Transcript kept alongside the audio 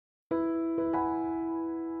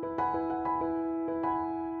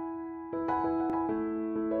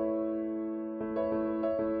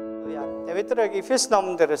бид нар яг Эфес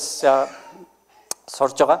номон дээрээс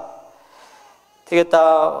сурж байгаа. Тэгээд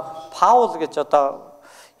Паул гэж одоо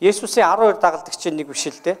Есүсийн 12 дагалдагчийн нэг биш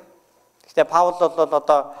л дээ. Гэхдээ Паул бол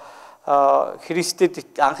одоо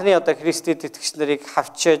Христэд анхны одоо Христэд итгэгч нарыг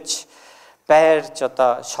хавчиж, байрж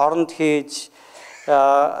одоо шоронд хийж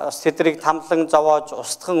тэдрийг тамлан зовоож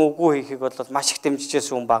устган үгүй хийхийг бол маш их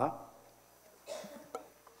дэмжижсэн хүн байгаа.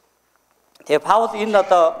 Тэгээ Паул энэ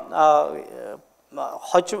одоо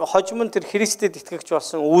хожим тэр Христэд итгэгч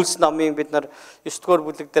болсон Үйлс номын бид нар 9-р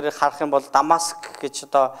бүлэг дээр харах юм бол Дамаск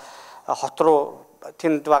гэж одоо хот руу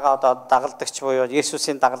тэнд байгаа одоо дагалдагч буюу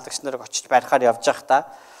Есүсийн дагалдагч нарыг очиж барихаар явж байх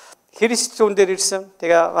та. Христ зүүн дээр ирсэн.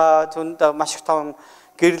 Тэгээ түнд маш их том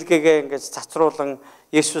гэрэлгээгээ ингэж цацруулан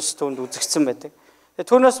Есүс түнд үзэгдсэн байдаг. Тэгээ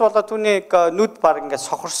түүнээс болоод түүний нүд баг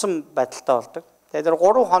ингэж сохорсон байдалтай болдог. Тэгээ тэр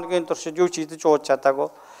 3 хоногийн туршид юу ч идэж ууж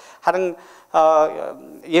чадаагүй. Харин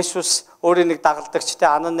Есүс өөрийн нэг дагалдагчтай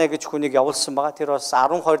Ананэ гэж хүнийг явуулсан байгаа. Тэр бас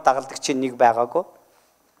 12 дагалдагчийн нэг байгаагүй.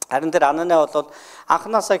 Харин тэр Ананэ бол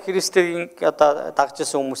анханасаа Христийн одоо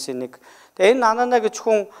дагжсэн хүмүүсийн нэг. Тэгээ энэ Ананэ гэж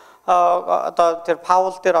хүн одоо тэр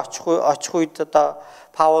Паул дээр очих үед одоо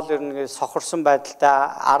Паул ер нь сохорсон байдалтай,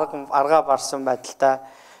 аргаа барсан байдалтай,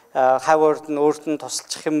 хавьорд нь өөрт нь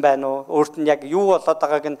тусалчих юм байна уу? Өөрт нь яг юу болоод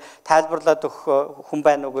байгааг нь тайлбарлаад өгөх хүн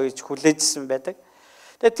байна уу гэж хүлээжсэн байдаг.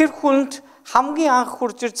 Тэгээ тэр хүнд хамгийн анх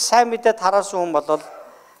хурж ирж сайн мэдээ тараасан хүн бол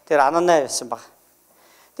тэр Ананэ байсан баг.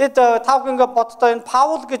 Тэгээд тав ингээ боддоо энэ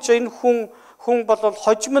Паул гэж энэ хүн бол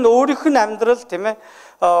хожим нь өөрийнх нь амьдрал тийм ээ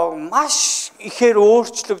маш ихээр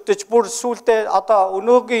өөрчлөгдөж бүр сүүлдээ одоо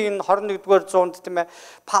өнөөгийн энэ 21-р зуунд тийм ээ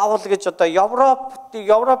Паул гэж одоо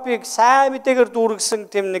Европыг сайн мэдээгээр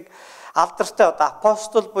дүүргэсэн тийм нэг алдартай одоо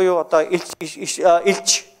апостол буюу одоо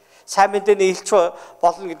элч сайн мэдээний элч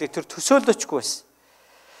болно гэдэг тэр төсөөлөчгүй байсан.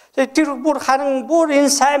 Тэгээд тэр бүр харин бүр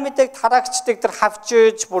энэ сайн мэдээг тараагчдаг тэр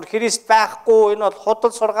хавчиж бүр Христ байхгүй энэ бол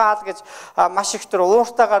худал сургаал гэж маш их тэр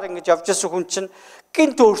ууртаагаар ингэж явж исэн хүн чинь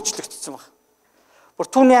гинт өөрчлөгдсөн баг. Бүр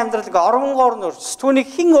түүний амьдрал ингээ оронгоор нь өөрчлөсөн.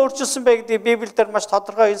 Түүнийг хэн өөрчилсөн бэ гэдэг Библиэлд маш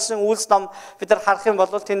тодорхой хэлсэн Үйлс ном бид нар харах юм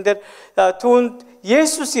бол тэн дээр түүнд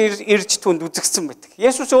Есүс ирж түүнд үзэгдсэн байдаг.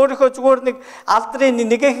 Есүс өөрийнхөө зүгээр нэг алдрын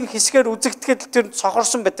нэгэн хэсгээр үзэгдэхэд тэр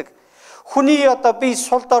сохорсон байдаг. Хүний одоо би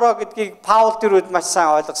сул дорой гэдгийг Паул тэр үед маш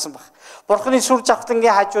сайн ойлгосон баг. Бурхны сүр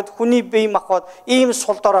жавхлангийн хажууд хүний бие махбод ийм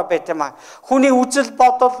сул дорой байт юм аа. Хүний үзэл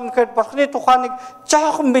бодол үнэхээр Бурхны тухайн нэг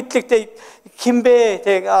жоохон мэдлэгтэй хинбэ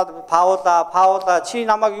тэг Паула чи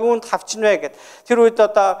намайг юунд хавчна вэ гэд. Тэр үед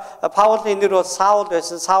одоо Паулын нэр бол Саул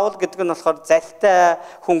байсан. Саул гэдэг нь болохоор залтай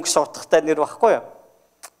хүн гэсэн утгатай нэр багхгүй юу.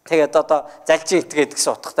 Тэгээд одоо залжин итгээд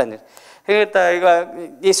гэсэн утгатай нэр. Тэгээд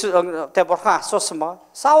Есүс тэ Бурхан асуусан байгаа.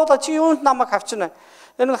 Саул чи юунд намайг хавчна?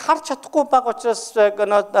 Энэ харж чадахгүй байгаа учраас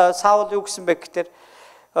Саул юу гэсэн бэ гэхээр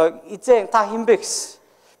эзэн та хэн бэ гэсэн.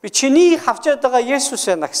 Би чиний хавчаад байгаа Есүс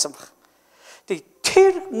байна гэсэн баг.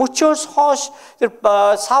 Тэр мөчөөс хойш тэр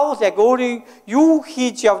Саул яг өөрийн юу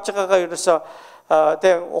хийж явж байгаагаа ерөөсөө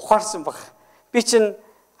тэ ухаарсан баг. Би чинь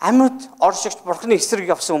амьд оршигч Бурханы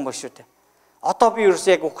эсрэг явсан хүн ба шүү дээ. Одоо би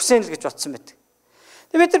ерөөсөө яг үхсэн л гэж бодсон байдаг.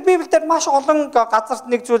 Тэгээд Библиэлд маш олон газарт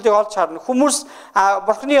нэг зүйлийг олж харна. Хүмүүс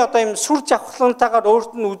Бурхны одоо юм сүр жавхлантайгаар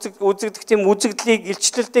өөрт нь үзэгдэх тийм үзэгдлийг,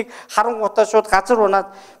 илчлэлтийг харангуйтаа шууд газар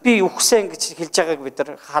унаад би үхсэн гэж хэлж байгааг бид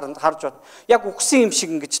нар харж байна. Яг үхсэн юм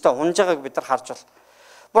шиг ингэж та унж байгааг бид нар харж байна.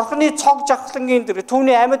 Бурхны цог жавхлангийн дээр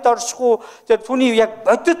түүний амьд оршихуу тэр түүний яг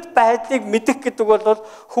бодит байдлыг мэдэх гэдэг бол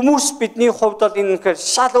хүмүүс бидний хувьд бол энэ үнэхээр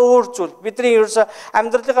шал өөр зүйл. Бидний ерөөсө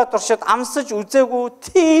амьдралынхаа туршид амсаж үзээгүй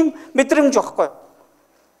тийм мэдрэмж байхгүй.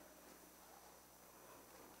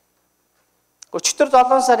 Өчигдөр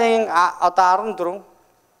 7 сарын одоо 14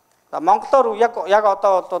 Монголоор яг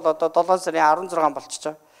одоо бол 7 сарын 16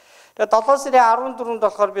 болчихоо. Тэгээ 7 сарын 14-нд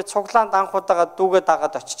болохоор би цуглаанд анх удаага дүүгээ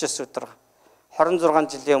дагаад очижсэн өдөр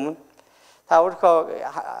 26 жилийн өмнө. Та өөрийнхөө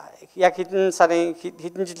яг хэдэн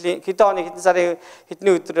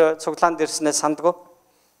хэдний өдөр цуглаанд ирснээр сандгүй.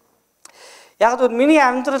 Яг л миний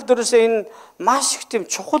амьдралд ерөөсөө энэ маш их тийм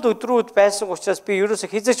чухал өдрүүд байсан учраас би ерөөсөө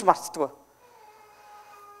хизээч мартдаггүй.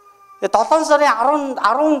 7 сарын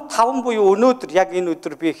 15 буюу өнөөдөр яг энэ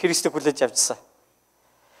өдөр би Христийг хүлээж авчихсан.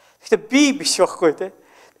 Гэхдээ би биш байхгүй тий.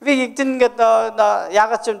 Би ингээд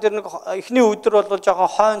ягаад ч юм тэр нэг эхний өдөр бол жоохон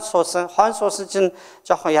хойно суусан. Хойно суусан чинь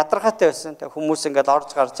жоохон ядаргаатай байсан. Тэг хүмүүс ингээд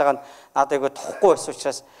орж гарч байгаа нь надад айгүй тухгүй байсан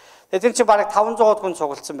учраас. Тэр чинь бараг 500 хүн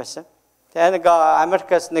цуглдсан байсан. Тэгээ нэг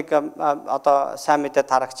Америкаас нэг одоо сайн мэдээ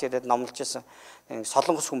тарагч ирээд номлож байсан.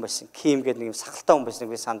 Солонгос хүн байсан. Ким гэдэг нэг юм сахалтай хүн байсан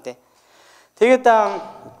би санд. Тэгээд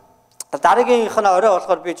дараагийнх нь орой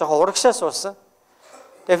болохоор би жоохон урагшаа суусан.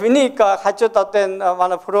 Тэгээ миний хажууд одоо энэ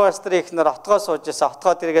манай провастрын ихнэр отгоо сууж байсан.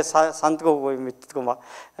 Отгоо тэргээ сандгаагүй мэддэггүй маа.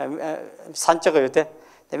 Санаж байгаа юу те.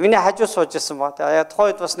 Тэгээ миний хажуу сууж байсан ба. Тэгээ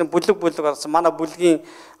тухайд бас нэг бүлэг болсон. Манай бүлгийн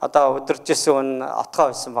одоо өдөрж исэн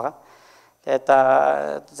отгоо байсан байгаа.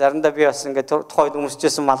 Тэгээд заримдаа би бас ингээд тухайд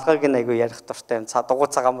өмсөжсэн малгайг нь айгүй ярих дуртай юм. Дугуй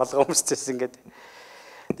цагаан малгай өмсөжсэн ингээд.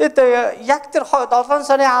 Тэгээд яг тэр 7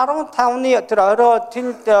 сарын 15-ны тэр орой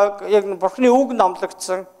тэнд яг бурхны үг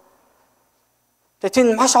номлогдсон. Тэгээд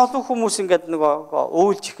тэнд маш олон хүмүүс ингээд нөгөө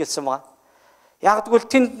өөлж ихсэн байгаа. Яг тэгвэл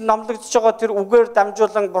тэнд номлогдож байгаа тэр үгээр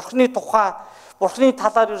дамжуулан бурхны тухай, бурхны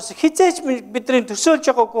талаар ерөөсө хизээч бидний төсөөлж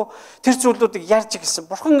байгаагүй тэр зүйлүүдийг ярьж гисэн.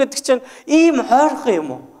 Бурхан гэдэг чинь ийм хойрхон юм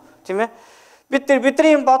уу? Тийм ээ?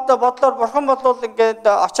 Бидний бодлоор бурхан болвол ингээд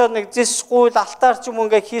очоод нэг зис гуйл алтаар ч юм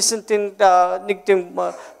ингээд хийсэн тэнд нэг тийм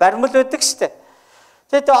баримл байдаг штэ.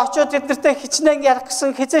 Тэгээд очоод тэднэртэй хичнээн ярих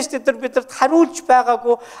гэсэн хизээч тэднэрт хариулж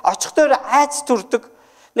байгаагүй очихдоор айц төрдөг.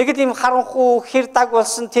 Нэг л юм харанхуу хэр даг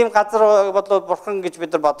болсон тийм газар болоод бурхан гэж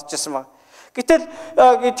бид нар бодож байсан ба. Гэтэл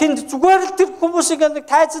тэнд зүгээр л тэр хүмүүсийн нэг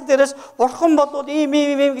тайзан дээрээс бурхан болоод ийм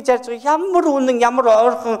гэж ярьж байгаа. Ямар үнэн ямар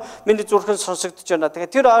ойрхон миний зүрхэн сонсогдож байна.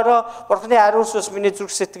 Тэгэхээр тэр орой бурханы ариусаас миний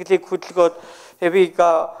зүрх сэтгэлийг хөдөлгөөд би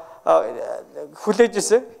хүлээж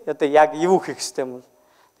ирсэн. Одоо яг юу хийх ёстой юм бол.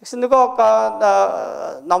 Тэгсэн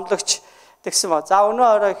нөгөө номлогч тэгсэн ба. За өнөө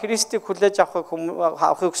орой Христийг хүлээж авахыг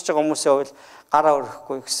хүсэж байгаа хүмүүсийн хувьд гараа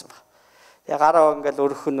өргөхгүй гэсэн ба. Тэгээ гараа ингээл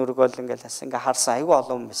өргөл ингээл бас ингээ харсан айгүй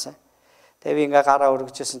олон юм байсан. Тэгээ би ингээ гараа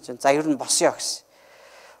өргөжсэн чинь за ер нь босё гэсэн.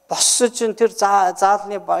 Боссоо чинь тэр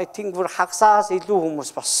заалны баятын бүр хагасаас илүү хүмүүс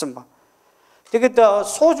боссон ба. Тэгэд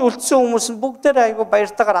сууж үлдсэн хүмүүс нь бүгдээр айгүй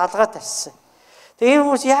баяртайгаар алгаа тавьсан. Тэгээ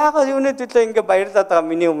хүмүүс яагаад юунэ төлөө ингээ баярлаад байгаа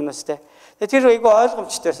миний өмнөөс те. Тэгээ тэр айгүй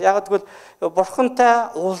ойлгомжтой байсан. Яагаад гэвэл бурхантай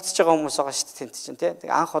уулзж байгаа хүмүүс байгаа шүү дээ тэнд чинь те.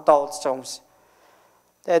 Тэгээ анх удаа уулзж байгаа хүмүүс.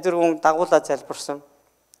 Тэгээ тэр хүн дагуулаа залбирсан.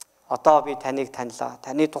 Одоо би таныг танилаа.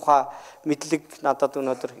 Таны тухай мэдлэг надад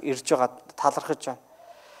өнөөдөр ирж байгаа талархаж байна.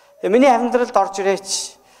 Тэгээ миний амьдралд орж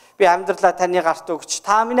ирээч. Би амьдралаа таны гарт өгч.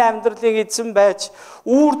 Та миний амьдралыг эзэн байж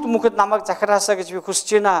үрд мөхөд намайг захираасаа гэж би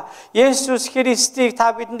хүсэж байна. Есүс Христийг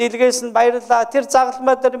та бидэнд илгээсэн баярлалаа. Тэр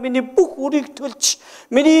загалмай дээр миний бүх үрийг төлж,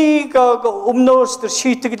 миний өмнөөс тэр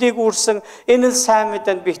шийтгэлийг үүрсэн энэ сайн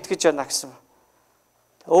мэдэнд би итгэж байна гэсэн.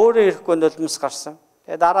 Өөрөө ирэхгүй нулимс гарсан.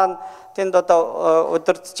 Тэгээ дараа нь тэнд одоо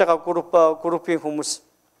удирдах байгаа группийн хүмүүс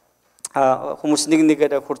нэг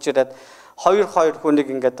нэгээр хурж ирээд хоёр хүнийг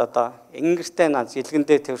ингээд одоо ингэртэй наац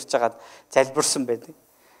илгэндээ тэрж жагаад залбирсан байдаг.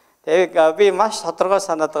 Тэгээ би маш тодорхой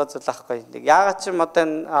санаад байгаа зүйл аахгүй. Яагаад ч юм одоо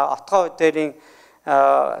энэ отгоо үдэрийн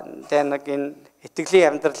тэгээ нэг энэ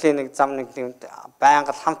итгэлийн амьдралын нэг зам нэг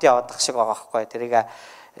байнга хамт яваад ах шиг байгаа аахгүй. Тэрийг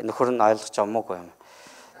нөхөр нь ойлгож амаагүй юм.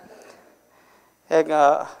 Яг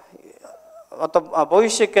одоо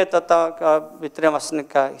боишиг гэдэг одоо бидний бас нэг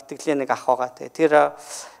итгэлийн нэг ах байгаа. Тэр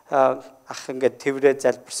ах ингээд тэврээ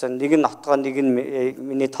залбирсан. Нэг нь отгоо, нэг нь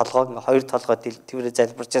миний толгой, хоёр толгой тэврээ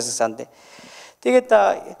залбирч байсан санд. Тэгээд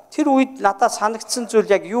тэр үед надад санагдсан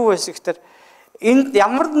зүйл яг юу байсан гэхээр энд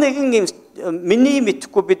ямар нэгэн юм миний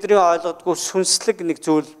мэдхгүй бидний ойлгодгүй сүнслэг нэг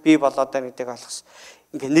зүйл бий болоод байна гэдгийг ойлгосон.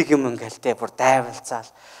 Ингээ нэг юм ингээл бүр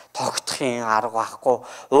дайвалцаал тогтохын арга байхгүй,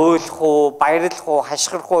 уйлах уу, баярлах уу,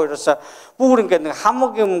 хашгирах уу ерөөсө бүр ингээ нэг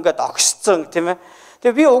хамаг юм ингээд огсцсон тийм ээ.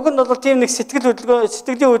 Тэгээ би уг нь бол тийм нэг сэтгэлийн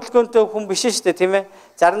хөдөлгөөнтэй хүн биш шүү дээ тийм ээ.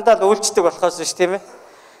 Заримдаа л үйлчлдэг болохоос шүү тийм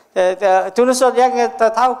ээ. Түүнээс бол яг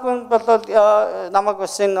тав хүн бол намайг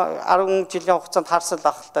бас энэ 10 жилийн хугацаанд харсан л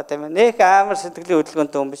ах л та тийм ээ. Нэг амар сэтгэлийн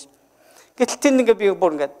хөдөлгөөнтэй хүн биш. Гэтэл тийм ингээ би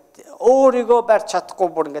бүр ингээ өөрийгөө барьж чадахгүй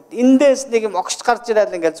бүр ингээ эндээс нэг юм огш гарч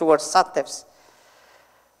ирээд ингээ зүгээр сад тавьсан.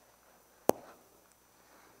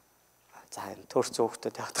 За энэ төрц хөөхтэй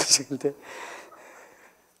тавьдаг шиг нэ.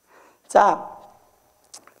 За.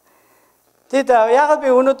 Тэгэд яагаад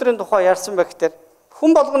би өнөөдрийн тухай ярьсан бэ гэхээр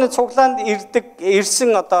хүн болгоны цуглаанд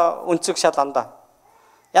ирсэн одоо өнцөг шал андаа.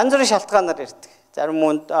 Янз бүрийн шалтгаанаар ирдэг. Зарим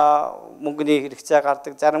хүнд мөнгөний хэрэгцээ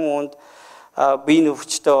гардаг, зарим хүнд биеийн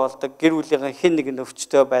өвчтөй болдог, гэр бүлийн хэн нэгэн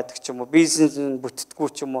өвчтөй байдаг ч юм уу, бизнес нь бүтдэггүй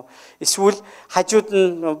ч юм уу. Эсвэл хажууд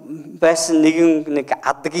нь байсан нэг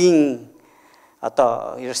адгийн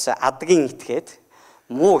одоо ерөөсө адгийн итгээд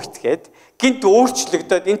муу итгээд гинт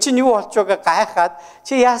өөрчлөгдөд эн чинь юу болж байгааг гайхаад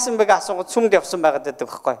чи яасан бэ гэж асуугаад сүмд явсан байгаад байдаг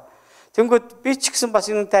байхгүй. Тэнгүүд би ч гэсэн бас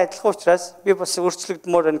энэтэй адилхан учраас би бас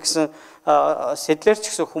өөрчлөгдмөр байна гэсэн сэтлэр ч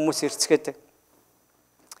гэсэн хүмүүс ирцгээдэг.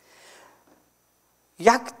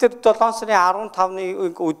 Яг тэр 7 сарын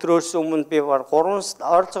 15-ны өдрөөс өмнө би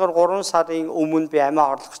ойролцоогоор 3 сарын өмнө би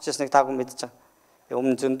амиа орлох гэжсэнийг та бүхэн мэдж байгаа. Би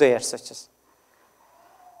өмнө зөндөө ярьсан учраас.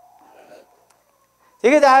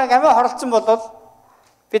 Тэгээд амиа хорлцсон болвол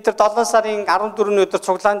бид нар 7 сарын 14-ний өдөр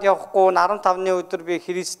цуглаанд явахгүй 15-ны өдөр би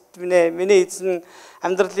Христнэ миний эзэн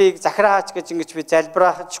амьдралыг захираач гэж ингэж би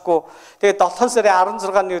залбираачгүй. Тэгээд 7 сарын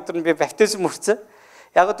 16-ны өдөр нь би баптизм хүрсэн.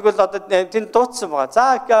 Яг тэгвэл одоо тэнд дуудсан байгаа.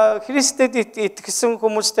 За Христэд итгэсэн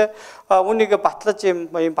хүмүүстэй үнийг батлаж юм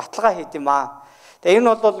баталгаа хийд юм аа. Тэгээ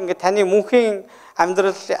энэ бол ингээд таны мөнхийн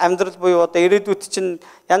амьдрал буюу одоо ирээдүйд чинь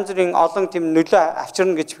янз бүрийн олон тийм нөлөө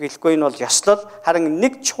авчирна гэж хэлэхгүй, энэ бол ёслол. Харин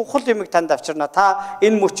нэг чухал юмыг танд авчирна. Та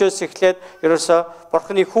энэ мөчөөс эхлээд ерөөсө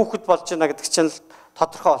Бурхны хүүхэд болж байна гэдэг чинь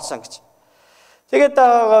тодорхой болсон гэж. Тэгээд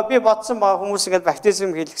би бодсон ба хүмүүс ингээд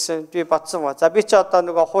баптизм хийлгсэн. Би бодсон ба. За би чи одоо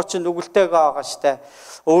нөгөө хуучин нүгэлтэйгээ байгаа штэ.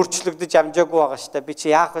 Өөрчлөгдөж амжаагүй байгаа штэ. Би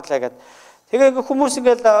чи яах вэ гэд. Тэгээ хүмүүс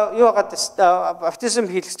ингээд юу хагаад баптизм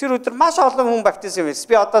хийлгсэн. Тэр өдөр маш олон хүн баптизм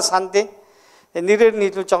хийлгсэн. Би одоо сандын нэрээр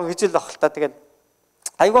нь илүү жоохон хижил баг л та. Тэгээд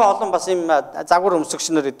айгүй олон бас юм загвар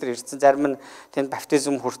өмсөгчнөр эдэр ирсэн. Зарим нь тэнд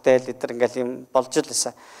баптизм хүртэл эдэр ингээд юм болж л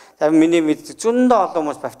байсан. Зарим миний мэддэг зөндөө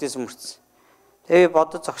олон хүмүүс баптизм хүрсэн. Тэгээ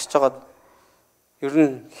бодож зогсож байгаад ер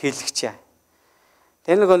нь хийлгчээ.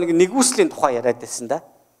 Тэр нэг нэгүслийн тухай яриад байсан да.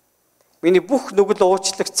 Миний бүх нүгэл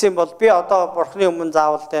уучлагдсан бол би одоо Бурхны өмнө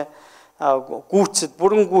заавал тэ гүйцэд,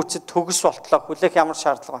 бүрэн гүйцэд төгс болтлоо хүлээх ямар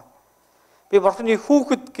шаардлага. Би Бурхны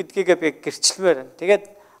хүүхэд гэдгийгээ би гэрчлэмээр. Тэгээд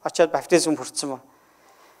очиод баптизм хүртсэн ба.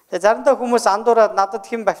 Тэгээд заримдаа хүмүүс андуураад надад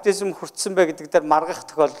хэн баптизм хүртсэн бэ гэдэг дээр маргах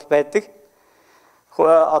тохиолдол байдаг.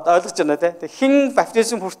 Ойлгож байна те. Хэн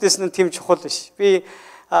баптизм хүртээсэн нь тийм чухал биш. Би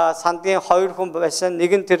сандын 2 хүн байсан.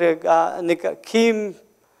 Нэг нь тэр нэг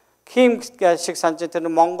Ким шиг санаж тэр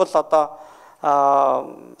Монгол одоо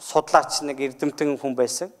судлаач нэг эрдэмтэн хүн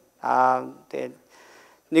байсан. Тэгээд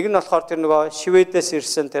нэг нь болохоор тэр нөгөө Шведээс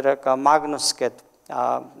ирсэн тэр Магнус гэдэг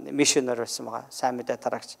мишнер байсан байгаа. Сайн мэдээ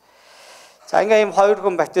тараагч. За ингээм ийм 2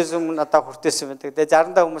 хүн баптизм надад хүртээсэн байдаг. Тэгээд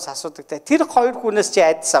заримдаа хүмүүс асуудаг. Тэр 2 хүнээс чи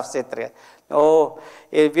айдас авсан гэдэг.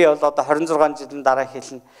 Би бол одоо 26 жилийн дараа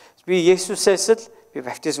хэлнэ. Би Есүсээс л би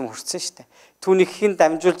баптизм хүртсэн шүү дээ. Түүнийг хэн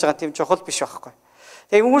дамжуулж байгаа тийм чухал биш байхгүй.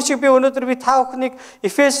 Тэгээ үүншиг би өнөөдөр би та бүхнийг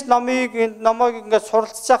Эфес номыг ингээд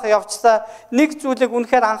суралцах явцдаа нэг зүйлийг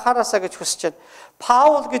үнэхээр анхаараасаа гэж хүсэж байна.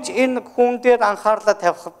 Паул гэж энэ хүн дээр анхаарлаа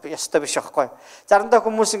тавих ёстой биш байхгүй. Заримдаа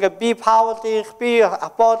хүмүүс ингээд би Паулыг, би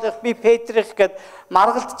Аполлыг, би Петрийг гэд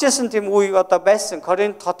маргалдчихсан тийм үе одоо байсан.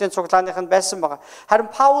 Коринт хотын цуглааныханд байсан байгаа.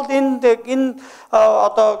 Харин Паул энэ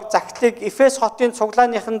одоо загтлыг Эфес хотын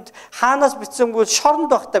цуглааныханд хаанаас бичсэнгүй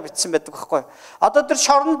шоронд байхдаа бичсэн байдаг байхгүй. Одоо тэр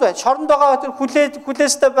шоронд байна. Шоронд байгаа тэр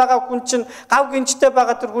хүлээстэй байгаа хүн чинь гав гинжтэй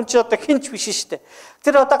байгаа тэр хүн чинь одоо хинч биш шүү дээ.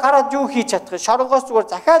 Тэр одоо гараад юу хийж чадах вэ? Шоронгоос зүгээр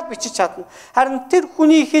захиад бичиж чадна. Харин тэр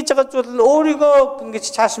хүний хийж байгаа зүйл нь өөрийгөө ингэж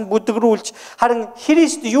цааш нь бүдгрүүлж харин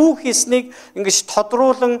Христ юу хийснийг ингэж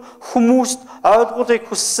тодруулан хүмүүст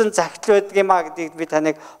ойлгуулахыг хүссэн загтал байдаг юм а гэдгийг би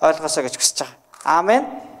таныг ойлгосоо гэж хүсэж байгаа. Аамен.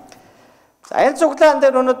 За энэ цуглаан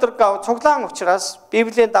дээр өнөөдөр цуглаан учраас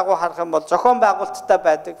Библийн дагуу харах юм бол зохион байгуулалттай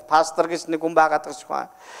байдаг пастор гэж нэг хүн байгаад байгаа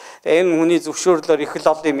шүү. Тэгээ энэ хүний зөвшөөрлөөр их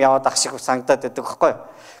л олон юм яваад ах шиг санагдаад байдаг байхгүй юу?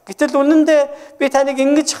 Гэтэл үнэндээ би таныг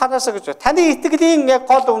ингэж хараасаа гэж байна. Таны итгэлийн яг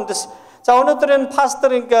гол үндэс. За өнөөдөр энэ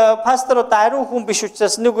пастор одоо ариун хүн биш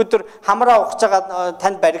учраас нэг өдөр хамраа ухаж байгаа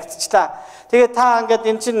танд баригдчихлаа. Тэгээ та ингээд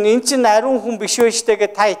эн чинь ариун хүн биш вэ штэ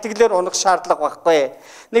гэж та итгэлээр унах шаардлага байхгүй.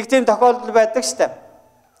 Нэг тийм тохиолдол байдаг штэ.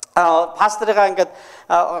 Пасторыгаа ингээд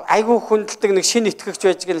айгүй хүндэлдэг нэг шинэ итгэгч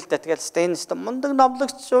байж гэнэ л та. Тэгэл энэ өстө мундаг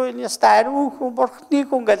номлогч энэ өстө ариун хүн Бурхны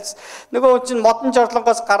хүн гэж нөгөө чинь модон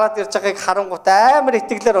жорлонгоос гараад ирж байгааг харангуут амар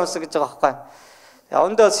итгэлээр унсан гэж байгаа байхгүй.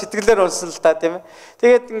 Өндөө сэтгэлээр унсан л та тийм ээ.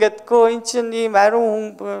 Тэгээд ингээд гоо эн чинь ийм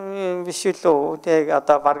ариун хүн биш үлээ. Тэг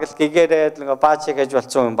одоо бараг л гэгээрээ нөгөө баачаа гэж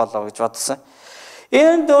болцсон юм болоо гэж бодсон.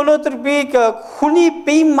 Энд өнөөдөр би хүний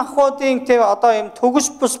бие махбодын тэг одоо ийм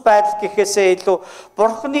төгс бус байдал гэхээсээ илүү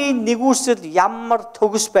Бурхны нэгүсэл ямар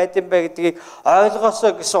төгс байд юм бэ гэдгийг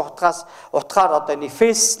ойлгосоо гэсэн утгаар одоо энэ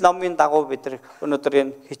Эфес номын дагуу бид нар өнөөдөр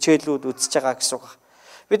энэ хичээлүүд үзэж байгаа гэсэн үг.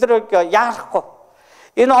 Бид нар яарахгүй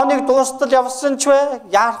энэ оныг дуустал явсан ч вэ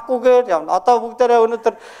яарахгүйгээр явна. Одоо бүгдээрээ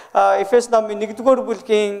өнөөдөр Эфес номын 1-р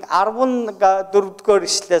бүлгийн 14-р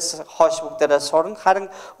ишлээс хойш бүгдээрээ сурна.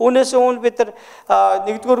 Харин үүнээс өмнө бид нар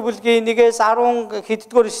 1-р бүлгийн 1-ээс 10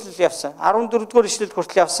 хэддгээр ишлэл явсан. 14-р ишлэл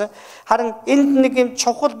хүртэл явсан. Харин энд нэг юм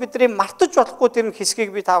чухал бидний мартаж болохгүй тэр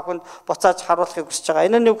хэсгийг би та бүхэнд буцааж харуулахыг хүсэж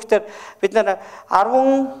байгаа. Энэ нь юу гэхээр бид нар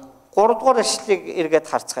 13-р ишлэлийг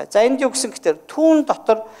эргээд харцгаая. За энд юу гэсэн гэхээр түүн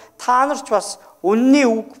дотор та нарч бас үнний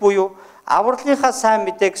үг буюу авралынхаа сайн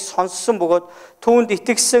мэдээг сонссон бөгөөд түүнд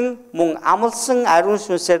итгэсэн мөн амлсан ариун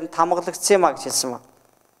сүнсээр тамгалагдсан юм а гэж хэлсэн ба.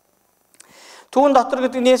 Түүн дотор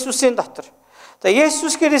гэдэг нь Есүсийн дотор. Тэгээ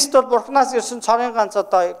Есүс Христ бол Бурханаас ирсэн цорын ганц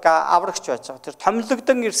одоо аврагч байж байгаа. Тэр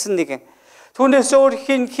томилогдсон ирсэн нэгэн. Түүнээс өөр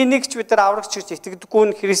хэнийг ч бид нар аврагч гэж итгэдэггүй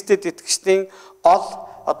нь Христэд итгэгчдийн гол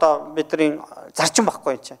одоо бидний зарчим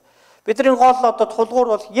баггүй юм чинь. Бидний гол одоо тулгуур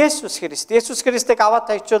бол Есүс Христ. Есүс Христийг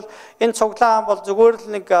аваад тавьчвал энэ цуглаан бол зүгээр л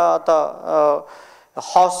нэг одоо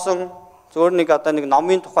хоосон зүгээр нэг одоо нэг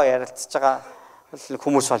номын тухай ярилцж байгаа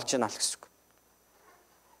хүмүүс болж байна л гэсэн үг.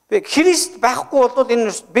 Би Христ байхгүй бол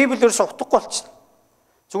энэ Библиэрс утгагүй болчихно.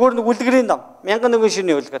 Зүгээр нэг үлгэрийн ном, 1001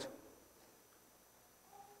 ширхний үлгэр.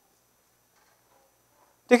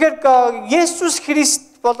 Тэгэхээр Есүс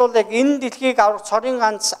Христ бол яг энэ дэлхийг аврах цорын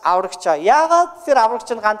ганц аврагч аа. Яагаад тэр аврагч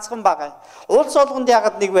нь ганцхан байгаа юм? Улс болгонд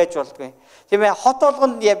яагаад нэг байж болдгүй? Тийм ээ, хот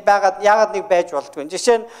болгонд байгаад яагаад нэг байж болдгүй?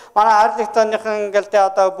 Жишээ нь манай арилгатааныхан ингээл тэ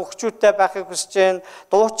одоо бөхчүүттэй байхыг хүсэж байна,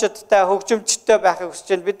 дуучидтай, хөгжимчтэй байхыг хүсэж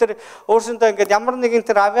байна. Бид нар өөрсөндөө ингээд ямар нэгэн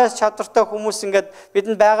тэр авиас чадвартай хүмүүс ингээд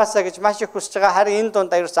бидэнд байгаасаа гэж маш их хүсэж байгаа. Харин энэ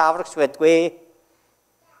дунд аюулсаа аврагч байдгүй.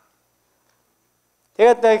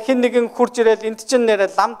 Тэгээд хин нэгэн хурж ирэл энд чинь нэрэ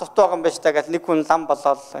лам дутуу байгаа юм байна штэ гэл нэг хүн лам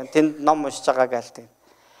болоод тэнд ном уншиж байгаа гээл тийм.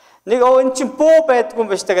 Нэг энэ чинь бөө байдгүй юм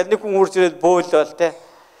байна штэ гэл нэг хүн хурж ирэл бөөлөөл те.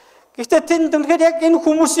 Гэхдээ тэнд үнэхээр яг энэ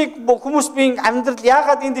хүмүүс бийн амьдрал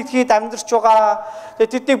яагаад энэ дэлхийд амьдарч байгаа.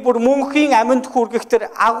 Тэгээд тэднийг бүр мөнхийн амьд хүргэх тэр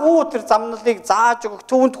агуу тэр замналыг зааж өгөх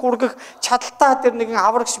түүнд хүргэх чадaltaа тэр нэгэн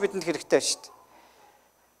аврагч бидэнд хэрэгтэй штэ.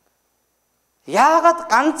 Яагаад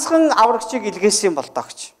ганцхан аврагчийг илгээсэн юм бол таа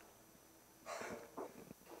гэж.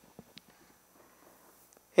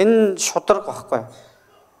 Энэ шударга байхгүй.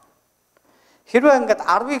 Хэрвээ ингээд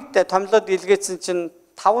 10-ыг томлоод илгээсэн чинь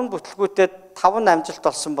 5 бүтлгүүтээ 5 амжилт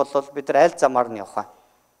болсон бол бид нар аль замаар нь явах вэ?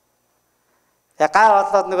 Яг гай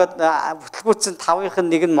болоод нөгөө бүтлгүүцэн 5-ынх нь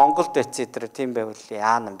нэг нь Монголд байсан тэр тийм байвал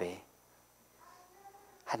яана бэ?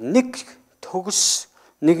 Нэг төгс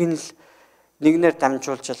нэгнээр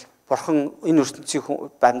дамжуулж бурхан энэ ертөнцийн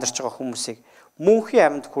амьдарч байгаа хүмүүсийг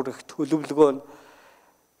мөнхийн амьд хүрэх төлөвлөгөө нь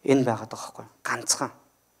энэ байгаад байгаа байхгүй.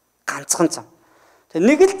 Ганцхан зам. Тэгээ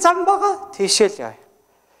нэг л зам байгаа тийшээ л яа.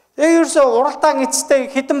 Тэгээ ерөөсөө уралдаан эцэстээ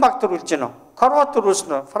хэдэн баг төрүүлж гэнэ үү? Хорват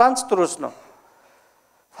төрүүлсэн үү? Франц төрүүлсэн үү?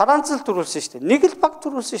 Франц л төрүүлсэн шүү дээ. Нэг л баг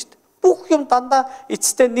төрүүлсэн шүү дээ. Бүх юм дандаа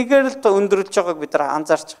эцэстээ нэгээр л өндөрлж байгааг бид нар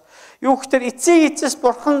анзаарч байгаа. Юу гэхээр эцээс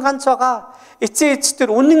бурхан ганц байгаа. Эцэст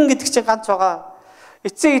тэр үнэн гэдэг чинь ганц байгаа.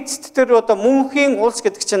 Эцэст тэр одоо мөнхийн улс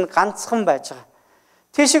гэдэг чинь ганцхан байж байгаа.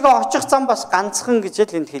 Тийшээ очих зам бас ганцхан гэж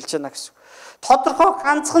л энд хэлж байна гэсэн. Тодорхой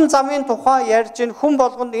ганцхан замын тухай ярьж ин хүн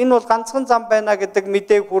болгонд энэ бол ганцхан зам байна гэдэг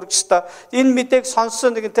мэдээг хүргэж та. Энэ мэдээг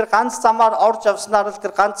сонссон нэг тэр ганц замаар орж авснаар л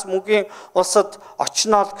тэр ганц мөнхийн улсад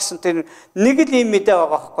очноо л гэсэн тэр нэг л юм мэдээ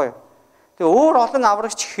байгаа байхгүй юу. Тэгээ өөр олон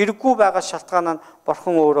аврагч хэрэггүй байгаа шалтгаан нь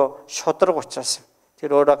бурхан өөрөө шударга учраас юм.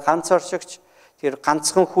 Тэр өөрөө ганц оршигч, тэр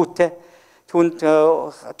ганцхан хүүтэй, түүнд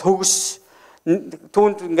төгс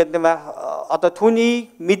түүнд ингээд одоо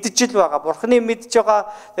түүний мэджил байгаа бурханы мэдж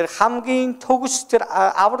байгаа тэр хамгийн төгс тэр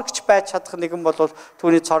аврагч байж чадах нэгэн бол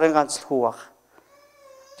түүний цорын ганц л хүү баг.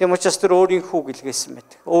 Тийм учраас тэр өөрийн хүүг илгээсэн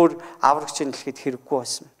мэт. Өөр аврагч нь дэлхийд хэрэггүй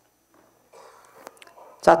байсан.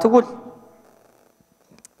 За тэгвэл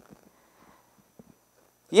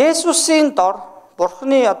Есүсийн дор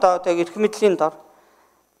бурханы одоо эрх мэдлийн дор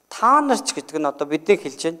та нарч гэдэг нь одоо бидний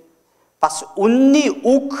хэлж байна. Бас үнний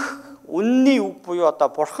үг буюу одоо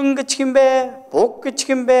бурхан гэж хэм бэ? Буг гэж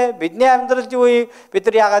хэм бэ? Бидний амьдралд юу вэ? Бид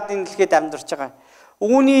нар яагаад энэ дэлхийд амьдарч байгаа юм?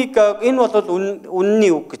 Үүнийг энэ бол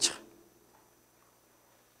үнний үг гэж.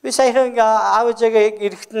 Би саяхан аав ээжээгээ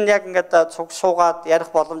эрэхтэн яг ингээд суугаад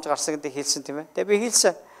ярих боломж гарсан гэдэг хэлсэн тийм ээ. Тэгээ би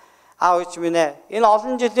хэлсэн. Аав ээж минь энэ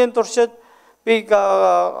олон жилийн туршид би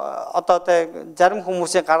одоо зарим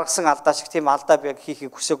хүмүүсийн гаргасан алдаа шиг тийм алдаа би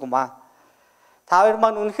хийхийг хүсээгүй маа. Та хоёр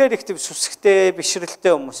маань үнэхээр их сүсгтэй,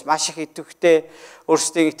 бишрэлтэй хүмүүс, маш их идэвхтэй,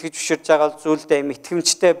 өөрсдөө итгэж биширж байгаа зүйлдээ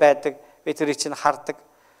итгэмжтэй байдаг. Би тэрийг чинь хардаг.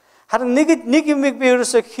 Харин нэг юмыг би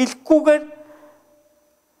ерөөсөө хэлэхгүйгээр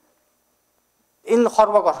энэ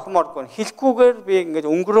хорвоог орхимооргүй. Хэлэхгүйгээр би ингээд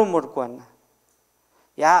өнгөрөөмөргүй байна.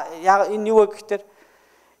 Яа энэ юу вэ гэхээр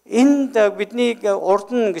энд бидний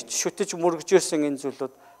урд нь ингэж шүтэж мөргөжөөсөн энэ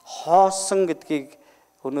зүйлүүд хоосон гэдгийг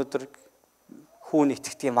өнөөдөр хүүн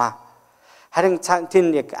итгэдэг юм аа. Харин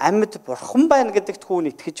тэн яг амьд бурхан байна гэдэгт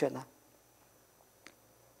хүүн итгэж байна.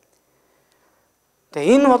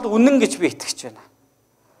 Тэгээ энэ бол үнэн гэж би итгэж байна.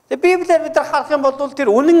 Тэгээ Библиэр бид нар харах юм бол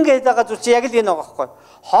тэр үнэн гэдэг байгаа зүйл чинь яг л энэ байгаа байхгүй.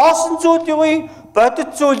 Хоосон зүйл юу вэ?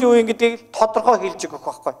 Бодит зүйл юу вэ гэдгийг тодорхой хэлж өгөх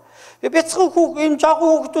байхгүй. Бяцхан энэ жаахан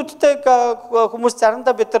хүүхдүүдтэй хүмүүс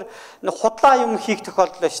заримдаа бид нар худлаа юм хийх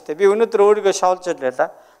тохиолдол шүү дээ. Би өнөөдөр өөрийгөө шоолж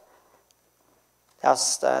байлаа.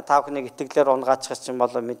 Тас та бүхнийг итгэлээр унгаачих чинь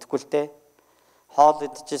болоо мэдэхгүй л дээ. Хоол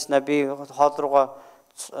идчихсэн би хоол руугаа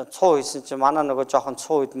цуу хийсэн чинь манай нөгөө жоохон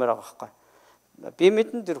цуу идмээр байгаа байхгүй. би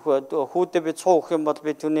мэдэн тэр хүүдээ би цуу өгөх юм бол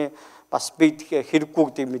би түүний бас би хэрэггүй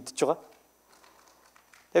гэдгийг мэдж байгаа.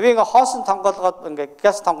 Тэгээ би ингээ хоосон тонгоолгоод ингээ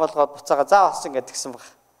газ тонгоолгоод буцаага заа болсон гэдэг гисэн баг.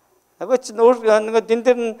 Нөгөө чинь нөгөө дэн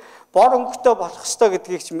дээр нь бор өнгөтэй болох ёстой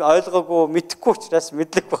гэдгийг ч ойлгоогүй, мэдэхгүй учраас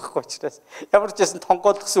мэдлэг байхгүй учраас ямар ч байсан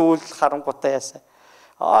тонгоолгосон үйл харангуйтай яасан.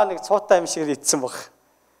 Нэг цуутай юм шиг идсэн баг.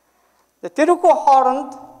 Тэрхүү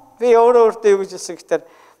хооронд би өөртөө юу гэж хэлсэн гэхээр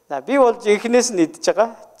би бол жинхнээс нь идэж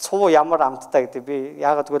байгаа. Цуу ямар амттай гэдэг би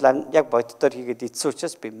яагаад гэвэл яг боддоор хийгээд идсэн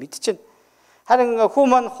учраас би мэдчихэв. Харин хүү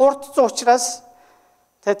маань хурдцсан учраас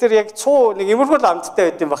тэр яг цуу нэг имерхүүл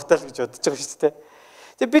амттай байд юм багтаа л гэж бодож байгаа шүү дээ.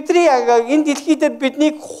 Тэгээ бидний яг энэ дэлхий дээр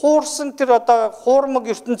биднийг хуурсан тэр одоо хуурмаг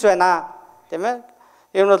ертөнц байна. Тийм ээ?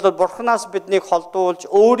 Энэ бол бурхнаас биднийг холдуулж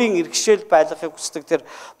өөрийн иргэшэл байлгахыг хүсдэг тэр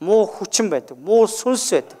муу хүчин байдаг. Муу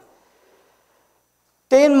сүнс байдаг.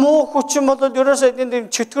 Тэгээ энэ муу хүчин бол ерөөсөө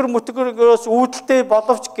энэ чөтгөр мөтгөрөөс үүдэлтэй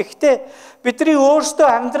боловч гэхдээ бидний өөрсдөө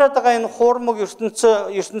амьдраад байгаа энэ хуурмаг ертөнц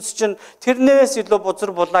чинь тэрнээс илүү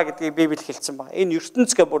бузар булаа гэдгийг Библи хэлсэн байна. Энэ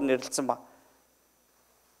ертөнцгээ бүр нэрлэлсэн байна.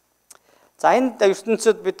 За энэ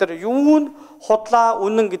ертөнцид бид нар юун худлаа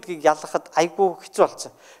үнэн гэдгийг ялгахад айгүй хэцүү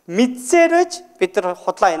болсон. Мэдсээр байж бид нар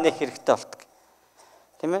худлаа инех хэрэгтэй болдог.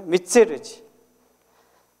 Тийм ээ? Мэдсээр байж.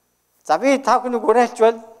 За би та бүхнийг уриалж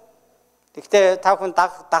байна. Гэхдээ та бүхэн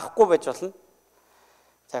дахгүй байж болно.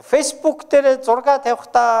 За Facebook дээр зураг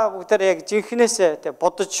тавихтаа бүгдээр яг жинхнээсээ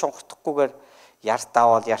бодож шунхдахгүйгээр яртаа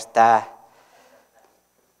бол яртаа.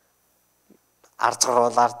 Арцгаар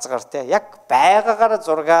бол арцгаар те яг байгаагаар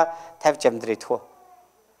зураг тавьж амьдрэх идэх үү.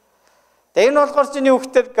 Тэгээ энэ болохоор чиний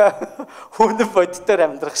хүүхдэр хүнэн боддоор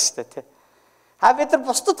амьдрах штэ те. Бид нар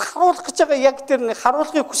бусдад харуулах гэж байгаа яг тэр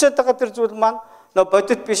харуулахыг хүсэж байгаа тэр зүйл маань нөө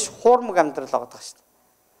бодит биш хуурмаг амьдрал байгаа штэ.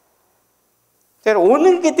 Тэр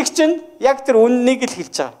үнэн гэдэг чинь яг тэр үннийг л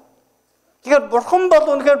хэлж байгаа. Тэгэхээр бурхан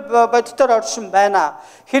бол үнэхээр бодитоор оршин байна.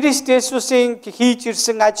 Христ Есүсийн хийж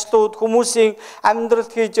ирсэн ажлууд, хүмүүсийн амьдралд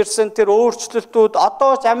хийж ирсэн тэр өөрчлөлтүүд,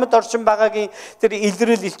 одоо ч амьд оршин байгаагийн тэр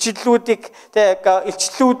илрэл илчлэлүүдийг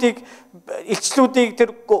тэр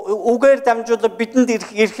үгээр дамжуулан бидэнд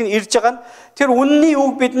ирж байгаа нь тэр үнний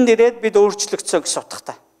үг бидэнд ирээд бид өөрчлөгдсөн гэсэн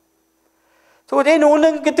утгатай. Тэгвэл энэ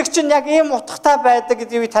үнэн гэдэг чинь яг ийм утгатай байдаг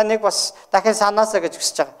гэдгийг таныг бас дахин санаасаа гэж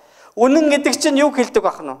хүсэж байгаа. Үнэн гэдэг чинь юу хэлдэг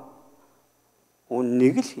байх нь вэ?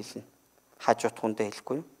 Үннийг л хэлнэ. Хажуут хүндээ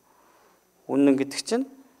хэлэхгүй юу? Үнэн гэдэг чинь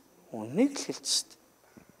үннийг л хэлж шүү дээ.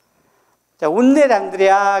 Тэгээ үннээр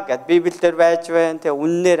амьдрья гэд Библиэлд байж байна. Тэгээ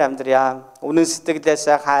үннээр амьдрья. Үнэн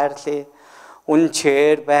сэтгэлээсээ хайрлая.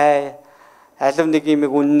 Үнчээр бай. Алив нэг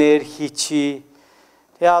юмыг үннээр хийчий.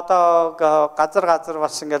 Тэгээ одоо газар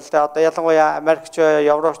бас ингээл одоо ялангуяа Америкч бай,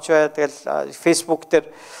 Европч бай тэгэл Facebook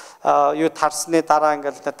дээр юу тарсны дараа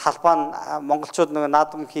ингээл талбай нь монголчууд нэг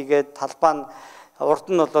наадам хийгээд талбай нь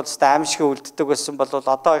урд нь бол аимшиг үлддэг байсан бол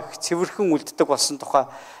одоо их цэвэрхэн үлддэг болсон тухай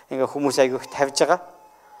ингээ хүмүүс аяг их тавьж байгаа.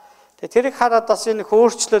 Тэгээ тэрийг хараад бас энэ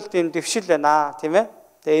хөөрчлөлт юм дэвшил байна тийм ээ.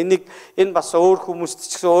 Тэгээ энэ бас өөр хүмүүст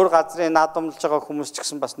ч гэсэн өөр газрын наадамлж байгаа хүмүүс ч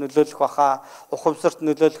гэсэн бас нөлөөлөх баха, ухамсарт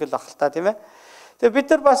нөлөөлөх л бах та тийм ээ. Тэгээ бид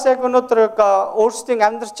нар бас яг өнөөдөр өөрсдийн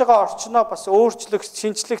амьдарч байгаа орчноо бас өөрчлөх,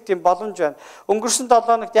 шинжлэх тийм боломж байна. Өнгөрсөн 7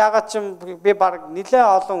 хоногт яагаад ч би баг нэлээд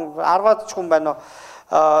олон 10-аад ч хүн байна уу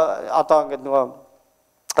одоо ингээд нөгөө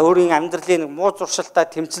өөрийн амьдралын нэг муу зуршилтаа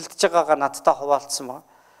тэмцэлдэж байгаагаа надтай хуваалцсан байна.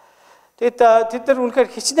 Тэгэд тэд нар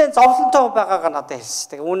үнэхээр хичнээн зовлонтой байгаагаа надад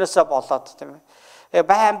хэлсэн. Тэгээ үүнээсээ болоод тийм ээ.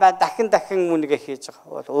 Байн дахин үнэгээ хийж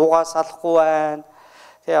байгаа. Уугаа салахгүй байна.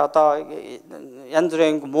 Тэгээ одоо янз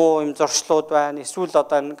бүрийн муу юм зуршлууд байна. Эсвэл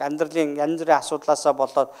одоо амьдралын янз бүрийн асуудлаасаа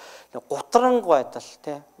болоод гутран байдал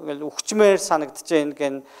тийм. Ингээл өгчмээр санагдчихээн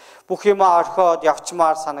гэн бүх юмаа орхиод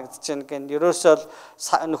явчмаар санагдчихээн гэн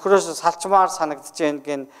ерөөсөө нөхрөөсөө салчмаар санагдчихээн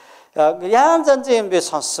гэн янз юм би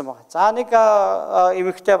сонссон байна. За нэг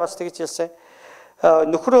эмэгтэй бас тэгж хэлсэн.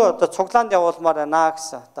 Нөхрөө одоо цуглаанд явуулмаар байна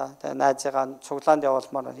гэсэн. Одоо найзыгаа цуглаанд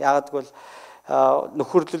явуулмаар. Яагад гэвэл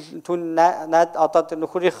нөхөрлөл түн одоо тэр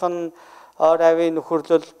нөхрийнх нь авийн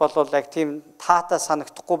нөхөрлөл болвол яг тийм таатай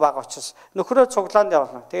санагдахгүй байгаа учраас нөхрөө цуглаанд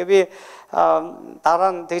явуулна. Тэгээ би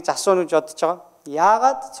дараа нь тэгж асууна гэж бодож байгаа.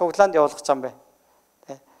 Яагаад цуглаанд явуулах гэж юм бэ?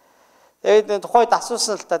 Тэгээд тухайд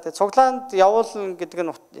асуусан л та. Цуглаанд явуулна гэдэг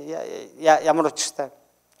нь ямар учиртай?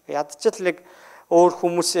 Ядчил нэг өөр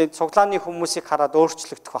хүмүүсийн цуглааны хүмүүсийг хараад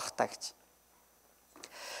өөрчлөгдөх бах та гэж.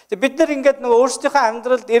 Бид нар ингээд нөгөө өөрсдийнхөө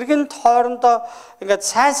амьдралд эргэн тойрондоо ингээд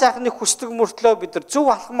сайн сайхныг хүсдэг мөртлөө бид нар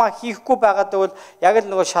зөв алхмаа хийхгүй байгаад бол яг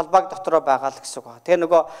л нөгөө шалбааг дотроо байгаа л гэсэн үг. Тэгээ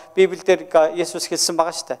нөгөө Библиэлд Есүс хэлсэн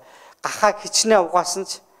байгаа шүү дээ. Гахаа хичнээн угаасан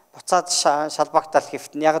ч буцаад шалбаагтаа л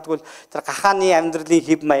хэвтэн. Яг гэвэл тэр гахааны амьдралын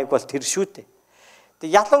хэв маяг бол тэр шүү дээ. Тэг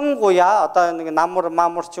ялангуяа одоо нэг намар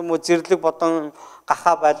маамар ч юм уу зэрлэг бодон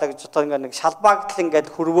гахаа байлаа гэж одоо нэг шалбаагтал ингээд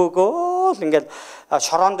хөрвөөгөө л ингээд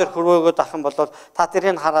шорон дээр хөрвөөгөөд ах юм бол та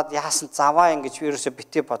тэрийг хараад яасан заваа ингэж вирусээ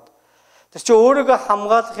битээ бод. Тэр чи өөрийгөө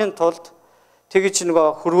хамгаалахын тулд тэгэж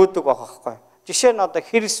нөгөө хөрвөөдөг байх байхгүй. Жишээ нь одоо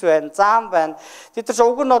хэрс байна, зам байна. Тэд нар ч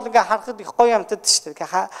уг нь бол ингээ харахад их гоё юмтад шүү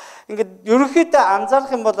дээ. Ингээд ерөнхийдөө анзаарах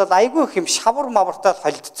юм бол айгүй их юм шавар мавартай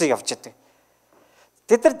холилдсон явж байдаг.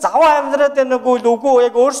 Тэд нар заваа амьдраад байгагүй л үгүй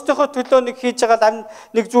яг өөрсдийнхөө төлөө нэг хийж байгаа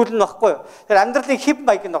нэг зүйл нь баггүй. Тэр амьдралын хэв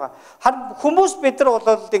маяг нь байгаа. Харин хүмүүс бид нар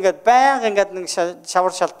бол ингээд байнга ингээд нэг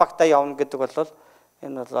шавар шалбагтай явна гэдэг бол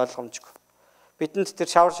энэ бол ойлгомжгүй. Бидэнд тэр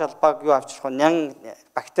шавар шалбаг юу авчрах вэ? Нян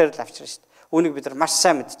бактери л авчрна шүү дээ. Үүнийг бид нар маш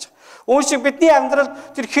сайн мэдж байгаа. Үүн шиг бидний амьдрал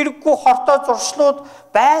тэр хэрэггүй хортой зуршлууд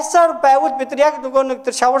байсаар байвал бид нар яг нөгөө нэг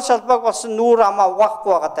тэр шавар шалбаг болсон нүүр амаа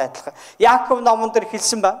угаахгүй байгаатай адилхан. Яаков номон дээр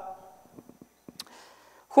хэлсэн байна.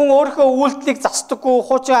 Хүн өөрийнхөө үйлдэлийг застдаггүй,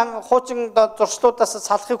 хуучин зуршлуудаас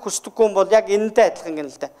салахыг хүсдэггүй юм бол яг энэтэй адилхан гэнэ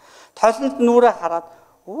л дээ. Толинд нүрээ хараад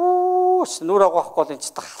нүрээ угаахгүй бол энэ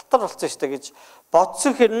ч халтар болсон шүү дээ гэж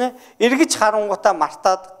бодсон хэрнээ эргэж харангуудаа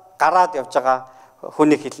мартаад гараад явж байгаа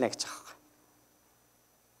хүнийг хэлнэ гэж байгаа.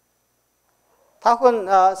 Та хүн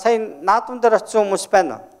сайн наадам дээр очсон хүмүүс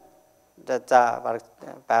байна уу? За баг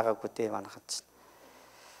байгаагүй дээ манайхад.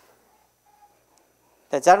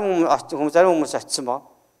 Тэгээ зарим хүмүүс очсон баа.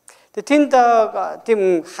 Тэгээ тэнд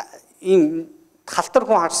тийм ийм халтар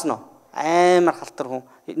хүн харсан уу? Амар халтар хүн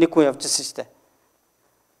нэг хүн явж ирсэн шүү дээ.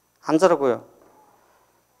 Анзаараагүй юу?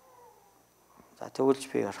 За тэгвэл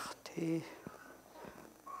би ярах тий.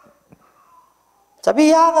 За би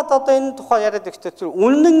яагаад одоо энэ тухай яриад ихтэй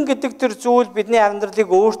үнэн гэдэг тэр зүйл бидний амьдралыг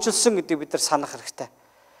өөрчилсөн гэдэг бид нар санах хэрэгтэй.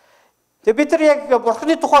 Тэгээ бид нар яг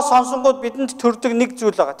Бурхны тухай сонсонгууд бидэнд төрдөг нэг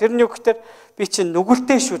зүйл байгаа. Тэр нь юу гэхээр би чинь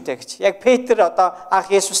нүгэлтэй шүү дээ гэж. Яг Петр одоо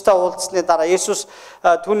анх Есүстэй уулзсны дараа Есүс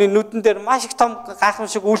түүний нүдэн дээр маш их том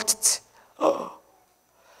гайхамшиг үлдсэн.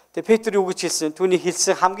 Тэгээ Петр юу гэж хэлсэн? Түүний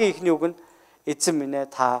хэлсэн хамгийн ихний үг нь эзэн минь ээ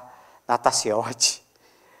та надаас яваач.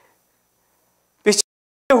 Би ч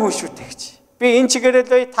хүн шүү дээ гэж. Би энэ чигээрээ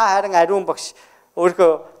л та харин ариун багш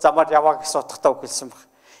өөрийнхөө замаар яваа гэсэн утгатай үг хэлсэн баг.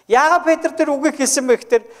 Яагаад Петр тэр үгийг хэлсэн бэ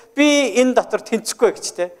гэхээр би энэ дотор тэнцэхгүй гэж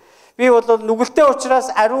те. Би бол нүгэлтэй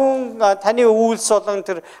учраас ариун таны үйлс болон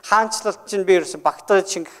тэр хаанчлалт чинь би ерөөсөн багтаад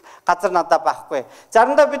шингэх газар надад байхгүй.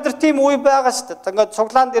 Заримдаа бид нар тийм үе байгаа шүү дээ. Ингээд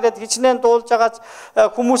цуглаанд ирээд хичнээн дуулж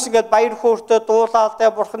байгаа хүмүүс ингээд баяр хөөртэй дуулаад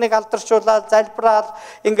Бурхныг алдаршуулаад залбираад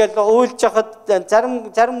ингээд уйлж яхад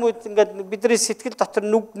зарим үед ингээд бидний сэтгэл дотор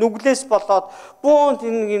нүглээс болоод бүүнд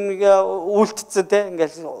энэ үйлдэлцэн те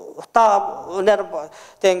ингээд утаа өнөр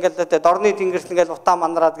те ингээд дорны тэнгэрт ингээд утаа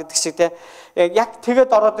манараад гэдэг шиг те яг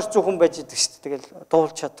тэгээд ороод ирсэн хүн байж идэг шүү дээ. Тэгэл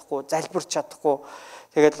дуулж чадахгүй, залбирч чадахгүй.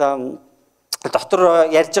 Тэгэл дотор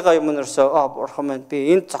ярьж байгаа юм нэрсөө бурхан минь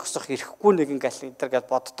би энд зогсох ирэхгүй нэгэн гал энэ гэж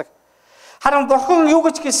боддог. Харин бурхан юу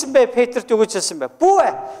гэж хэлсэн бэ? Петрт юу гэж хэлсэн бэ?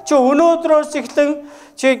 Бүү чи өнөөдрөөс эхлэн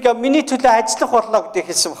чи миний төлөө ажиллах боллоо гэдэг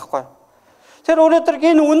хэлсэн байхгүй. Тэр өнөөдөр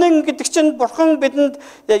энэ үнэн гэдэг чинь бурхан бидэнд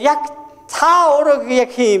яг та өөрөө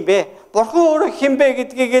яг хин юм бэ? Бурхан өөрөө хин бэ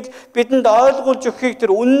гэдгийг бидэнд ойлгуулж өгөхийг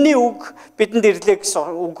тэр үнний үг бидэнд ирлээ гэсэн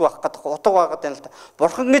үг байх гэдэг утга байгаад байна л да.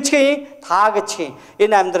 Бурхан гэж хин, та гэж хин.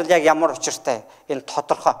 Энэ амьдрал яг ямар учиртай? Энэ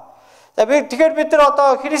тодорхой. За тэгэхээр бид нар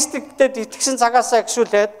одоо Христэд итгэсэн цагаасаа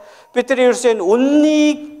гişүүлээд бид нар ерөөсөө энэ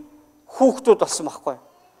үннийг хүүхдүүд болсон байхгүй.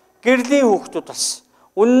 Гэрлийн хүүхдүүд болсон.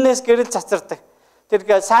 Үннээс гэрэл цацардаг. Тэр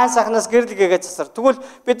сайн сайхнаас гэрэл гээгээ засар. Тэгвэл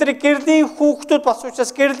бидний гэрлийн хүүхдүүд болсон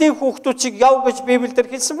учраас гэрлийн хүүхдүүд чиг яв гэж Библиэлд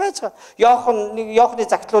хэлсэн байж байгаа. Иохны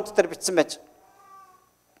загтлууд дээр бичсэн байж.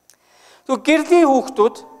 Тэгвэл гэрлийн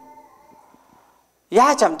хүүхдүүд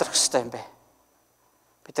яаж амьдрах ёстой юм бэ?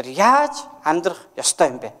 Бид нар яаж амьдрах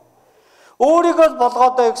ёстой юм бэ? Өөрийгөө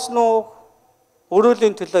болгоод бай гэсэн үү?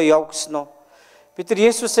 Өрөөлийн төлөө яв гэсэн үү? Бид нар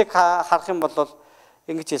Есүсийг харах юм бол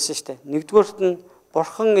ингэж хэлсэн шүү дээ. Нэгдүгээрт нь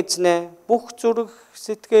Бурхан эзнээ бүх зүрх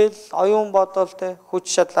сэтгэл оюун бодол хүч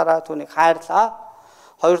чадлаараа түүнийг хайрлаа.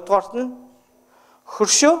 Хоёрдугаарт нь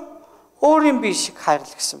хөршөө өөрийн бие шиг хайрл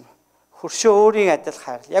гэсэн. Хөршөө өөрийн адил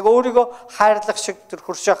хайрл. Яг өөрийгөө хайрлах шиг тэр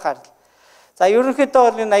хөршөө хайрл. За ерөнхийдөө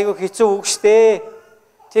бол энэ айгүй хэцүү үг штэ.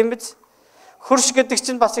 Тийм биз? Хөрш гэдэг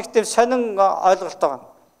чинь бас их тийм сонин ойлголт байгаа.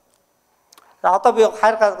 Одоо би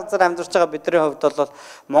хайр газар амьдарч байгаа бидний хувьд бол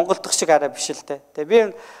Монгол дах шиг арай биш л дээ. Тэгээ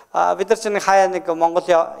би бид нар чинь хаяа нэг Монгол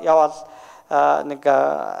яваал нэг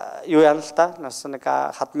юу яана л та. Нэг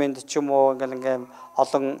хадминд ч юм уу ингээл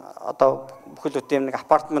олон одоо бүхэл бүтэн нэг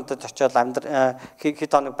апартментод очиод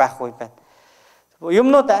хэд хоног байх үе байна.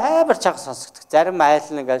 Юмнууд амар чанга сонсогддог. Зарим айл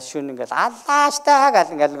ингээл шүн ингээл аллааштай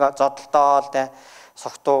гал ингээл зодолтоол тэ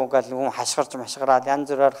согтуу ингээл хүн хашгирч машгараад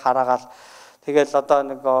янз бүрээр хараагаал Тэгэл одоо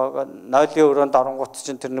нэг нойлын өрөөнд оронгууд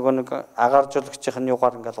чинь тэр нэг агааржуулагчийн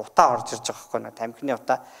юугаар ингээл утаа орж ирж байгаа байхгүй нэг тамхины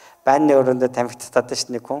утаа байрны өрөөндөө тамхитаад байна ш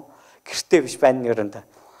нэг хүн гэртээ биш байрны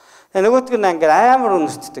өрөөндөө. Тэгээ нөгөөтг нь ингээл амар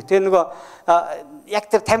үнэртдэг. Тэгээ нөгөө яг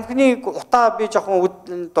тэр тамхины утаа би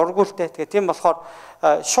жоохон дургуултай. Тэгээ тийм болохоор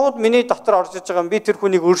шууд миний дотор орж иж байгаа би тэр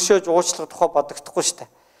хүнийг өршөөж уучлах тухай бодогдохгүй шүү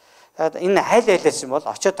дээ. Энэ хайл айлаас юм бол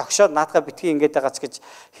очиод тогшоод наадгаа битгий ингээд байгаач гэж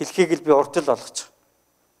хэлхийг л би урдл болгож байгаа.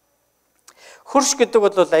 Хөрш гэдэг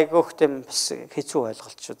бол айгүйх тийм бас хэцүү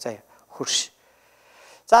ойлголт шүү заяа. Хөрш.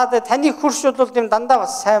 За тэгээ таны хөрш бол тийм дандаа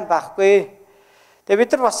бас сайн байхгүй. Тэгээ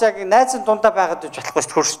бид нар бас яг найзын дундаа байгаад иж болохгүй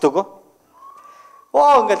шүү хөршдөөгөө.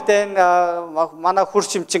 Оо ингээл тэн манай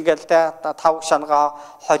хөрш юм чинь ингээл тавг шангаа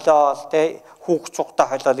холиол тэ хүүх цугтаа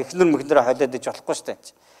холиол эхнэр мэгнэрээ холиод иж болохгүй шүү дээ.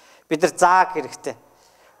 Бид нар зааг хэрэгтэй.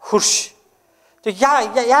 Хөрш. Тэг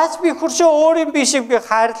яаж би хөршөө өөрийн бие шиг би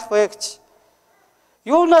хайрлах вэ гэж.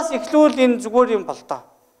 Юунаас эхлүүл энэ зүгээр юм бол тоо.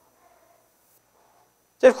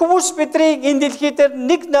 Тэр хүмүүс бидрийг энэ дэлхий дээр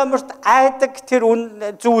нэг номерт айдаг тэр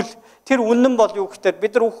зүйл тэр үнэн бол юу гэхээр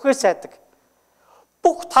бид нар үхээс айдаг.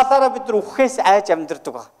 Бүх талаараа бид нар үхээс айж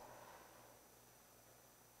амьдардаг ба.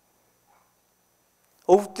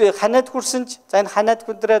 Өвд ханаад хүрсэнч за энэ ханаад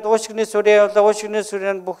хүндрээд уушгины сүрээ явлаа уушгины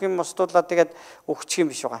сүрээр бүх юм устуулаад тэгээд үхчих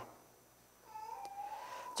юм биш байгаа.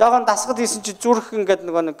 Жаахан дасгал хийсэн чи зүрх ингээд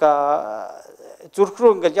нэг зүрх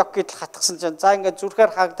рүү ингээд яг гэдэл хатгсан чинь за ингээд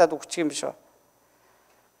зүрхээр хаагдаад үхчих юм биш үү.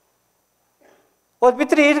 Бол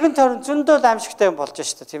бидний эргэн тойрон зөндөө аимшигтай юм болж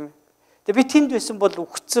штэ тийм ээ. Тэгээ би тэнд байсан бол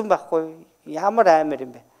үхчихсэн байхгүй. Ямар аймар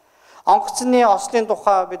юм бэ. Онгоцны ослын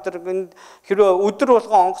тухай бид нар хэрвээ өдөр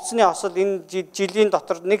болгон онгоцны осол энэ жилийн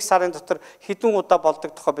дотор нэг сарын дотор хэдэн удаа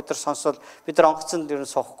болдог тухай бид нар сонсвол бид нар онгоцонд ер нь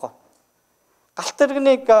суухгүй.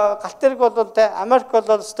 Галт тэрэг бол Америк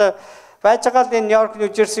бол өстой байж байгаа л энэ Нью-Йорк,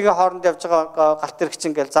 Нью-Жерсигийн хооронд явж байгаа галт тэрэг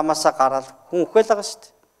чинь ингээл замаасаа гараад хүн үхэл байгаа шүү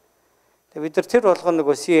дээ. Тэгээ бид нар тэр болгоно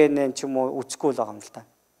нөгөө CNN ч юм уу үзэхгүй л байгаа юм л та.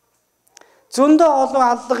 Зөндөө олон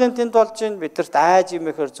аллагын тэнд болж байна. Бидэрт айж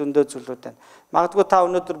имэхээр зөндөө зүйлүүд байна. Магадгүй та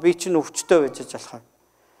өнөөдөр би чинь өвчтөй байж болох юм.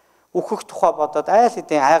 Үхэх тухай бодоод айл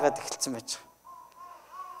хэдийн айгаад эхэлсэн байж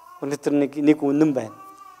байгаа. Өнөөдөр нэг үнэн байна.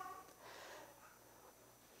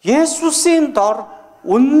 Есүсийн дор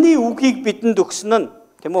үнний үгийг бидэнд өгсөн нь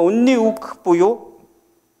тийм үү? Үнний үг буюу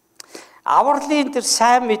авралын тэр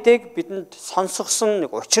сайн мэдээг бидэнд сонсгосон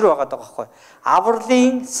нэг учир байгаа байхгүй.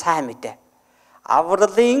 Авралын сайн мэдээ.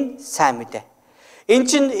 Авралын сайн мэдээ. Энэ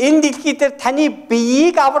чинь энэ дэлхий дээр таны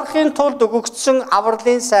биеийг аврахын тулд өгөгдсөн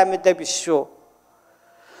авралын сайн мэдээ биш шүү.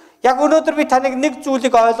 Яг өнөөдөр би таныг нэг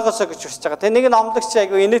зүйлийг ойлгосоо гэж хүсэж байгаа. Тэ нэг нь омлагч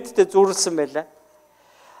айгүй инээдтэй зүүрлсэн байлаа.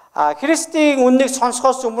 Христийн үннийг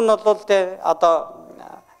сонсохоос өмнө бол тэ одоо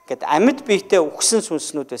гэд амьд биетэй үхсэн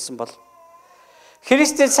сүнснүүд байсан бол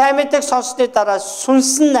Христийн сайн мэдээг сонссны дараа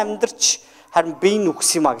сүнсэн амьдарч харин бие нь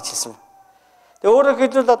үхс юм а гэж хэлсэн. Тэгээ өөрөөр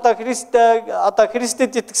хэлбэл одоо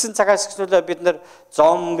Христэд итгэсэн цагаас эхлүүлээ бид нэр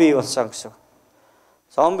зомби болсон гэсэн.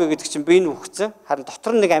 Зомби гэдэг чинь бие нь үхсэн харин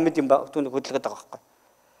дотор нь нэг амьд юм түүнийг хөдөлгөд байгаа байхгүй.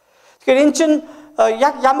 Тэгэхээр эн чинь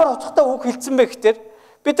яг ямар утгатай үг хэлсэн бэ гэхээр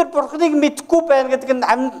бид нар Бурхныг мэдгүй байна гэдэг нь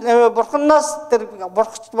Бурханаас тэр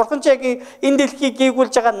Бурхан ч яг энэ дэлхийг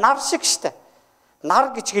гээгүүлж байгаа нар шиг штэ.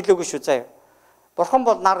 Нар гэж хэлээгүй шүү заяа. Бурхан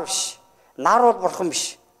бол нар биш. Нар бол Бурхан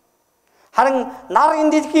биш. Харин нар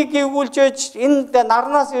энэ дэлхийг гээгүүлж энэ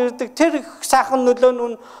нарнаас ирдэг тэр сайхан нөлөө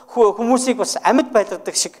нь хүмүүсийг бас амьд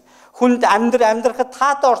байлгадаг шиг хүнд амьдрахад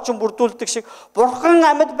таатай орчин бүрдүүлдэг шиг Бурхан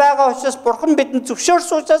амьд байгаа учраас Бурхан бидэнд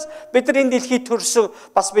зөвшөөрсөн учраас бид нар энэ дэлхийд төрсөн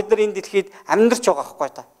бас бид нар энэ дэлхийд амьдарч байгаа байхгүй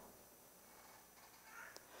та.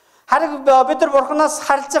 Харин бид нар Бурханаас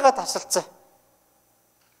харилж байгаа тасалцсан.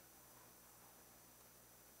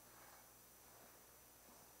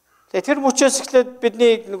 Тэгээ тэр мөчөөс эхлээд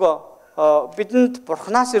бидний бидэнд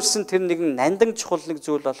Бурханаас ирсэн тэр нэгэн нандин чухал нэг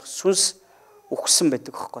зүйл болох сүнс үхсэн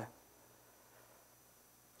байдаг байхгүй.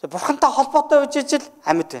 Бурхантай холбоотой байж ижил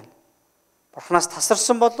амьд байна. Бурханаас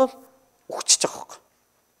тасарсан бол үхчихэж байгаа байхгүй.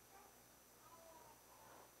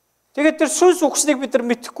 Тэгээд тэр сүнс үхснийг бид нар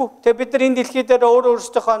мэдэхгүй. Тэгээд бид нар энэ дэлхий дээр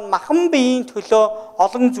өөрсдийнхөө махан биеийн төлөө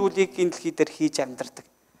олон зүйлийг энэ дэлхий дээр хийж амьдардаг.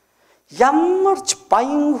 Ямар ч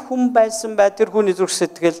баян хүн байсан бай тэр хүний зүрх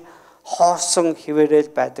сэтгэл хоосон хിവэрэл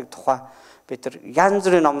байдаг тухай бид нар янз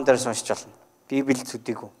бүрийн номон дээр уншиж байна. Библи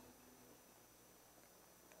төдийгүй.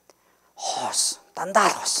 Хоос, дандаа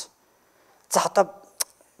л хоос. За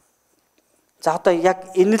одоо яг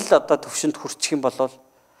энэ л одоо төвшөнд хүрчих юм бол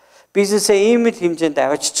бизнесээ ийм л хэмжээнд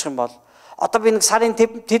аваачих юм бол одоо би нэг сарын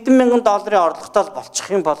 $100,000 орлоготой болчих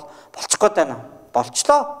юм бол болчих гээд байна.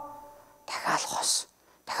 Болчлоо. Дахиад хоос.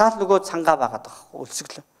 Дахиад нөгөө цангаа байгаад байгаа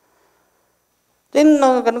өлсгөл. Энэ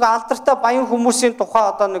нэг алдартай баян хүмүүсийн тухай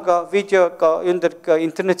одоо нэг видео энэ дэр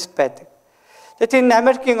интернетэд байдаг. Тэгээд энэ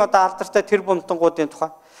Америкийн одоо алдартай тэр бомтонгуудын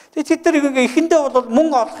тухай. Тэгээд тэд нар эхэндээ бол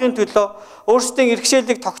мөнгө олохын төлөө өөрсдийн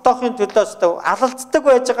иргэшээлийг тогтоохын төлөө алалддаг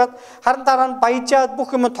байжгаад харин дараа нь баяжаад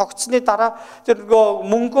бүх юм тогтсны дараа тэр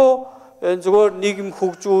мөнгөө зүгээр нийгэм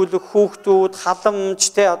хөгжүүлэх, хүүхдүүд,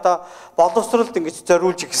 халамж те одоо боловсролд ингэж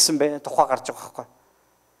зориулж ирсэн байх тухай гарч байгаа байхгүй.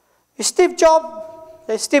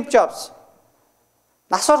 Steve Jobs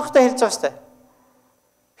нас орохтой хэлж байгаа шүү дээ.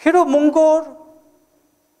 Хэрэв мөнгөөр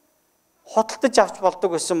худалдаж авч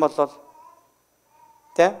болдог гэсэн бол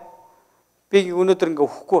тэ би өнөөдөр ингээ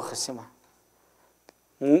өөхгүй байх гэсэн юм аа.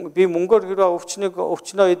 Би мөнгөөр хэрэг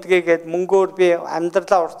өвчнөө эдгээгээд мөнгөөр би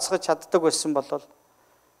амьдралаа уртсгаж чаддаг байсан бол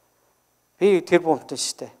би тэр бомтон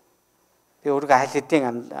шүү дээ. Би өөрийгөө аль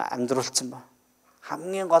хэдийн амьдруулсан ба.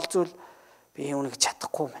 Хамгийн гол зүйл би үүнийг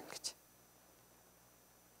чадахгүй байна гэж.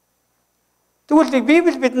 Тэгвэл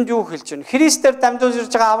Библи бидэнд юу хэлж байна? Христээр дамжуулж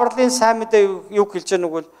ирж байгаа авралын сайн мэдээ юу хэлж байна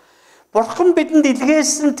вэ? Бурхан бидэнд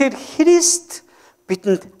илгээсэн тэр Христ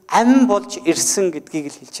бидэнд ам болж ирсэн гэдгийг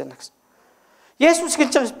л хэлж байна гэсэн. Есүс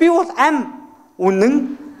хэлж байгаа би бол ам, үнэн,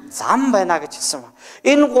 зам байна гэж хэлсэн ба.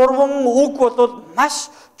 Энэ гурван үг бол маш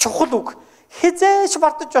чухал үг. Хизээш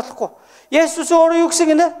мартаж болохгүй. Есүс өөрөө юу гэсэн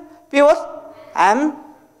гинэ? Би бол ам,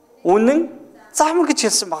 үнэн, зам гэж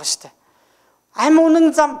хэлсэн байгаа шүү дээ. Ам,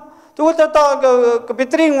 үнэн, зам. Тэгвэл одоо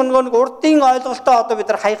бидний нэг урдын ойлголтоо одоо бид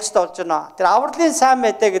нар хаях хэрэгтэй болж байна. Тэр авралын сайн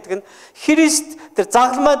мэдээ гэдэг нь Христ тэр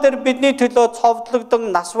загламаа дээр бидний төлөө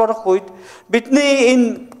цовдлогдсон нас барах үед бидний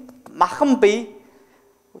энэ махан бие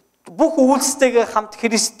бүх үйлстэйгээ хамт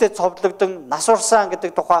Христтэй цовдлогдсон нас урсан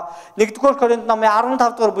гэдэг тухай 1-р Коринт номын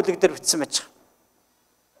 15-р бүлэг дээр бичсэн байж байгаа.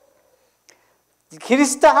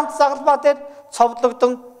 Христтэй хамт загламаа дээр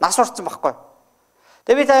цовдлогдсон нас урсан байхгүй.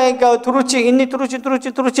 Тэгээ би та ингээ түрүүчийн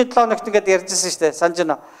 7 хоногт ингээд ярьжсэн шүү дээ. Санаж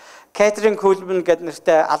байна. Кэтрин Кулман гэдэг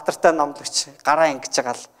нэртэй алдартай номлогч гараа ингэж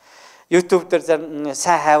байгаа л YouTube дээр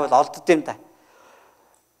сайн хайвал олдд юм да.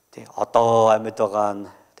 Тэг одоо амьд байгаа нь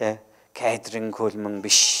тэг Кэтрин Кулман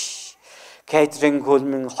биш. Кэтрин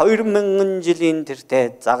Кулман 2000 жилийн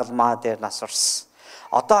тэртээ загалмаа дээр нас орсон.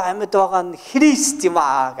 Одоо амьд байгаа нь Христ юм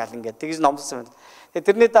аа гал ингээд тэгж номлосон байна.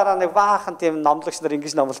 Тэрний дараа нэг баахан тийм номлогч нар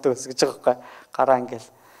ингэж номлодог гэсэн гэж байгаа байхгүй. Гараа ингээл.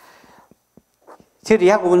 Тэр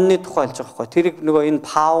яг үнний тухай хэлж байгаа байхгүй. Тэр нөгөө энэ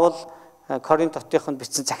Паул Коринт хотынд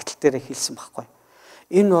бичсэн цагтл дээр хэлсэн байхгүй.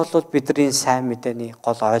 Энэ бол бидний сайн мэдээний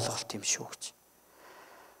гол ойлголт юм шүү гэж.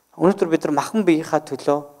 Өнөөдөр бид нар махан биеийнхаа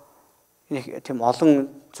төлөө тийм олон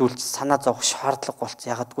зүйлд санаа зовох шаардлага болц.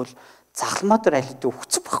 Ягдгүйл загламаа дээр аль хэдийн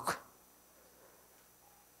өгцөн байхгүй.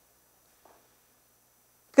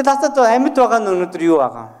 Тэгээд надад амьд байгаа нь өнөөдөр юу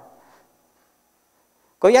байгаа?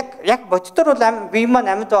 Гэхдээ яг бодтоор бол бие маань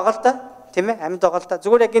амьд байгаа л да, тийм ээ? Амьд байгаа л да.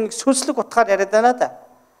 Зүгээр яг энэ сүнслэг утгаар яриад байна да.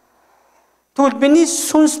 Тэгвэл миний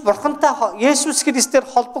сүнс бурхантай Есүс Христээр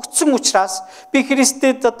холбогдсон учраас би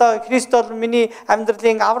Христэд одоо Христ бол миний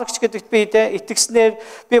амьдралын аврагч гэдэгт би итгэснээр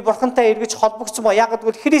би бурхантай эргэж холбогдсон ба. Яг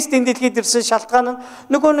гэвэл Христ энэ дэлхийд ирсэн шалтгаан нь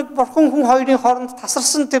нөгөө нэг бурхан хүн хоёрын хооронд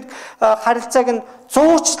тасарсан тэр харилцааг нь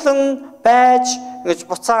зуучлан байж гэж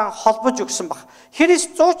буцаан холбож өгсөн баг.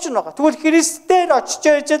 Христ зуучин байгаа. Тэгвэл Христээр очиж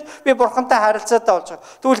яжэл би бурхантай харилцаатай болж байгаа.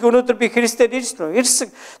 Тэгвэл өнөөдөр би Христээр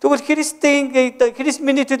ирсэн. Тэгвэл Христ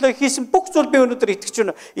миний төлөө хийсэн бүх зүйл би өнөөдөр итгэж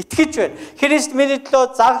байна. Итгэж байна. Христ миний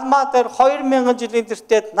төлөө загламаа дээр 2000 жилийн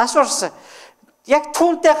тэртет нас орсон. Яг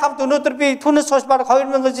түүнтэй хамт өнөөдөр би түүнээс хойш бараг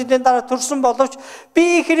 2000 жилийн дараа төрсөн боловч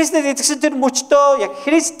би Христэд итгэсэн тэр мөчтөө яг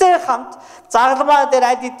Христтэй хамт загламаа дээр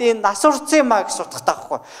аль хэдийн нас урцсан маа гэж утгатай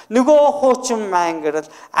байхгүй. Нөгөө хуучин Maingerel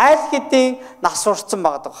аль хэдийн нас урцсан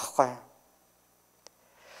байгаа байхгүй.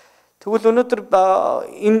 Тэгвэл өнөөдөр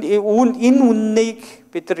энэ үннийг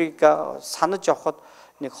биднийг санаж явахад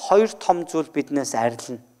нэг хоёр том зүйл биднээс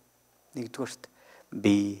арилна. Нэгдүгээрт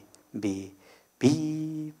би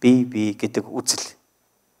гэдэг үзэл.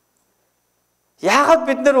 Яагаад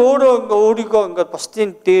бид нар өөрийгөө ингээд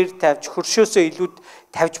бусдын дээр тавьж хөршөөсөө илүү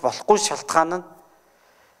тавьж болохгүй шалтгаан нь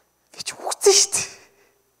гэж үгцэн шүү дээ.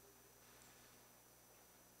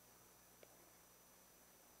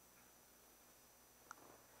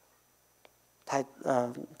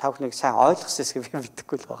 Та бүхнийг сайн ойлгосон эсэхийг би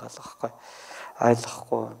мэдэхгүй л байгаа л байхгүй.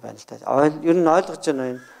 Ойлгохгүй байна л да. Ер нь ойлгож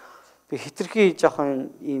байна уу? Би хитрхи жоохон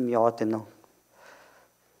ийм яваад байна уу?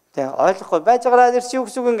 Тэгээ ойлгохгүй байж байгаараа дэрч юу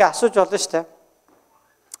гэсэн үг ингээ асууж болно шүү дээ.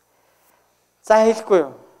 За хэлэхгүй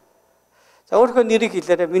юу? За өөрийнхөө нэрийг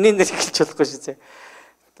хэлээрэй. Миний нэрийг хэлж болохгүй шүү дээ.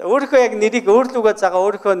 Өөрийнхөө яг нэрийг өөрлөгөө загаа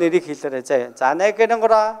өөрийнхөө нэрийг хэлээрэй. За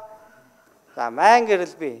Maingerel. За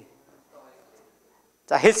Maingerel би.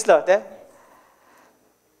 За хэлслөө тий.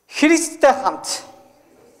 Христтэй хамт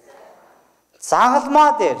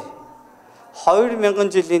загалмаа дээр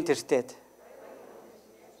 2000 жилийн тэртээд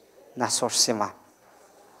нас урсан юм аа.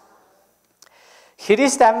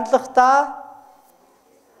 Христ амьдлахдаа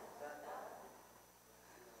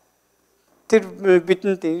тэр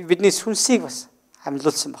бидний сүнсийг бас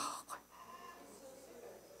амьлуулсан байна.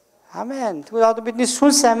 Амен. Тэгвэл одоо бидний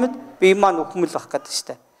сүнс амьд бие маань өхмөл байх гэдэг шүү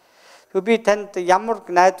дээ. Тэгвэл би танд ямар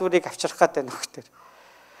найдварыг авчрах гэдэг нөхдөр.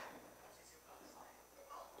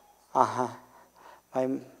 Аха.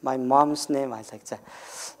 My mom's name I like that.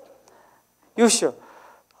 Юу шүү.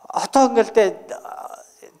 Одоо ингээл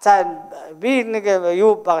за би нэг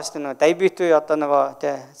юу байгаа шүү дээ. Диабет үе одоо нөгөө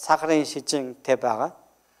тэ сахарын шижинтэй байгаа.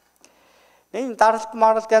 Энэ даралт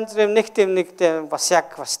маралт янз бүр нэг бас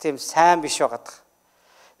яг бас тийм сайн биш байгаад.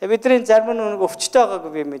 Бидний зарим нь өвчтэй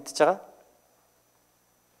байгааг би мэдж байгаа.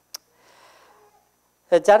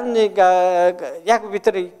 Зарим нэг яг бид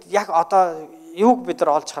нар яг одоо юуг бид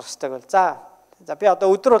нар олж харах хэрэгтэй бол за би одоо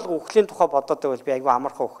өдөр болго үхлийн тухай бодоод байвал би айгүй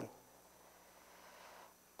амархан үхнэ.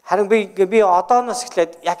 Харин би одооноос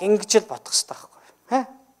эхлээд яг ингэж л бодох хэрэгтэй байхгүй.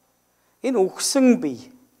 Энэ үхсэн бие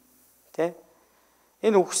тэ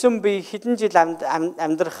энэ үхсэн бие хэдэн жил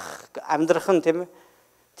амьдрах нь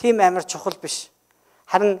тийм амар чухал биш.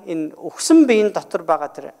 Харин энэ үхсэн биеийн дотор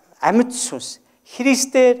байгаа тэр амьд сүнс,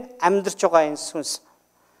 Христээр амьдарч байгаа энэ сүнс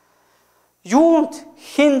юунд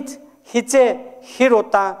хинд хизээ хэр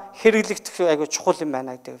удаан хэрэглэгдэх айгүй чухал юм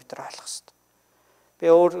байна гэдэг бид нар ойлгох хэрэгтэй. Би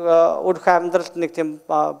өөрийнхөө амьдралд нэг тийм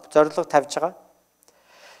зорилго тавьж байгаа.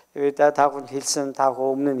 Тэгээд та бүхэнд хэлсэн, та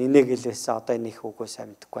бүхэн өмнө нь энийг хэлээсэн, одоо энэ их үгүй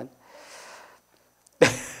сайн мэдэхгүй байна.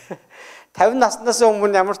 50 наснаас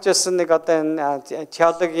өмнө ямар ч байсан нэг одоо энэ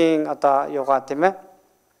теологийн одоо юугаа тийм ээ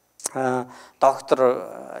доктор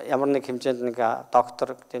ямар нэг хэмжээнд нэг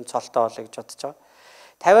доктор тийм цолтой болъё гэж бодож байгаа.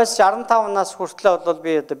 50-аас 65 нас хүртлээр бол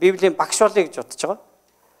би одоо Библийн багш болъё гэж бодож байгаа.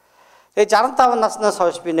 Тэгээ 65 наснаас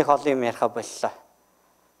хойш би нэг олон юм яриха боллоо.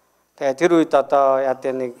 Тэгээ тэр үед одоо яа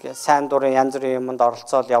гэдэг нэг сайн дурын янз бүрийн юмд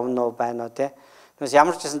оролцоол явна уу байна уу те. Тэгээс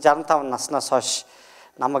ямар ч гэсэн 65 наснаас хойш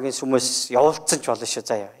намайг энэ сүмээс явуулсан ч болно шүү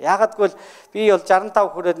заяа. Яагаад гэвэл би бол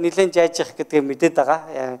 65 хүрээд нэлээд жайж явах гэдгийг мэдээд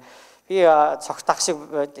байгаа. Би цогтах шиг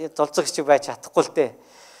зулцах шиг байж чадахгүй л дээ.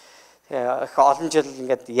 Их олон жил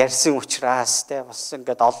ингээд ярьсан учраас те бас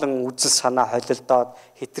ингээд олон үзэл санаа холилдоод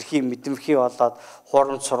хитрхи мэдэмхий болоод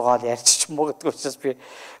хурам сургаал ярьчих юм уу гэдэг учраас би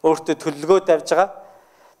өөртөө төлөвлөгөө тавьж байгаа.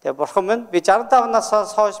 Тэгээ бурхан минь би 65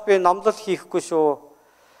 наснаас хойш би номлол хийхгүй шүү.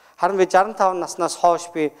 Харин би 65 наснаас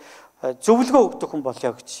хойш би зөвлөгөө өгдөг хүн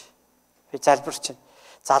болъё гэж би залбирч байна.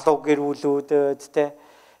 Залуу гэрүүлүүдэд те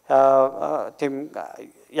тийм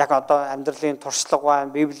яг одоо амьдралын туршлага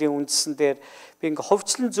байна, Библийн үндсэн дээр би ингээ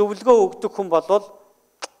ховчлон зөвлөгөө өгдөг хүн болвол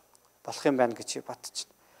болох юм байна гэж бодож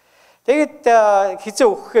байна. Тэгээд хизээ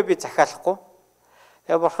өгөхгүй би захиалахгүй.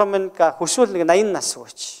 Тэгээ бурхан минь хүсвэл нэг 80 нас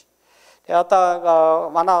өгөөч. Тэгээ одоо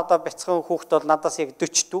манай одоо бяцхан хүүхэд бол надаас яг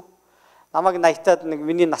 40 дүү. Намайг 80-таад нэг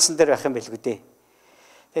миний насан дээр байх юм байлгүй дээ.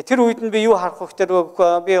 Тэгээ тэр үед нь би юу харах вэ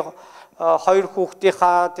гэхээр би хоёр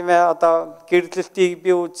хүүхдийнхаа тийм ээ одоо гэрлэлтийг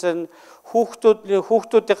би үзэн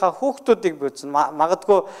хүүхдүүдийнхаа хүүхдүүдийг би үзэн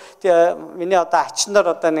магадгүй миний одоо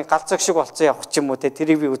ачнаар одоо нэг галзуу шиг болцсон явах ч юм уу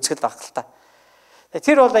тэрийг би үзэхэд байх л та.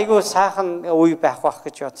 Тэр бол айгүй сайхан үе байх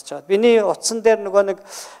гэж бодож байгаа. Миний утсан дээр нөгөө нэг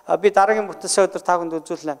би дараагийн бүтэнсээ өдөр тааганд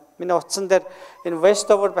үзүүлнэ. Миний утсан дээр энэ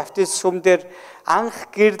Westover баптизм сүм дээр анх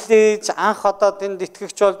гэрлэж анх одоо тэнд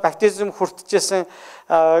итгэгч бол баптизм хүртэжсэн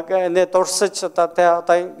нэ дурсаж одоо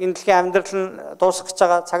энэ дэлхийн амьдрал нь дуусах гэж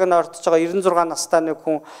байгаа цаг нь ойртож байгаа 96 настай нэг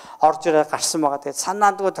хүн орж ирээ гарсан байгаа. Тэгээд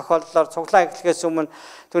санаандгүй тохиолдлоор цуглаан эхлэхээс өмнө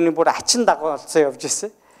түүний бүр ачин дагуулсан явж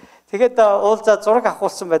ирсэн. Тэгээд уулзаа зураг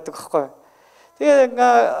авахулсан байдаг байхгүй юу? Тэгээ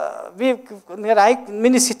би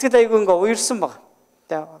миний сэтгэл айгүй ингээ уярсан баг.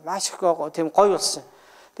 Тэгээ маш их тийм гоё болсон.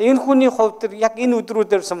 Тэгээ энэ хүний хувьд яг энэ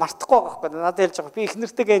өдрүүдээрс мартахгүй байгаа байхгүй. Надад хэлж байгаа. Би их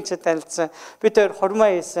нэртэйгээ энэ ч танилцсан. Бид хоёр хормоо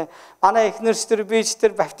хийсэн. Манай их нэрс төр би ч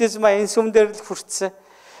тэр баптизмаа энэ сүм дээр л хүртсэн.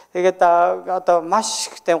 Тэгээд одоо маш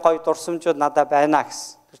их тийм гоё дурсамжууд надад байна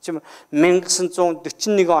гэсэн. Тэр чинь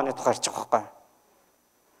 1941 оны тухайрч байгаа байхгүй.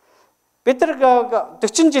 Бид нар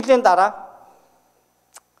 40 жилийн дараа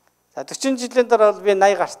за 40 жилийн дараа бол би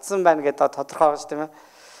 80 гарцсан байна гэдэг тодорхой байна тийм ээ.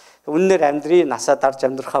 Үннээр амьдрий, насаа дарж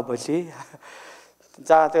амьдрахаа болий.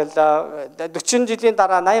 За тэгэл 40 жилийн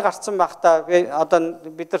дараа 80 гарцсан байхдаа би одоо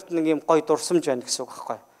бидэрт нэг юм гоё дурсамж байна гэсэн үг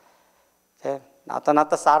байхгүй. Тэ. Одоо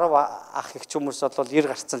надаас 10 ах их ч хүмүүс бол 90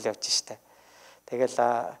 гарцсан л явж штэ. Тэгэл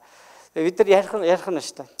бид нар ярих нь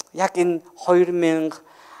штэ. Яг энэ 2000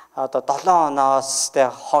 одоо 7 оноос тэ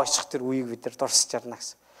хойших тэр үеийг бид нар дурсаж ярина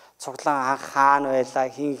гэсэн. Цуглаан анх хаана байлаа,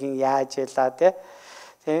 хин яаж байлаа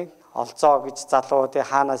тий олзоо гэж залуу тий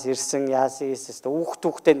хаанаас ирсэн яасан ийсээс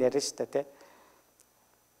хүүхдтэй нь ярина шүү дээ тий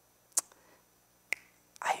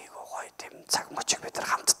тийм цаг мөчийг бид нар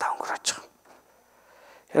хамтдаа өнгөрөөж байгаа.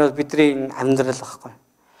 Энэ бол бидний амьдрал байхгүй.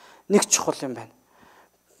 Нэг чухал юм байна.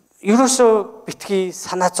 Ерөөсөө битгий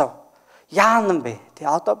санаа зов. Яанан бэ? Тэ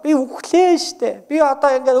одоо би үхлээ штэ. Би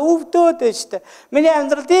одоо ингээд өвдөөд байна штэ. Миний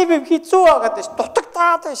амьдрал ийм хэцүү байгаад байна штэ.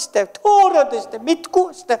 Дутагдаад байна штэ. Төөрөөд байна штэ. Мэдгүй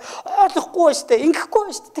штэ. Ойлгохгүй штэ.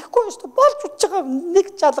 Ингэхгүй штэ. Тэхгүй штэ. Болж үтж байгаа нэг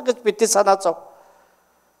жалга гэж бидний санаа зов.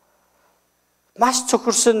 Маш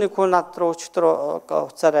цөхөрсөн нэг хүн над руу өчтөр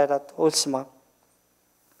уцаар хараад уйлсан маа.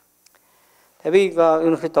 Тэгээ би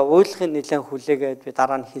ерөнхийдөө уйлахын нэлээд хүлээгээд би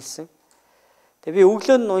дараа нь хэлсэн. Тэгээ би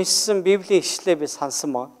өглөө нь уншсан Библийн ишлэлээ би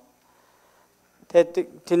сансан маа.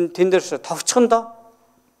 Тэгээ тэн дээр товчхондоо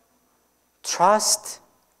trust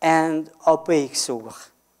and obey гэсэн үг байна.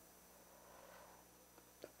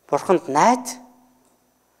 Бурханд найд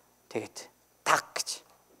тэгээд даг гэж.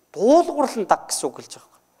 Дуулуурлан даг гэсэн үг хэлж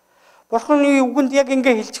байгаа. Бурханы үгэнд яг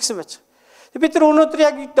ингэ хэлчихсэн байж. Бид нар өнөөдөр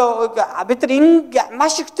яг бид нар энэ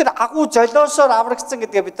маш их тэр агуу золиосоор аврагдсан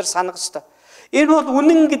гэдгээ бид нар санах ёстой. Энэ бол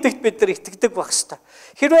үнэн гэдэгт бид нар итгэдэг байх ёстой.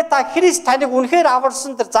 Хэрвээ та Христ таныг үнэхээр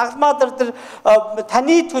аварсан тэр загламаа тэр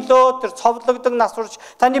таны төлөө тэр цовдлогдог насурч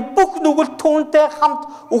таны бүх нүгэл түүнтэй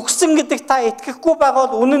хамт өгсөн гэдэг та итгэхгүй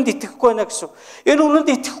байгаа бол үнэнд итгэхгүй байна гэсэн. Энэ үнэнд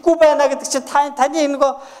итгэхгүй байна гэдэг чинь таны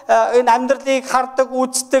энэ амьдралыг хардаг,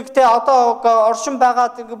 үздэг, тэ одоо оршин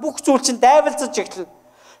байгаа бүх зүйл чинь дайвалцаж эхэлнэ.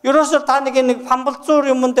 Ерөөсөө та нэг памбалзуур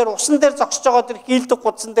юмн дээр усан дээр зогсож байгаа тэр хийлдэг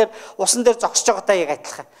гудсан дээр усан дээр зогсож байгаатай яг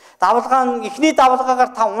адилхан. Давалгаа эхний давалгаагаар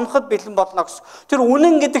та унахад бэлэн болно гэсэн. Тэр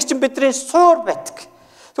үнэн гэдэг чинь бидний суур байдаг.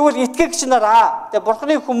 Тэгвэл итгэгч нараа тэгээ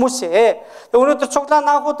бурхны хүмүүсээ тэгээ өнөөдөр цуглаан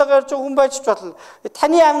анхудагаар ч хүн байж болно.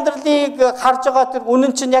 Таны амьдралыг харж байгаа тэр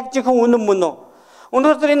үнэн чинь яг жинхэнэ үнэн мөн үү?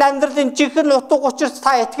 Өнөөдөр энэ амьдралын жинхэнэ утга учир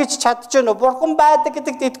та итгэж чадчихна уу? Бурхан байдаг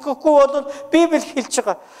гэдэгт итгэхгүй бол Библи хэлж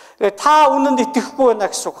байгаа. Та үнэнд итгэхгүй байна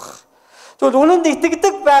гэсэн үг. Тэгвэл үнэнд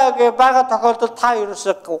итгэдэг байгаа тохиолдолд та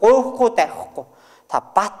ерөөсөө гойхгүй дайхгүй. Та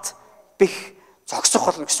бат бих зогсох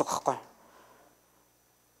болно гэсэн үг байхгүй.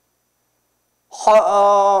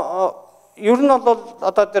 Ер нь бол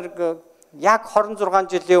одоо тэр яг 26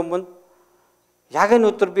 жилийн өмнө яг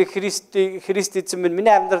энэ өдөр би Христ эзэн минь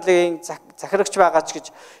миний амьдралын захирагч байгаа ч гэж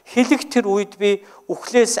хэлэх тэр үед би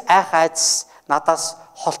үхлээс айх айдас надаас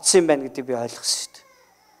холцсон юм байна гэдгийг би ойлгосон шүү дээ.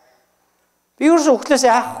 Би ерөөсөө үхлээс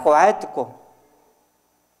айхгүй айдаггүй.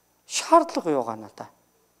 Шаардлага юу гана надаа.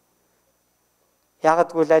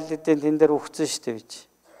 Ягдгүй аль хэдийн тэн дээр үхсэн шүү дээ гэж.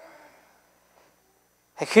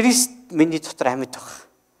 Христ миний дотор амьд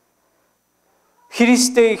байна.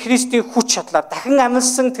 Христийн хүч чадлаар дахин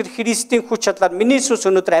амьдсан тэр Христийн хүч чадлаар миний сүнс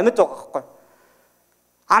өнөөдөр амьд байгаа байхгүй.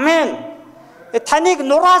 Амен. Таныг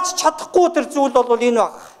нурааж чадахгүй тэр зүйл бол энэ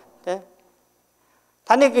баг. Тэ?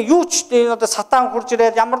 Таныг юу ч одоо сатан хурж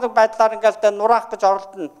ирээд ямар нэг байдлаар ингээл нураах гэж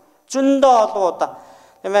оролдоно. Зөндөө олгоо.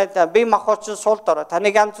 Нэмээд бие махбодчин суулд ороо.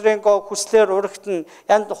 Таныг янз бүрийн хүслээр урагтана.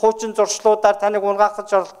 Янз хуучин зуршлуудаар таныг унгаах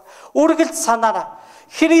гэж оролдоно. Үргэлж санаараа.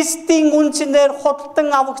 Христийн үнцнээр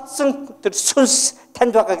худалдан авагдсан тэр сүнс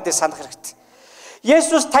танд байгаа гэдгийг санах хэрэгтэй.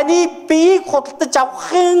 Есүс таны биеийг худалдаж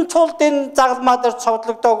авахын тулд энэ загалмаа дээр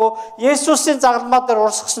цовдлогдоогүй. Есүсийн загалмаа дээр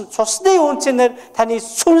урсгасан цусны үнцнээр таны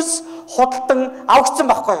сүнс худалдан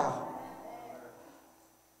авагдсан байхгүй юу?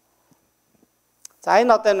 За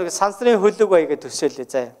энэ одоо нэг сансрын хөлөг бай гэж төсөөлье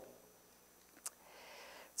заа.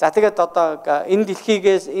 За тэгээд одоо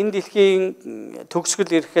энэ дэлхийн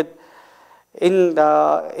төгсгөл ирэхэд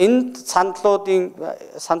энэ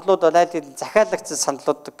сандлууд аль хэдийн захиалагдсан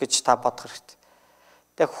сандлууд гэж та бодох хэрэгтэй.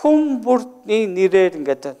 Тэгээ хүн бүрний нэрээр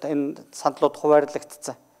ингээд энэ сандлууд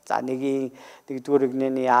хуваарлагдсан. За нэгдүгээр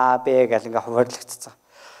игнэний А, Б гэл ингээд хуваарлагдсан.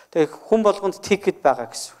 Тэгээ хүн болгонд тикет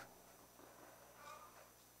байгаа гэсэн.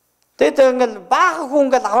 Тэгээд ингээд баахан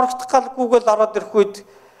хүн ингээд аврагдах галгүйгээл ороод ирэх үед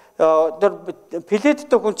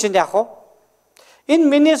пледтэй хүн чинь яах вэ? Энэ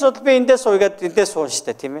миний судал би эндээс суугаад эндээс суун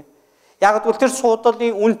штэ тийм ээ. Яг л тэр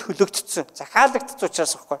суудлын үн төлөгдсөн. Захиалагдсан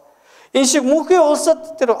учраас байхгүй. Энэ шиг мөнхийн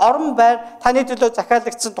улсад тэр орон байр таны төлөө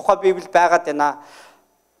захиалагдсан тухай Библи байгаад байна.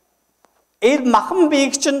 Энэ махан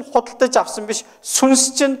биеийг чинь худалдаж авсан биш.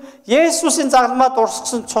 Сүнс чинь Есүсийн загалмаад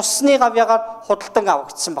урсгасан цусны гавьяагаар худалдан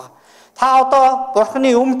авагдсан баг. Та одоо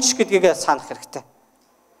Бурханы өмч гэдгийг санах хэрэгтэй.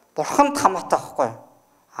 Бурханд хамаатай байхгүй.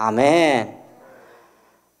 Амен.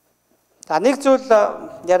 За нэг зүйл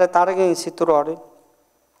яриа дараагийн сэдв рүү оръё.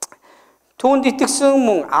 Түүнд итгэсэн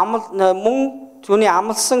мөн түүний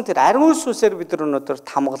амлсан тэр ариун сүнсээр бид нар өнөөдөр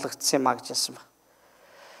тамгалагдсан юм а гэж хэлсэн байна.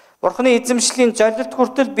 Бурханы эзэмшлийн золилт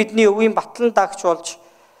хүртэл бидний өвийн батлан дагч болж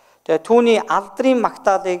тэгээ түүний алдрыг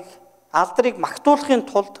магтуулахын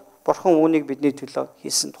тулд Бурхан үүнийг бидний төлөө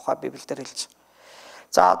хийсэн тухай Библиэлд хэлж байна.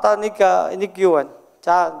 За одоо нэг юу байна?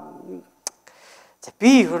 За За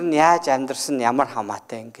би ер нь яаж амьдрсан ямар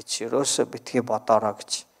хамаатай ингэж ерөөсөө битгий бодороо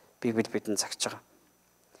гэж Библи бидэнд загч байгаа.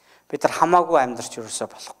 Бид нар хамаагүй амьдрч ерөөсөө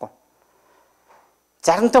болохгүй.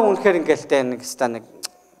 Заримдаа үнэхээр ингээл тэ нэг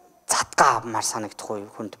задгаа авмаар санагдахгүй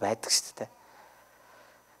хүнд байдаг шүү дээ.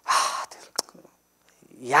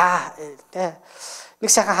 Яа тэ нэг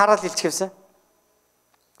сайхан хараад хэлчихвсэн.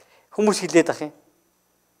 Хүмүүс хилээд ах юм.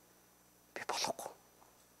 Би болохгүй.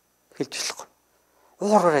 Хэлж болохгүй.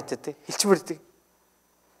 Уураад дээ хэлчмэрдэг.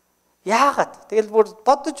 Яагаад? Тэгэл бүр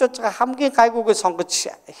бодож байгаа хамгийн гайгүйгээ сонгож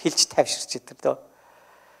хэлж тавьширч идэг дөө.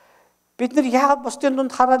 Бид нар яагаад бусдын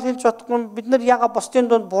дунд хараад хэлж бодохгүй? Бид нар яагаад бусдын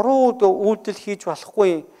дунд буруу үйлдэл хийж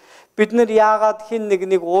болохгүй? Бид нар яагаад хин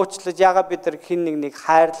нэг уучлаж, яагаад бид нар хин нэг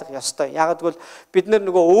хайрлах ёстой? Яагаад гэвэл бид нар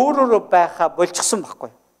нөгөө өөрөөрөө байхаа болчихсон байхгүй.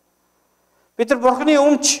 Бид нар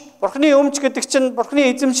Бурхны өмч гэдэг чинь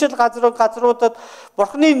Бурхны эзэмшил газруудад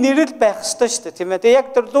Бурхны нэрэл байх ёстой шүү дээ, тийм ээ. Тэгээ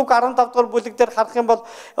яг тэр Лук 15 дугаар бүлэг дээр харах юм бол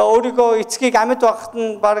өөрийгөө эцгийг амьд багт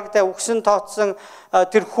нь баг тэ үгсэн тооцсон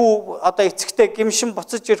тэр хүү одоо эцэгтэй гимшин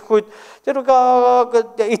буцаж ирэх үед тэр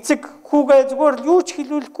эцэг хүүгээ зүгээр юу ч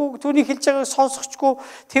хэлүүлэхгүй түүний хэлж байгааг сонсохгүй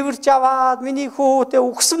тэрж аваад миний хүү тэ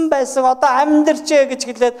үгсэн байсан одоо амьдарчээ гэж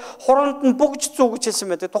хэлээд хуранд нь бүгж зүү гэж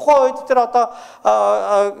хэлсэн байдаг. Тухайн үед тэр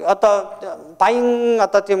одоо баян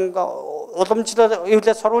одоо тийм уламжлал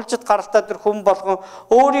эвлээ сурвалжид гаралтай тэр хүн болгон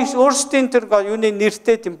өөрсдийн тэр юуны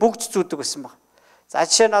нэртэй тийм бүгж зүүдэг байсан баг. За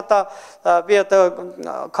жишээ нь одоо би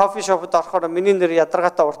одоо кофе шопод орохоор миний нэр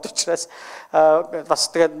ядаргаатай урд учраас бас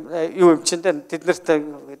тэгээд юу юм чинь тэд нарт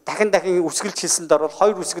дахин үсгэлж хэлсэнд орвол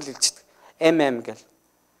 2 үсгэл хэлчихдэг. M гэл.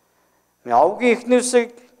 Овгийн эхний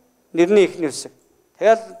үсэг, нэрний эхний үсэг.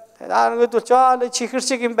 Тэгэл нэгдвэл чихэр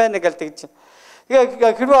шиг юм байна гэл тэгж.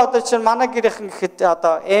 Тэгээ хэрвээ одоо чинь манай гэрийнхэн гэхэд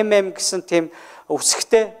одоо M гэсэн тийм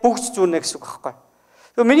үсгтэй бүгж зүүнэ гэсэн үг байхгүй.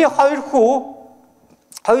 Тэгээ миний 2 хүү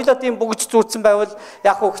хоёулаа тийм бүгж зүүцсэн байвал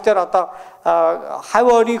яг хүүхдээр одоо хав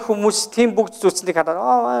орийн хүмүүс тийм бүгд зүүцнийг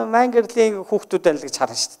хараад Maingerel-ийн хүүхдүүд байна л гэж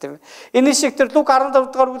харна шүү дээ, тийм ээ. Энэ шиг тэр Лук 15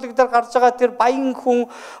 дугаар бүлэг дээр гарч байгаа тэр баян хүн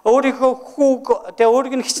өөрийнхөө хүүг тэгээ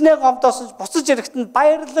өөрийг нь хичнээн гомдоосон буцаж ирэхэд нь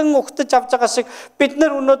баярлан угтаж авч байгаа шиг бид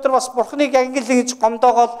нар өнөөдөр бас Бурхныг ангил ингэж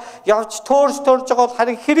гомдоогоод явж төөрж байгаа бол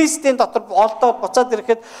харин Христийн дотор олдоод буцаад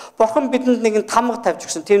ирэхэд Бурхан бидэнд нэгэн тамга тавьж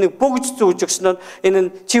өгсөн. Тэр нэг бүгд зүүж өгсөн нь энэ нь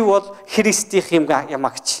чи бол Христийн юм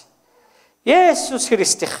гэж. Есүс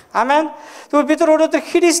Христих. Амен. Тэгвэл бид нар өнөөдөр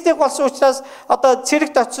Христийг болсон учраас одоо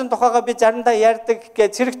цэрэгт очисон тухайга би заримдаа ярьдаг гэ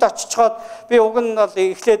цэрэгт очичоод би уг нь бол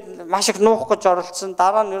эхлээд маш их нуух гэж оролцсон.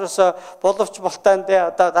 Дараа нь ерөөсө боловч бултаан дээ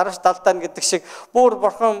одоо дараач далдаан гэдэг шиг бүр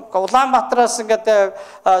Бурхан Улаанбаатараас ингээд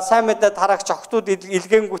сайн мэдээд харагч охтууд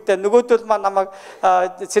илгээнгүүтээ нөгөөдөл маань намайг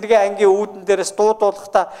цэргийн ангийн үүдэн дээрээс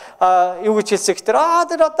дуудуулахдаа юу гэж хэлсэн гэхээр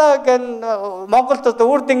тэр одоо гэн Монголд одоо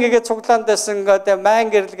үр дэнгээгээ цуглаан дэсэн ингээд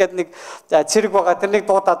Maingerel гэдэг нэг цэрэг байгаа тэрнийг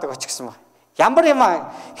дуудаадаг оч гэсэн ба. Ямар юм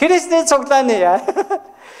аа? Христийн цуглааны яа.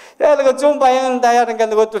 Яагаад зүүн баян даяар ингээ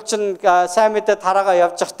нөгөөдөл чинь сайн мэдээ тараагаа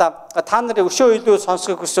явж байхдаа та нарын өшөө илүү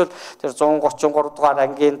сонсохыг хүсвэл тэр 133 дугаар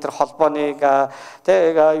ангийн тэр холбооны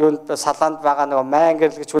тэг юунд салаанд байгаа нөгөө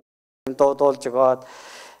Maingerel гэж дуудуулж өгөөд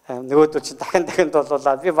нөгөөдөл чинь дахин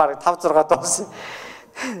дуулуулаад би баг 5 6 дуусан.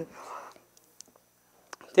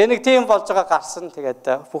 Тэгээ нэг тийм болж байгаа гарсан.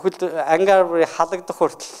 Тэгээд бүхэл ангиар халагдах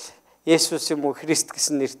хүртэл Есүс юм уу Христ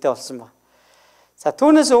гэсэн нэртэй болсон ба. За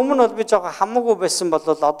түүнээс өмнө бол би жоохон хамаагүй байсан бол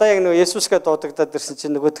одоо яг нөгөө Есүсгээ дуудагдаад ирсэн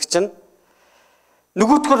чинь нөгөөдөг чинь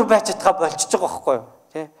нөгөөдгөр байж чадгаа болчихж байгаа байхгүй юу?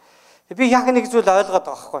 Тэ. Би яг нэг зүйл ойлгоод байгаа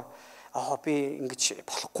байхгүй. Би ингэж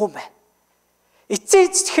болохгүй юм байна.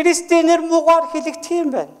 Эцээч Христээр муугаар хэлэгдэх юм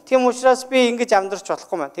байна. Тийм учраас би ингэж амьдрч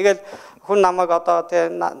болохгүй юм байна. Тэгэл хүн намайг одоо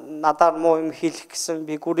тэ надаар муу юм хэлэх гэсэн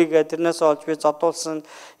би гүрийгээ тэрнээс олж би зодуулсан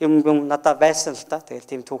юм надаа байсан л да. Тэгэл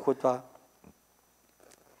тийм түүхүүд ба.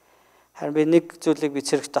 Харин би нэг зүйлийг би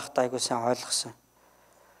цэрэгт тахтаа айгуу сайн ойлгосон.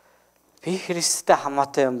 Би Христтэй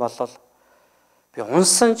хамаатай юм болол би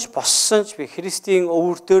унсанч боссонч би Христийн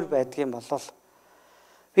өвөр дээр байдгийн болол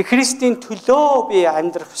би Христийн төлөө би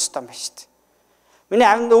амьдрах ёстой юм байна шүү дээ. Миний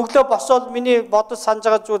өглөө босоод миний бодож санаж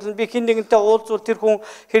байгаа зүйл нь би хин нэгэнтэй уулзвал тэр хүн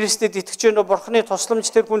Христэд итгэж байна уу, Бурхны тусламж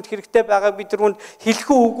тэр хүнд хэрэгтэй байгааг би тэр хүнд хэлэх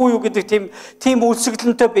үгүй юу гэдэг тийм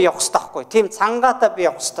үлсгэлэнтэй би явах хэрэгтэй байхгүй. Тийм цангаатай би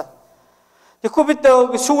явах хэрэгтэй. Тэгэхгүй бид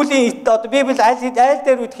сүүлийн одоо Библи аль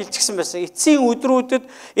дээр үд хэлчихсэн байсан. Эцсийн өдрүүдэд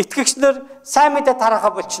итгэгчнэр сайн мэдээ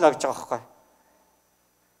тараахаа болчихно гэж байгаа байхгүй.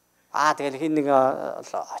 Тэгэл хин нэг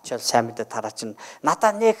очиод сайн мэдээ тараа чинь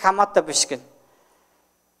надаа нэг хамаатай биш гэн.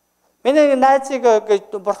 Миний найзыг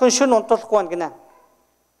Бурхан шөнө унтуулахгүй байна гинэ.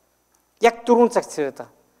 Яг 4 цаг цэрээд байгаа.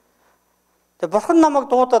 Тэгээ бурхан намайг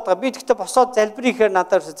дуудаад байгаа. Би тэгтээ босоод залбирыг ихээр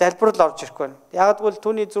надад залбирал орж ирэхгүй байна. Яг тэгвэл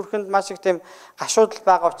түүний зүрхэнд маш их тийм гашуудал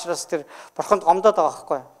байгаа учраас тэр бурханд гомдоод байгаа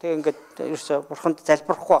байхгүй. Тэгээ ингээд ерөөсө бурханд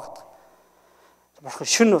залбирахгүй байгаа. Бурхан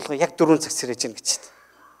шүн болго яг 4 цаг сэрэж гин гэж.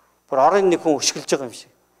 Бүр орон нэг хүн өшгөлж байгаа юм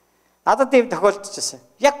шиг. Надад ийм тохиолдчихсэн.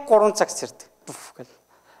 Яг 3 цаг сэрдэг. Бүф гэл.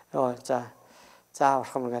 Йоо за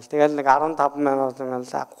бурхан гэл. Тэгэл нэг 15 минут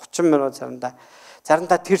 30 минут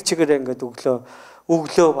заримдаа тэр чигээр ингээд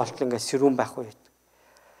өглөө болтол ингээд сэрүүн байх үед.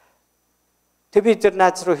 Тэг би тэр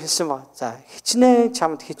наац руу хэлсэн ба. За хичнээн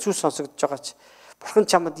чамд хэцүү сонсогдож байгаа ч бурхан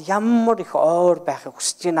чамд ямар их ойр байхыг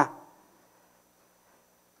хүсэж байна.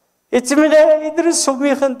 Эцэмээ эдгээр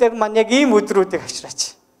сүмийнхэн дээр маань яг ийм өдрүүдийг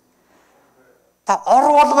авчираач. Та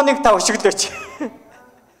ор болгоныг та өшөглөөч.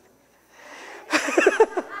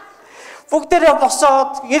 Бүгдээрээ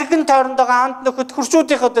босоод эргэн тойрондоо анд нөхөд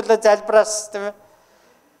хуршүүдийнхээ төлөө залбираас тийм ээ.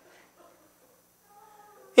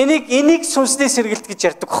 Энийг сүнсний сэргэлт гэж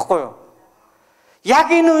ярьдаг байхгүй юу? Яг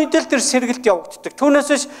энэ үед л тэр сэргэлт явагддаг. Түүнээс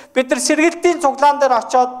биш бид нар сэргэлтийн цуглаан дээр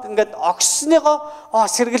очиод ингээд огсныгоо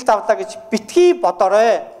сэргэлт авлаа гэж битгий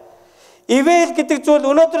бодорой. Ивэл гэдэг зүйл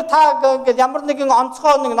өнөөдөр та ингээд ямар нэгэн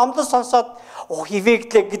онцгой нэг номлон сонсоод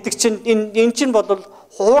ивэглээ гэдэг чинь энэ чинь бол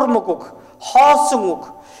хуурмаг үг, хоосон үг.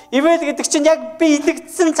 Ивэл гэдэг чинь яг би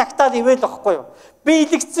илэгдсэн цагтаа ивэл байхгүй юу? Би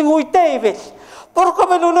илэгдсэн үедээ ивэл.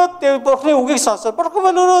 Бурхан өнөөдөр Бурханы үгийг сонсоо.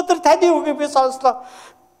 Бурхан өнөөдөр таны үгийг би сонслоо.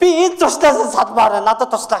 Би энэ туслаас салбаараа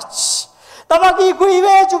надад туслаач. Намайг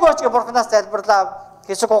ивэж өгөөч гэж Бурханаас залбирлаа.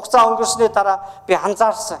 Хэсэг хугацаа өнгөрсөний дараа би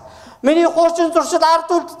анзаарсан. Миний хуучин зуршил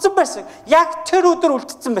ард үлдсэн байсан. Яг тэр өдөр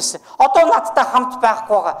үлдсэн байсан. Одоо надтай хамт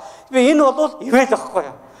байхгүй байгаа. Би энэ бол ивэл байхгүй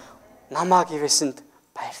юу? Намайг ивэсэнд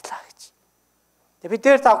баярлаа гэж. Тэгээ би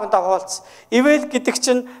дээр тавхантай хуваалцсан. Ивэл гэдэг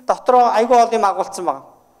чинь дотроо айгүй ол юм агуулсан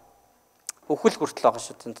байна. Өхөл хүртэл байгаа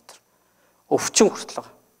шүү дээ дотор. Өвчин хүртэл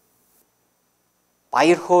байгаа.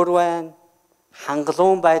 Баяр хөөр байна,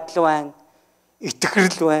 хангалуун байдал байна,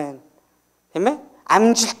 итгэрэл байна. Тийм ээ?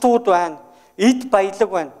 Амжилтууд байна, эд баялаг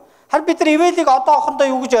байна. Харин бид нар ивэлийг одоохондоо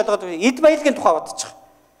юу гэж ойлгоод байна? Эд баялагын тухай бодож байгаа.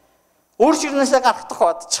 Өөр ширнээсээ гарах тухай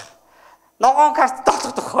бодож байгаа. Ногоон карт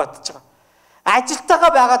толгох тухай бодож байгаа.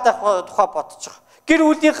 Ажилтайгаа байгаад тухай бодож байгаа. Гэр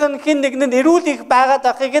бүлийнх нь хин нэг нь эрүүл их байгаад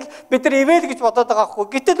байхыг л бид нар ивэл гэж бодоод байгаа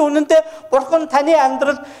хгүй. Гэтэл үнэндээ Бурхан таны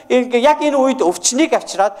амьдрал яг энэ үед өвчнийг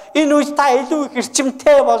авчираад энэ үед та илүү их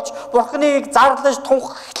эрчимтэй болж Бурханыг зарлаж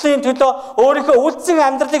тунхаглахын төлөө өөрийнхөө үлдсэн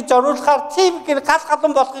амьдралыг зориулахаар тийм гал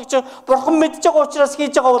халуун болохыг чинь Бурхан мэдж байгаа учраас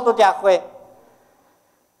хийж байгаа бол яах вэ?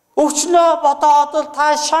 Өвчнөө бодоод л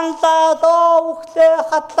та шаналаа, үхлээ,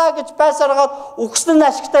 хатлаа гэж байсараад үхсэн нь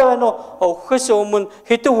ашигтай байна уу? Үхэхээс өмнө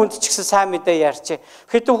хэдэн хүнд ч гэсэн сайн мэдээ ярьчих.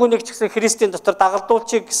 Хэдэн хүнийг ч гэсэн Христийн дотор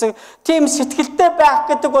дагалдуулчих гэсэн тийм сэтгэлтэй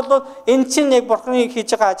байх гэдэг бол энэ чинь яг Бурханы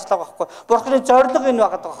хийж байгаа ажил байгаа байхгүй. Бурханы зорилго энэ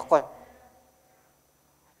байгаа байхгүй.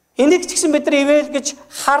 Энийг ч гэсэн бид нар ивэл гэж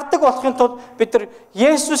хардаг болохын тулд бид нар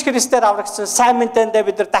Есүс Христээр аврагдсан сайн мэдээндээ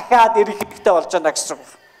бид нар дахиад ирэх хэрэгтэй болж байна гэсэн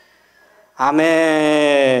үг.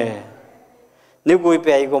 Амен. Нэг үе би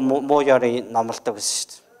айгүй муу ёрын номлодог гэсэн шүү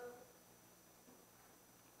дээ.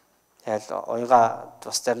 Тэгэл уянга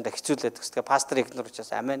бас заримдаа хэцүүлээд гэсэн. Пастор ихнэр учраас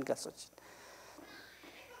амен гэж асууж байна.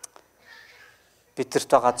 Бидэрт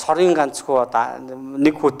байгаа цорын ганцхүү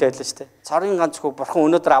нэг хүүтэй л шүү дээ. Цорын ганцхүү Бурхан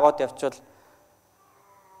өнөөдөр аваад явчвал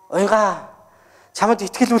уянга чамд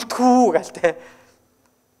итгэл үлдэхүү гээл те.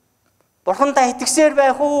 Бурхандаа итгэсээр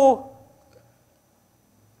байх уу?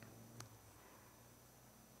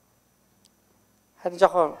 Харин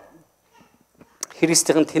жоохон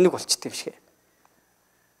Христийн тэнэг болчт юм шиг.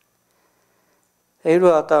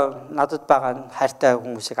 Eerөө одоо надад байгаа хайртай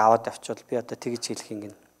хүмүүсийг аваад авчвал би одоо тэгж хэлэх юм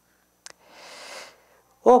гин.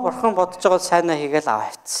 Бурхан бодож байгаа сайнаа хийгээл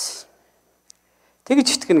аваа авцсан. Тэгж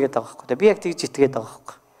итгэнэ гэдэг байгаа байхгүй. Би яг тэгж итгээд байгаа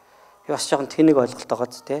байхгүй. Би бас жоохон тэнэг ойлголт байгаа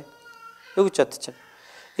ч тийм. Юу гэж бодож байна.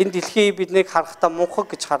 Энэ дэлхий биднийг харахтаа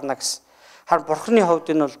мунхаг гэж харна гэсэн. Харин Бурханы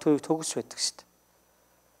хувьд энэ бол төгс байдаг шүү дээ.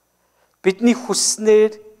 Бидний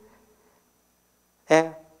хүснээр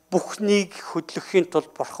бүхнийг хөдлөхийн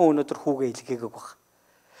тулд Бурхан өнөөдөр хүүгээ илгээгээг баг.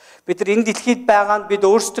 Бид нар энэ дэлхийд байгаа нь бид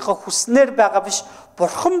өөрсдийнхөө хүснээр байгаа биш.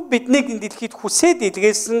 Бурхан биднийг энэ дэлхийд хүсээд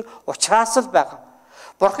илгээсэн учраас л байгаа.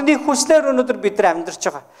 Бурханы хүслээр өнөөдөр бид нар амьдарч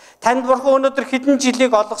байгаа. Танд Бурхан өнөөдөр хэдэн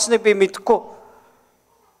жилийг олгосныг би мэдэхгүй.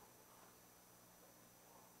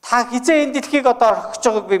 Та хизээ энэ дэлхийг одоо орхиж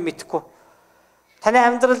байгааг би мэдэхгүй. Таны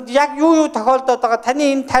амьдралд яг юу тохиолдоод байгаа,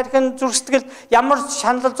 таны энэ тархин зүрх сэтгэл ямар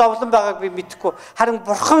шанал зовлон байгааг би мэдэхгүй. Харин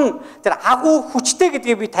Бурхан тэр агуу хүчтэй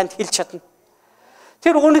гэдгийг би танд хэлж чадна.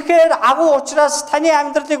 Тэр үнэхээр агуу учраас таны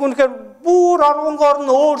амьдралыг үнэхээр бүр оргонгоор нь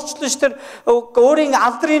өөрчлөж тэр өөрийн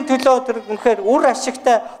алдрын төлөө тэр үнэхээр үр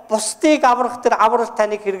ашигтай бусдыг аврах тэр аврал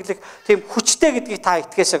таныг хэрэглэх тийм хүчтэй гэдгийг та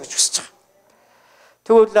итгэхээсэ гэж хүсэж байгаа.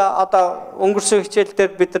 Тэгвэл одоо өнгөрсөн хичээл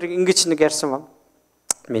дээр бид нар ингэж нэг ярьсан байна.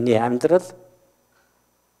 Миний амьдрал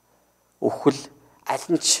өхөл аль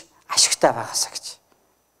нь ч ашигтай байгаасаа гэж.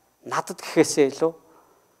 Надад гэхээсээ илүү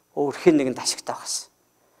өөр хэн нэгэнд ашигтай байгаас.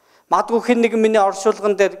 Магадгүй хэн нэгэн миний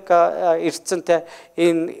оршуулган дээр ирцэн те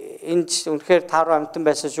энэ үнэхээр тааруу амтан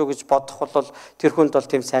байсан шүү гэж бодох бол тэр хүнд бол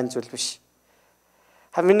тийм сайн зүйл биш.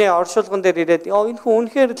 Миний оршуулган дээр ирээд энэ хүн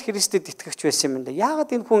үнэхээр л Христэд итгэгч байсан юм да.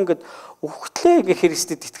 Яагаад энэ хүн ингэж өгтлээ ингээ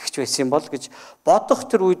Христэд итгэгч байсан бол гэж бодох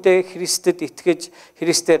тэр үедээ Христэд итгэж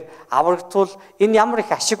Христээр аврагдвал энэ ямар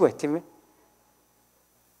их ашиг бай тийм ээ.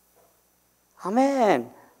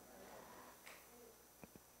 Амен.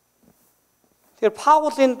 Тэр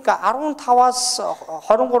Паулийн 15-аас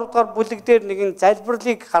 23 дугаар бүлэг дээр нэгэн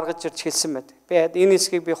залбирлыг гаргаж ирж хэлсэн байд. Би энэ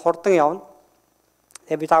хэсгийг би хурдан явна.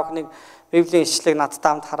 Тэгээ би та бүхнийг Библийн ишлэгийг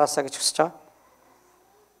надтай хамт хараасаа гэж хүсэж байгаа.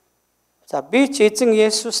 За би ч эзэн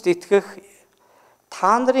Есүст итгэх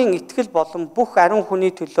та нарын итгэл болон бүх ариун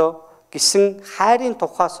хүний төлөө гэсэн хайрын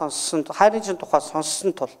тухай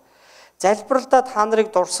сонссон тул залбиралдаа та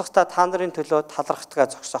нарыг дурсахдаа та нарын төлөө талархтгаа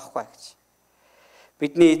зогсоохгүй гэж.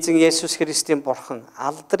 Бидний эзэн Есүс Христийн Бурхан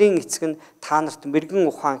алдрын эцэг нь та нарт мэрэгэн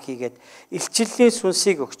ухаан хийгээд илчлэлийн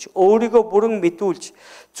сүнсийг өгч өөрийгөө бүрэн мэдүүлж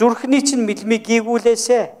зүрхний чинь мэлмиг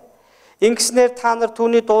гийгүүлээсэ. Ингэснээр та нар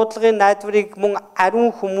түүний дуудлагын найдварыг мөн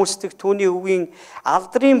ариун хүмүүстэг түүний үгийн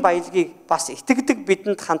алдрын баялагийг бас итгэдэг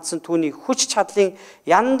бидэнд хандсан түүний хүч чадлын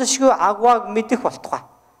яндашгүй агвааг мэдэх болтугай.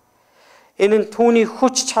 Энэ нь түүний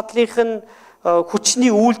хүч чадлынх нь хүчний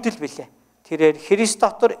үйлдэл билээ. Тэрээр Христ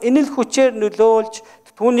дотор энэ л хүчээр нөлөөлж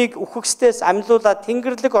түүнийг үхэгсдээс амьлуулаад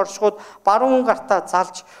Тэнгэрлэг оршихуд баруун гартаа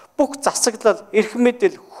залж бүх засаглал, эрх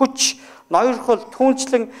мэдэл, хүч, ноёрхол,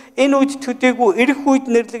 түүнчлэн энэ үед төдийгүй ирэх үед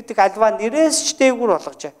нэрлэгдэх альва нэрээс ч дээгүүр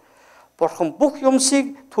болгожээ. Бурхан бүх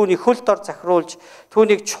юмсыг түүний хөл дор захируулж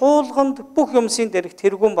түүнийг чуулганд бүх юмсын дээрх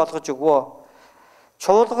тэргүүн болгож өгвөө.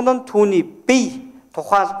 Чуулган нь түүний бие,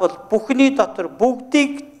 тухайлбал бүхний дотор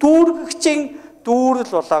бүгдийг дүүргэгчийн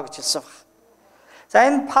дүүрэл болоо гэж хэлсэн байна. За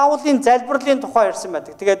энэ Паулийн залбирлын тухай ярьсан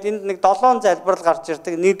байдаг. Тэгээд энд нэг 7 залбирал гарч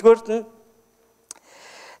ирдэг. Нэгдүгээрт нь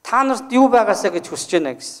та нарт юу байгаасаа гэж хүсэж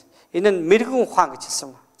байна гэсэн. Энэ нь мэрэгэн ухаан гэж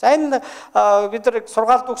хэлсэн байна. За энэ бид нар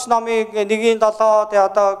сургаалт төгс номын 1-7 тэгээ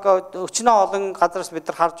одоо өчнөө олон газараас бид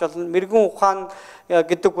нар харж болно. Мэрэгэн ухаан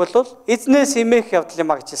гэдэг бол эзнээс эмээх явдал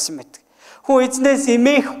юм а гэж хэлсэн байдаг. Хүн эзнээс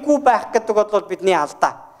эмээхгүй байх гэдэг бол бидний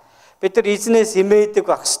алдаа. Бид нар эзнээс эмээдэг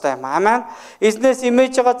байх хэрэгтэй юм. Амен. Эзнээс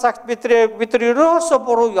эмээж байгаа цагт бид нар ерөөсө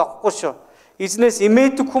буруу явахгүй шүү. Эзнээс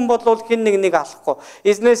эмээдэг хүн бол хэн нэг алахгүй.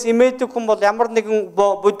 Эзнээс эмээдэг хүн бол ямар нэгэн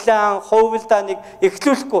бодлоо, хувилдаа нэг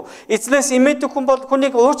эхлүүлэхгүй. Эзнээс эмээдэг хүн бол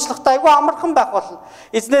хүнийг уучлахтай айгүй амархан байх болно.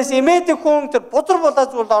 Эзнээс эмээдэг хүн тэр бузар булаа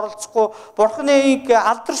зүйлд оролцохгүй, Бурханыг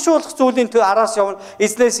алдаршуулах зүйлийн араас явна.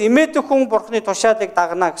 Эзнээс эмээдэг хүн Бурханы тушаалыг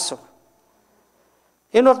дагнаа гэсэн.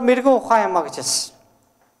 Энэ бол мэрэгэн ухаан юм а гэж хэлсэн.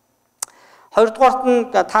 Хоёрдугаарт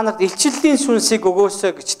нь та нарт илчлэлийн сүнсийг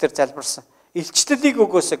өгөөсэй гэж тэр залбирсан. Илчлэлийг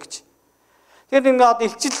өгөөсэй гэж. Тэгэхээр ингээд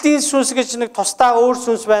илчлэлийн сүнс гэж нэг тусдаа өөр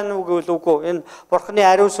сүнс байна уу гэвэл үгүй. Энэ Бурханы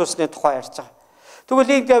ариун сүнсний тухай ярьж байгаа.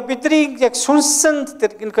 Тэгвэл бидний яг сүнсэнд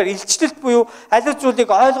тэр инхээр илчлэлт буюу аль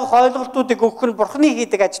зүйлийг ойлгох ойлголтуудыг өгөх нь Бурханы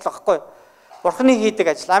хийдэг ажил байхгүй юу? Бурханы хийдэг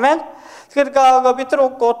ажил. Амен. Тэгэхээр бид нар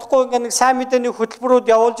удахгүй ингээд нэг сайн мэдээний хөтөлбөрүүд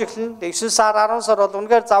явуулж эхэлнэ. 9 сар 10 сар бол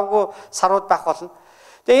үнэхээр завгүй сарууд байх болно.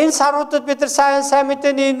 Тэгээ энэ саруудад бид нар сайн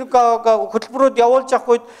мэдээний хөтөлбөрүүд явуулж авах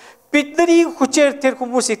үед бидний хүчээр тэр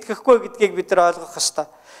хүмүүс итгэхгүй гэдгийг бид нар ойлгох ёстой.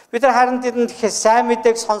 Бид нар харин тэдэнд сайн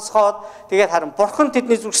мэдээг сонсгоод тэгээд харин Бурхан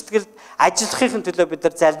тэдний зүрх сэтгэлд ажиллахын төлөө бид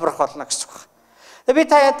нар залбирах болно гэсэн үг. Би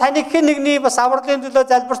таны хэн нэгний бас авралын төлөө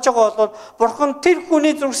залбирч байгаа бол Бурхан тэр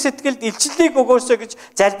хүний зүрх сэтгэлд илчлэлийг өгөөсэй гэж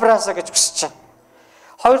залбираасаа гэж хүсэж байна.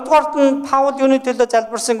 Хоёрдугаарт нь Паул юуны төлөө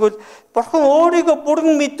залбирсан гэвэл Бурхан өөрийгөө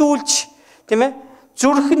бүрэн мэдүүлж, тийм ээ,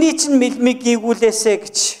 зүрхний чинь мэлмиг гийгүүлээсэ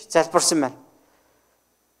гэж залбирсан байна.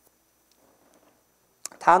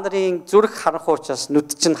 Та нарын зүрх харах учраас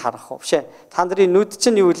нүд чинь харах уу? Биш ээ. Та нарын нүд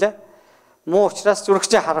чинь юу вэ? Муу учраас зүрх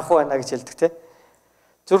чинь харах байна гэж хэлдэг тийм.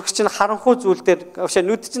 Зүрх чинь харанхуй зүйл дээр, биш ээ,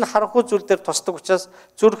 нүд чинь харанхуй зүйл дээр тусдаг учраас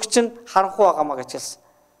зүрх чинь харанхуй байгаамаа гэж хэлсэн.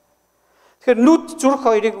 Тэгэхээр нүд зүрх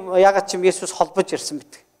хоёрыг ягаад ч юм Есүс холбож ирсэн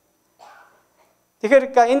мэт.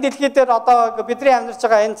 Тэгэхээр энэ дэлхий дээр одоо бидний амьдарч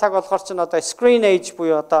байгаа энэ цаг болохоор чинь одоо screen age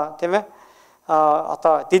буюу одоо тийм ээ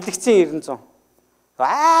одоо дэлгэцийн 900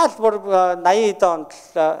 айл бүр 80 онд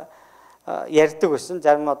ярьдаг байсан.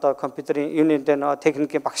 Зарим одоо компьютерийн юуны дээр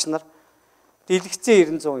техникийн багш нар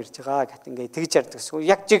дэлгэцэн 900 ирж байгаа гэх ингээд тэгж ярьдаг гэсэн.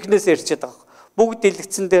 Яг жигнэсээ ирчээд байгаа. Бүгд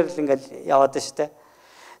дэлгэцэн дээр л ингээд яваад байна шүү дээ.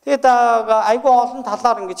 Тэгээд айгүй олон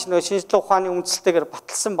талаар ингэж нөгөө шинжлэх ухааны үндсэлтэйгээр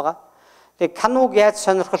баталсан байгаа. Тэгээд кануг яаж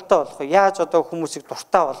сонирхолтой болох вэ? Яаж одоо хүмүүсийг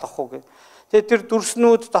дуртай болгох вэ? Тэгээд тэр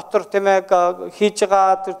дүрснүүд дотор тийм ээ хийж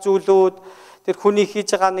байгаа тэр зүйлүүд тэр хүний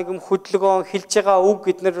хийж байгаа нэг юм хөдөлгөөн хэлж байгаа үг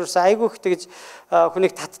гэднэр ерөөсөө айгүй их тэгж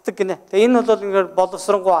хүнийг татдаг гинэ. Тэгээ энэ бол ингээд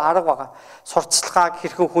боловсронгуй арга байгаа. Сурталчилгааг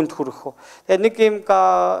хэрхэн хүнд хүргэх вэ? Тэгээ нэг юм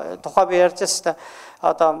тухай би ярьж байна.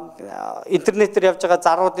 Одоо интернетээр явж байгаа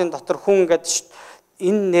заруудын дотор хүн ингээд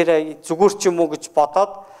энэ нэрээ зүгээр ч юм уу гэж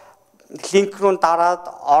бодоод линк руу дараад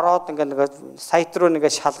ороод ингээд нэг сайт руу нэг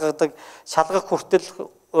шалгадаг, шалгах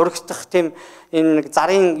хүртэл урагтах тийм энэ нэг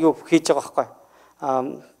зарын юу хийж байгаа байхгүй.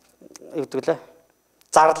 Юу гэдэг лээ.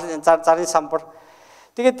 Зарын самбар.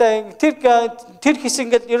 Тэгээд тэр хэсэг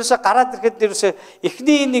ингээд ерөөсө гараад ирэхэд ерөөсө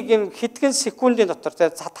эхний нэг юм хэдхэн секундын дотор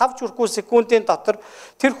 5 хүрхгүй секундын дотор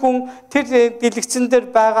тэр хүн тэр дэлгэцэн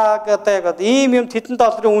дээр байгаа одоо яг ийм юм $1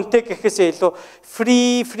 үнэтэй гэхээсээ илүү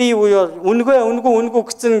free буюу үнгүй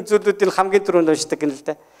гэсэн зүйлүүдийг хамгийн түрүүнд уншдаг гэнэ л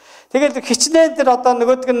дээ. Тэгэл хичнээн дээр одоо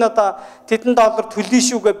нөгөөдг нь одоо $1 төлөй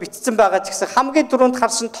шүүгээ бичсэн байгаа ч гэсэн хамгийн түрүүнд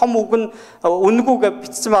харсан том үг нь үнгүүгээ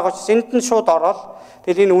бичсэн байгаа ч энд нь шууд ороод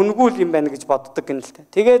тэгэл энэ үнгүүл юм байна гэж боддог гэнэ л дээ.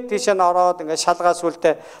 Тэгээд тийшээ нь ороод ингээд шалгаа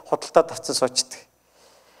сүлдээ худалдаад авцсан суучдаг.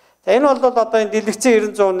 За энэ бол одоо энэ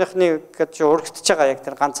дэлгэцэн 900-ны гэж урагдж байгаа яг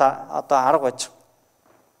тэр ганц одоо арга байж.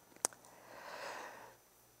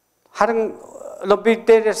 Харин лобби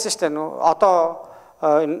дээр ярьсан шүү дээ. Одоо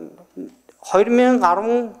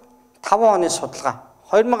 2015 оны судалгаа.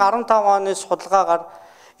 2015 оны судалгаагаар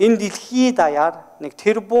энэ дэлхийд даяар нэг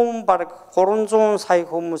тэрбум бараг 300 сая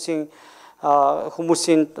хүмүүсийн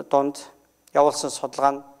дунд явуулсан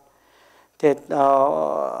судалгаа нь тэгээд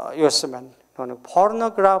юусан байна. Нэг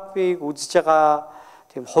порнографиг үзэж байгаа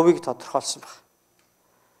тийм хувийг тодорхойлсон байна.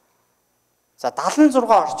 За 76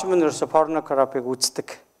 орчим нь ерөөсө порнографиг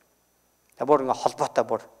үздэг. Бүр ингээ холбоотой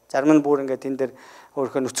бүр. Зарим нь бүр ингээ тэн дээр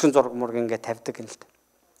өөрийнхөө нүцгэн зураг мураг ингээ тавьдаг юм л да.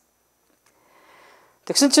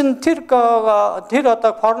 Тэгсэн чинь тэр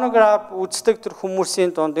одоо порнограф үздэг тэр хүмүүсийн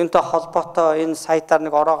дунд энэтэй холбоотой энэ сайтаар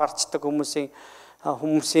нэг ороо гарчдаг хүмүүсийн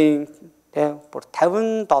бүр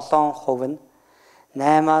 57% нь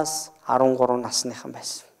 8-аас 13 насныхан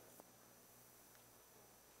байсан.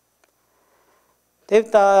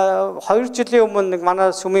 Тэгэд 2 жилийн өмнө нэг манай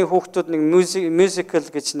сүмийн хүүхдүүд нэг мюзикл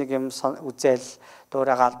гэж нэг юм үзэл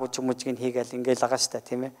дуурайгаал бүжмүжгийг хийгээл ингээл байгаа штэ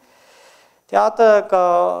тийм ээ. Тэгээ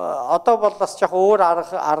одоо бол бас яг өөр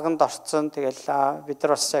арганд орцсон. Тэгэл бид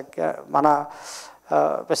нар бас яг манай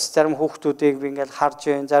бас зарим хүүхдүүдийг би ингээл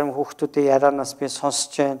харж байна. Зарим хүүхдүүдийн ярианаас би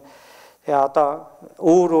сонсож байна. Тэгээ одоо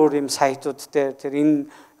өөр юм сайтууд дээр тэр энэ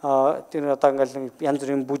тэр одоо ингээл янз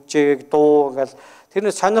бүрийн бүжээг дуу ингээл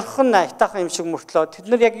тэрнээ сонирхон айтаахан юм шиг мөртлөө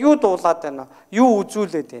тэд нар яг юу дуулаад байна вэ? Юу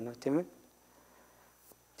үзүүлээд байна вэ тийм ээ?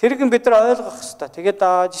 Тэрийг бид нар ойлгох хэрэгтэй. Тэгээд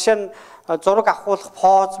жишээ нь зураг авахулах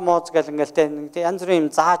поз моз гэл ингээл янз бүрийн юм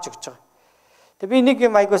зааж өгч байгаа. Тэгээд би нэг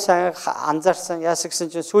юм айгуу сайн анзаарсан. Яасан гэсэн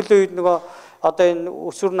чинь сүүлийн үед нөгөө одоо энэ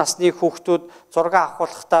өсвөр насны хүүхдүүд зураг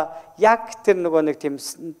авахулахдаа яг тэр нөгөө нэг тийм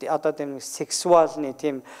одоо тийм сексуалны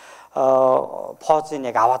тийм позыг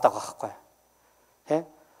яг аваад байгаа байхгүй. Тэ?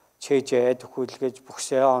 Чэжээд хүлгэж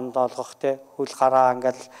бүхсээ ондоолгох те хөл гараа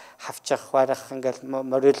ингээл хавчих барих ингээл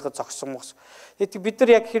морилго зогсон мос. Тэгээд бид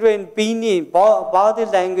нар яг хэрвээ энэ биений body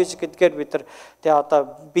language гэдгээр бид нар тэгээ одоо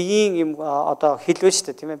биеийн юм одоо хэлвэ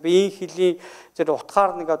шүү дээ тийм ээ. Биеийн хэлний зэрэг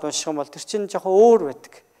утгаар нэг унших юм бол тэр чинь жоохон өөр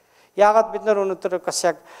байдаг. Яагаад бид нар өнөөдөр бас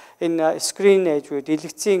яг энэ screen age үед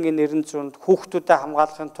дэлгэцийн энэ нэрэн зүүнд хүүхдүүдэд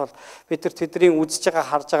хамгаалахын тулд бид нар тэдний үзэж байгаа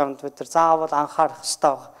харж байгаа юмд бид нар заавал анхаарах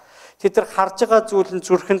хэрэгтэй байна. Тэд нар харж байгаа зүйл нь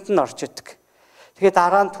зүрхэнд нь орж идэг. Тэгээд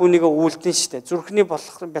дараа нь түүнийг үйлдэн штэ. Зүрхний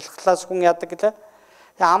бэлхлаас хүн яадаг гэлээ.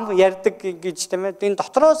 Ам ярьдаг гэж тийм ээ. Энэ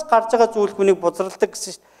дотроос гарч байгаа зүйл хүнийг бузралдаг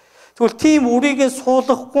гэсэн штэ. Тэгвэл тийм үрийг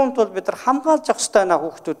суулгахгүй тул бид нар хамгаалж явах хэрэгтэй байна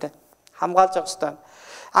хүүхдүүдэд. Хамгаалж явах хэрэгтэй.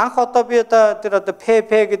 Анх одоо би тэр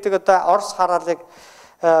pp гэдэг одоо орс хараалыг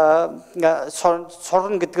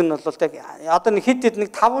сурна гэдэг нь бол одоо нэг хэд нэг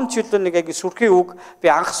 5 жилийн нэг яг сүрхийн үг би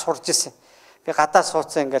анх сурж ирсэн. Би гадаа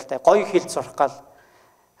суудсан ингээл гоё хэлж сурах гал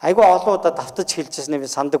айгүй олон удаа давтаж хэлж ирсэн би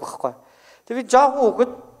сандаг байхгүй. Тэг би жоохон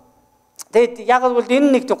үгэд тэгээд яг бол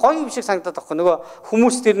энэ нэг гоё юм шиг санагдаад байхгүй. Нөгөө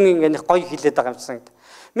хүмүүс тэр нэг ингээ гоё хэлээд байгаа юм шиг санагдав.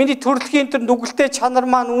 Миний төрөлхийн тэр нүгэлтэй чанар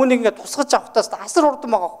маань үүнийг ингээ тусгаж авахтаас асар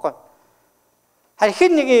хурдан байгаа байхгүй. Харин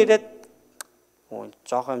хэн нэг ирээд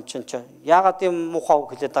жоохон юм чинь яагаад юм муухай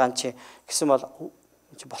үг хэлээд байгаа юм чи гэсэн бол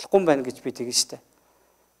чи болохгүй юм байна гэж би тэгэн штэ.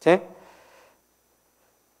 Тэ?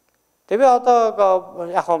 Тэгээ би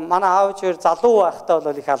одоо яг манай аав ээж залуу байхдаа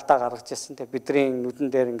бол их алдаа гаргаж ирсэн. Тэгээ бидний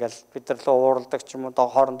нүдэн дээр ингээл бид нар лөө ууралдаг ч юм уу,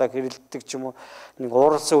 хоорондоо хэрэлддэг ч юм уу, нэг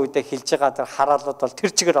ууралсан үедээ хилж байгаа тэр хараалууд бол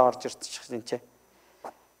тэр чигээр орж ирчихсэн чинь.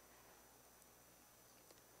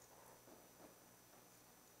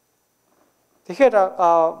 Тэгэхээр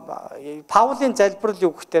Паулийн залбирал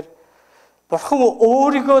юу гэхээр Бурхан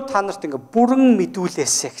өөрийгөө та нарт ингээ бүрэн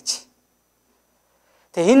мэдүүлээсэ гэж.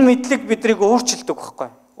 Тэгээ энэ мэдлэг биднийг өөрчилдөг байхгүй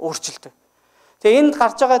юу? Өөрчилдөг. Тэгээ энд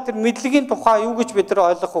гарч байгаа тэр мэдлэгийн тухай юу гэж бид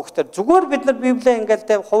нар ойлгох вэ гэхээр зүгээр бид нар Библийг ингээл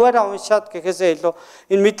тэ хуваараа уншаад гэхээсээ илүү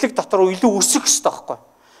энэ мэдлэг дотор илүү өсөх хэрэгтэй байхгүй юу?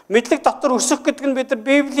 Мэдлэг дотор өсөх гэдэг нь бид нар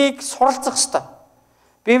Библийг суралцах хэрэгтэй.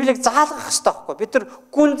 Библийг заалгах хэрэгтэй байхгүй юу? Бид нар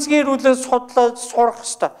гүнзгийрүүлэн судлаад сурах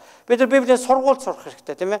хэрэгтэй. Бид нар Библийн сургууль сурах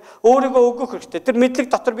хэрэгтэй тийм ээ. Өөрийгөө өгөх хэрэгтэй. Тэр мэдлэг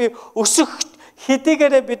дотор би өсөх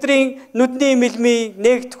хэдийгээр бидний нүдний мэлмий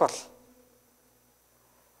нээгдэх бол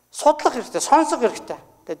судлах хэрэгтэй, сонсох хэрэгтэй.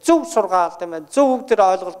 Тэгээ зөв сургаал тийм ээ. Зөв тэр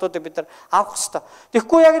ойлголтуудыг бид нар авах хэрэгтэй.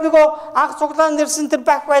 Тэгэхгүй яг нөгөө анх цуглаан нэрсэн тэр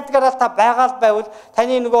байх байдгаараа та байгаал байвал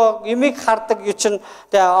таны нөгөө эмийг хардаг юу чинь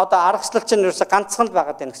тэгээ одоо аргаслал чинь ерөөсө ганцхан л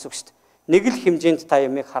байгаад байна гэсэн үг шүү дээ. Нэг л хэмжээнд та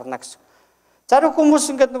эмийг харна гэсэн. Зарим хүмүүс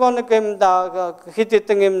ингээд нөгөө нэг юм хэд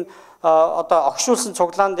хэдэн юм одоо огшуулсан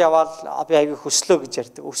цуглаанд яваал би аягүй хөслөө гэж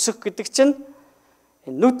ярьдаг. Өсөх гэдэг чинь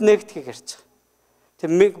нүд нээгдэхийг ярьж байгаа.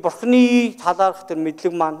 Тэр Бурхны талаарх тэр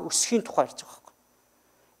мэдлэг маань өсөхийн тухай ярьж байгаа байхгүй.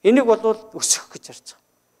 Энийг бол өсөх гэж ярьж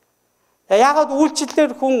байгаа. Яагаад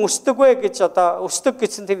үйлчлэлээр хүн өсдөг вэ гэж одоо өсдөг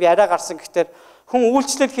гэсэн тийм яриа гарсан гэхээр хүн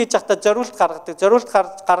үйлчлэл хийж байхдаа зориулт гаргадаг. Зориулт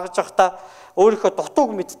гаргаж байхдаа өөрийнхөө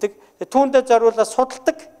дутууг мэддэг. Түүндээ зориулаад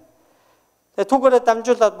судалдаг. Тэгээ түүгээрээ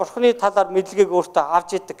дамжуулаад Бурхны талаар мэдлэгийг өөртөө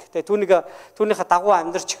авч идэг. Тэгээ түүнийхээ дагуу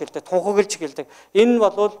амьдарч эхэлдэг, тунхаглаж эхэлдэг. Энэ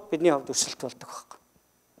бол бидний хувьд өсөлт болдог байхгүй.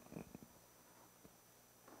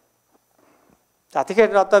 За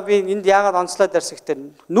тэгэхээр одоо би энд яагаад онцлоод ярьсан гэхээр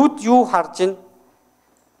нүд юу харж ин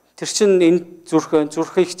тэр чинь энэ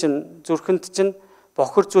зүрхэнд чинь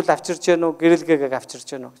бохир зүйл авчирж гэнэ үү, гэрэл гээг авчирж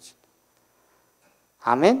гэнэ үү гэж.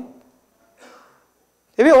 Амен.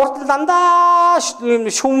 Би урд нь дандаа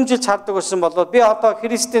шүүмжилж хардаг байсан болоод би одоо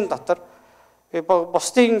Христийн дотор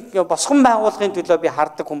бусдын босгон байгуулахын төлөө би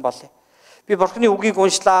хардаг хүн болъё. Би Бурхны үгийг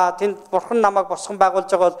уншлаа. Тэнд Бурхан намайг босгон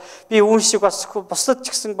байгуулж байгаа бол би үүн шиг бас бусдад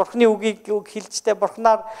ч гэсэн Бурхны үгийг хэлжтэй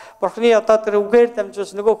Бурхны одоо тэр үгээр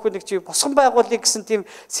дамжуулж нөгөө хүнийг чи босгон байгуулъя гэсэн тийм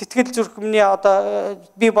сэтгэл зүрхмний одоо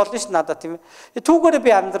би болно ш надад тийм ээ. Түүгээрээ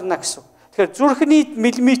би амьдрна гэсэн. Тэгэхээр зүрхний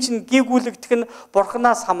мэлмий чинь гийгүүлэгдэх нь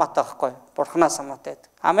Бурханаас хамаатай байхгүй. Бурханаас хамаатай.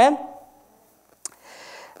 Амен.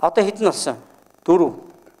 Одоо хэдэн болсон? 4.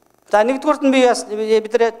 За нэгдүгüүрт нь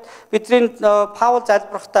бидний Паул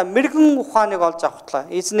залбирахтаа мэрэгэн ухааныг олж авахтлаа.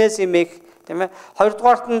 Эзнээс имэх тийм ээ.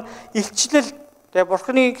 Хоёрдугаарт нь илчлэл тэгээ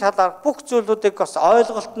Бурхны талаар бүх зүйлүүдийг бас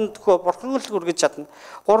ойлголтод Бурхны л хүргэж чадна.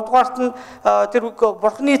 Гуравдугаарт нь тэр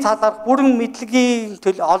Бурхны талаар бүрэн мэдлэгийг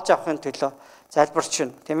олж авахын төлөө залбирч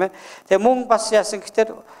байна тийм ээ. Тэгээ мөн бас яасан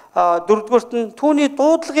гэхээр дөрөвдүгüүрт нь түүний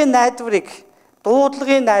дуудлагын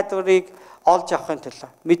найдварыг олж авахын төлөө,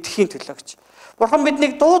 мэдхийн төлөө гэж. Бурхан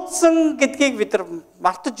биднийг дуудсан гэдгийг бид нар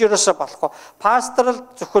мартаж ерөөсөө болохгүй. Пасторал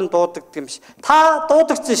зөвхөн дуудагддаг юм биш. Та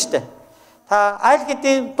дуудагдсан шүү дээ. Та аль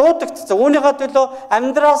хэдийн дуудагдсан. Үүнийхээ төлөө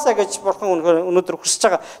амьдраасаа гэж Бурхан өнөөдөр хүсэж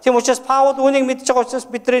байгаа. Тийм учраас Паул үүнийг мэдж байгаа учраас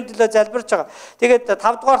бидний төлөө залбирч байгаа. Тэгээд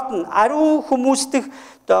 5 дугаарт нь ариун хүмүүстэх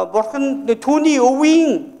Бурхан түүний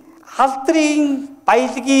өвийн халдрын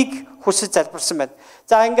баялагийг хүсэж залбирсан байна.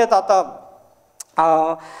 За ингээд одоо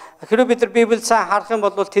хэрвээ бид нар Библийг сайн харах юм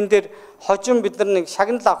бол тэн дээр хожим бид нар нэг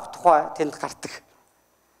шагнал авах тухай тэнд гардаг.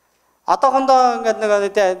 Одоохондоо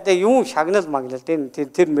ингээд нэг юм шагнал маглал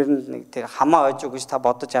тэр мөрөнд нэг тэр хамаа ойж гэж та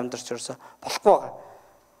бодож амьдарч ерөөсө болохгүй байгаа.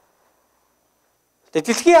 Тэгээ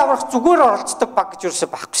дэлхийн аврах зүгээр оролцдог баг гэж ерөөсө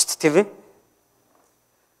байхгүй шүү дээ тийм ээ.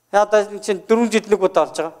 Одоо чинь 4 жил нэг удаа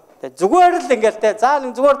болж байгаа. Тэгээ зүгээр л ингээд за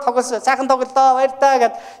нэг зүгээр тоглос сайхан тоглолоо баяртаа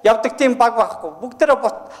гэд явдаг тийм баг байхгүй. Бүгдээрээ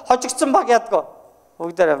хожигдсон баг ядгаа.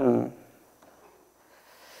 Бүгдээрээ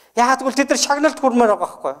яг тэгвэл тэд нар шагналд хүрмээр байгаа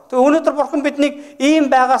байхгүй. Тэгээ өнөөдөр Бурхан биднийг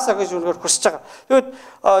ийм байгаасаа гэж үнээр хүсэж байгаа. Тэгвэл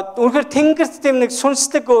үнэхээр тэнгэрт тийм нэг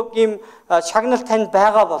сүнслэг ийм шагнал танд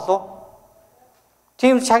байгаа болов?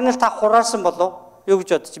 Тийм шагнал та хураасан болов? Юу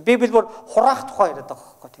гэж бодож байна? Библи бүр хураах тухай яриад байгаа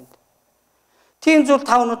байхгүй тэнд. Тийм зүйл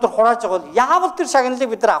та өнөөдөр хурааж байгаа бол яавал тэр шагналыг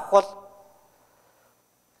бид нар авах бол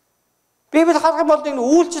Библи харах юм бол энэ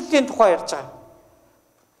үйлчлэлийн тухай ярьж байгаа.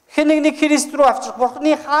 Нэг Христ рүү авчрах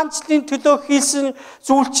Бурхны хаанчлалын төлөө хийсэн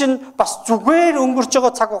зүйл чинь бас зүгээр өнгөрч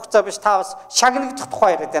байгаа цаг хугацаа биш та бас шагнагдах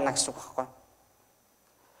тухай яриад байна гэсэн үг байхгүй.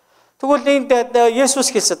 Тэгвэл энд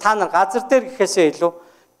Есүс хэлсэн та нар газар дээр гэхээсээ илүү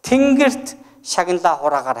тэнгэрт шагналаа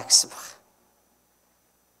хураагаарай гэсэн баг.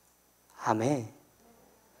 Амен.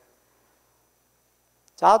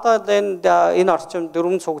 За одоо энэ орчим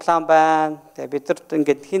дөрвөн цуглаан байна. Тэгээ бид нарт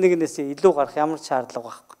ингээд хин нэгнээс илүү гарах ямар ч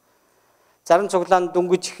шаардлага байхгүй. Зарим цуглаан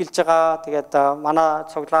дөнгөж эхэлж байгаа. Тэгээд манай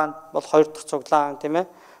цуглаан бол 2 дахь цуглаан тийм ээ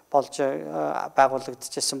болж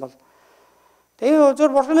байгуулагдчихсан бол тэгээ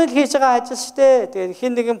зөв бурхны хийж байгаа ажил шүү дээ. Тэгээд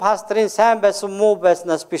хин нэгэн пасторын сайн байсан муу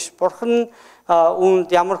байснаас биш бурхан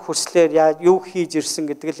үүнд ямар хүслээр юу хийж ирсэн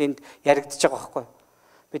гэдэг л энд яригдж байгаа байхгүй.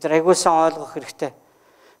 Бид нар айгуусан ойлгох хэрэгтэй.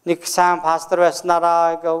 Нэг сайн пастор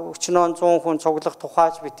байснараа өчнөө 100 хүн цуглах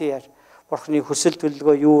тухайч бити яар. Бурхны хүсэл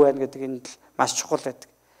төлөвлөгөө юу байна гэдэг энэ маш чухал байдаг.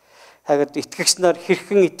 Тэгэхэд итгэгчнэр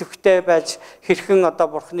хэрхэн итгэвтэй байж хэрхэн одоо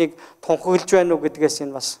бурхныг тунхаглаж байна уу гэдгээс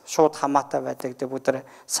энэ бас шууд хамаатай байдаг гэдэг бүгд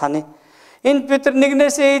саний. Энд бид нар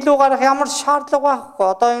нэгнээсээ илүү гарах ямар шаардлага байхгүй.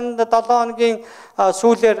 Одоо энэ 7 хоногийн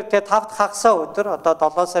сүүлээр тэгээ 5 дахь хагасаа өдөр одоо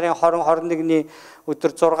 7 сарын 20-21-ний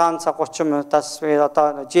өдөр 6 цаг 30 минутаас би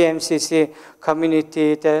одоо GMCC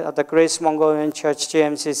community одоо Grace Mongolian Church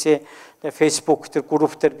GMCC Facebook тэр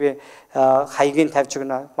групп дээр би хаягийг тавьж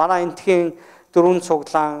өгнө. Манай энтхийн 4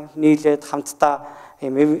 цуглаан нийлээд хамтдаа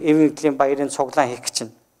эвэнглийн баярын цуглаан хийх гэж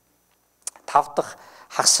байна. 5 дахь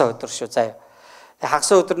хагасаа өдөр шүү заяа.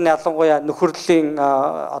 Хагас өдөр нь ялангуяа нөхөрлийн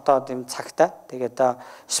одоо тийм цагтай. Тэгээд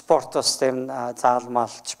спортос тийм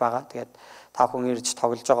заалмалж байгаа. Тэгээд та хүн ирж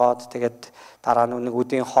тоглож байгаад тэгээд дараа нь нэг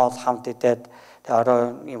үдийн хоол хамт идээд тэгээд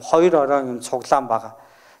орой ийм 2 орой ийм цуглаан байгаа.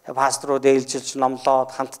 Тэгээд пасторууд ээлжилж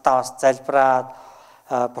номлоод хамтдаа бас залбираад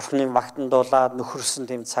бурхны магтандуулаад нөхөрсөн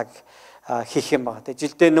тийм цаг хийх юм байна.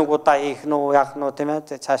 Тэгээд жилдээ нэг удаа хийх нь яах нь тийм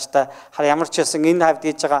ээ. Цаашдаа ямар ч байсан энэ хавьд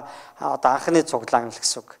хийж байгаа одоо анхны цуглаан л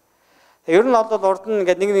гэсэн үг. Ер нь бол урд нь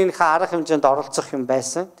ингээд нэгнийхээ арга хэмжээнд оролцох юм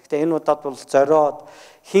байсан. Гэхдээ энэ удаад бол зориод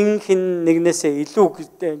хин нэгнээсээ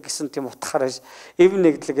илүү гэсэн тийм утгаараа эв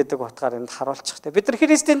нэгдлэг гэдэг утгаар энд харуулчих. Бид нар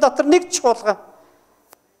Христийн дотор нэг чуулган.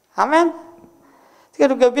 Амен.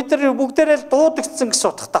 Тэгэхээр бид нар бүгдээрээ л дуудагдсан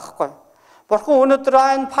гэсэн утгатай байхгүй. Бурхан өнөөдөр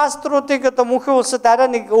энэ пасторуудыг одоо мөнхийн улсад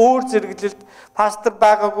арай нэг өөр зэрэглэлд пастор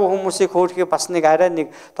байгаагүй хүмүүсийг хөөрхий бас нэг арай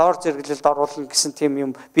нэг доор зэрэглэлд оруулна гэсэн тийм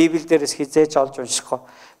юм Библиэл дээрээс хизээж олж уншихгүй.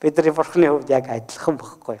 Бидний бурханы хувьд яг адилхан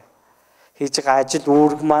байхгүй. Хийж байгаа ажил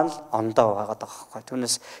үүрэг маань ондоо байгаад байгаа байхгүй.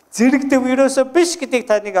 Түүнээс зэрэгдэв ерөөсөө биш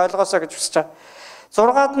гэдгийг таныг ойлгоосоо гэж хүсэж байгаа.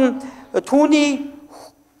 6-ад нь түүний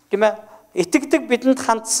тийм ээ итгэдэг бидэнд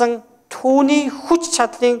хандсан түүний хүч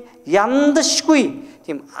чадлын яндашгүй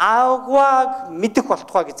тийм агуаг мэдэх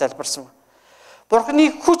болтугай гэж залбирсан.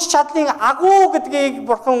 Бурхны хүч чадлын агуу гэдгийг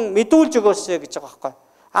бурхан мэдүүлж өгөөсэй гэж байгаа байхгүй.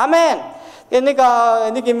 Амен.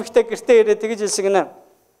 Нэг эмэгтэй гэртээ ирээд тэгж хэлсэн гинэ.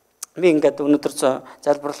 Би ингээд өнөөдөр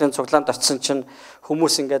залбирлын цуглаанд очисон чинь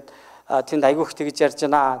хүмүүс ингээд тэнд айгүйх тэгж ярьж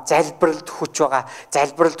байна. Залбиралд хүч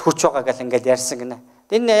байгаа гэл ингээд ярьсан гинэ.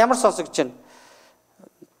 Энэ ямар сонсогдож байна?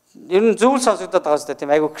 Ер нь зөвл сонсогдоод байгаа зү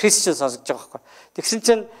тийм айгүй Кристиан сонсогдож байгаа байхгүй. Тэгсэн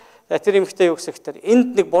чинь тэр эмэгтэй юу гэсэн хэвээр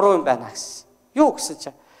энд нэг буруу юм байна гэсэн. Юу гэсэн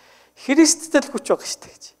чинь Христтэй л хүч байгаа шүү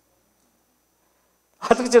дээ гэж.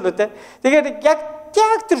 Ойлгож байна үү те? Тэгэхээр яг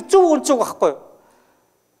тэр зөв үнцэг байхгүй юу?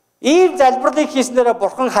 Ийм залбирлыг хийснээрээ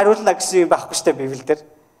бурхан хариулна гэсэн юм байхгүй шүү дээ Библиэл дээр.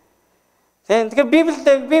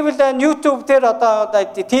 Тэгэхээр Библиэл YouTube дээр одоо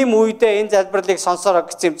тийм үедээ энэ залбирлыг сонсороо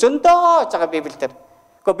гэсэн юм зөндөө байгаа Библиэл дээр.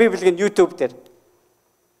 Гэхдээ Библиэл YouTube дээр.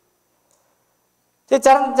 Тэгээ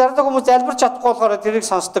зардаг хүмүүс залбирч чадахгүй болохоор тэрийг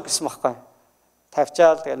сонсдог гэсэн байхгүй.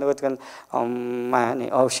 Тавьчаал тэгээ нөгөөдг нь мааны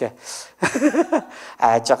оошээ.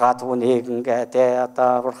 Аажгаад үнийг ингээд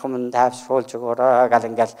одоо бурхан минь тайвшруулж өгөөрэй гал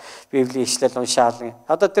ингээл Библийн ишлэл уншаал.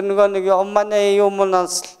 Одоо тэр нөгөө нэг мааны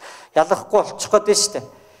юмнаас ялахгүй болчих гээд байна шүү дээ.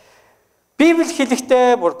 Библи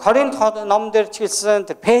хэлэхдээ бүр Коринт ном дээр ч гэлсэн,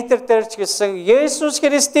 тэр Петр дээр ч гэлсэн Есүс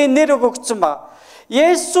Христийн нэр өгөгдсөн ба.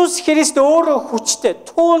 Есүс Христ өөрөө хүчтэй.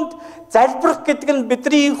 Түүнд залбирах гэдэг нь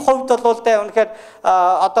бидний хувьд бол үнэхээр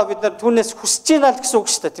одоо бид нар түүнээс хүсэж байна л гэсэн үг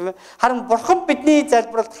шүү дээ, тийм ээ. Харин бурхан бидний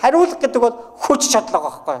залбиралд хариулах гэдэг бол хүч чадлага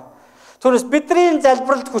байхгүй. Түүнээс бидний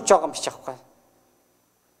залбиралд хүч байгаа юм биш байхгүй.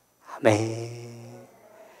 Амен.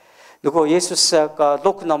 Нөгөө Есүс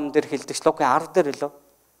Лук номон дээр хэлдэг, Лукын 10 дээр хэлв.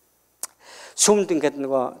 Сүмд ингээд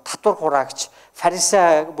нөгөө татвар хураагч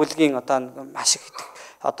фарисей бүлгийн одоо маш их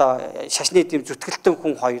одоо шашны дэм зүтгэлтэн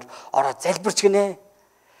хүн хоёр ороод залбирч гинэ.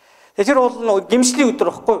 Тэр бол гимшлийн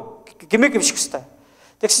өдөр байхгүй гимээ гимших хэвээр.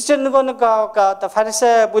 Тэгсэн чинь нөгөө нэг одоо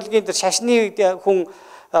фарисей бүлгийн тэр шашны хүн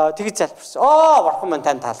тэгж залбирсан. Бурхан минь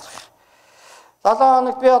тань таалах. 7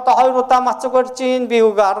 хоногт би одоо 2 удаа мацаг барьж ийн, би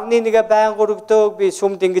үг 11-гээ байн өргөдөг, би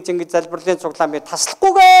сүмд ингэж залбирлын цуглаан би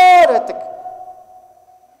таслахгүйгээр байдаг.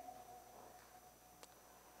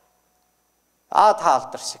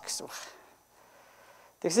 Таалдарш гэсэн баг.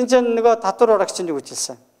 Тэгсэн чинь нөгөө татвар урагч нь юу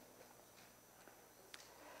хэлсэн?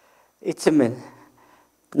 Эцэн минь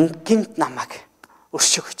гинт намайг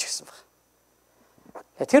өршөөгч гэсэн баг.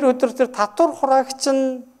 Тэр өдөр тэр татвар хураагч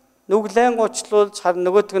нь нүглэн уучлуулж харин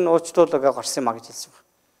нөгөөтг нь уучлуулгаа гарсан маа гэж хэлсэн байна.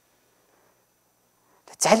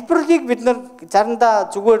 Залбирлыг бид нар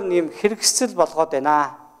заримдаа зүгээр нэм хэрэгсэл болгоод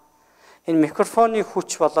байна. Энэ микрофоны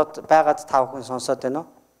хүч болоод байгаад тав хүн сонсоод байна уу?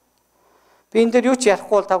 Би энэ дээр юу ч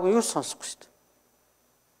ярихгүй бол тав хүн юу сонсохгүй шүү дээ.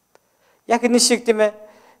 Яг энэ шиг тийм ээ.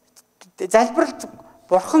 Залбиралд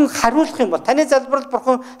Бурхан хариулах юм бол таны залбиралд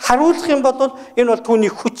Бурхан хариулах юм бол энэ бол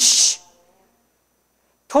түүний хүч.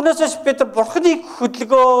 Түүнээс бид нар Бурханыг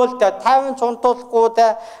хөдөлгөөл тайван цунтуулахгүй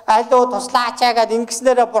алуу туслаачаа гэд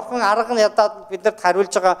ингэснээрээ Бурхан арга нь ядаад бидэрт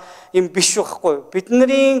хариулж байгаа юм биш байхгүй.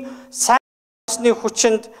 Бидний сайн усны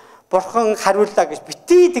хүчинд Бурхан хариуллаа гэж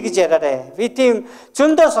битгий тэгж яраарэ. Би тийм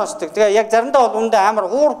зөндөө сонсдог. Тэгээ яг заримдаа бол үндэ амар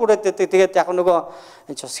уур хүрээд байдаг. Тэгээд яг нөгөө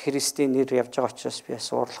энэ ч бас Христийн нэр явж байгаа учраас би бас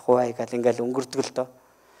уурлахгүй гал ингээл өнгөрдөг л дөө.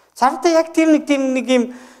 Заримдаа яг тийм нэг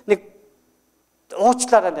юм нэг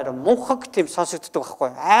уучлаараа нэр мунхаг тийм сонсогддог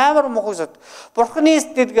байхгүй. Амар мунхаг. Бурханы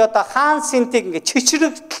эсдэг одоо хаан синтиг ингээ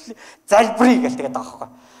чичрэг залбирыг гэл тэгээд байгаа байхгүй.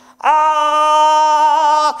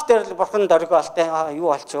 Гэтэр Бурхан дөргөөл тэ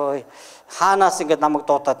юу болч өө. Хаанаас ингэ намайг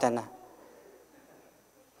дуудаад байна.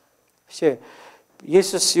 Бишээ.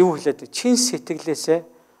 Есүс юу хэлээд чин сэтгэлээсээ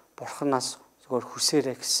Бурханаас зөвхөн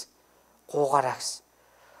хүсээрэй гэсэн. Гуугаараа гэсэн.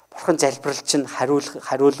 Бурхан залбирал чинь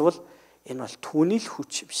хариулвал энэ бол түүний л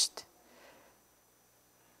хүч юм шүү дээ.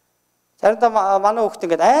 Заримдаа манай хүүхд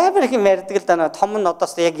ингээд амар их юм ярьдаг л да том нь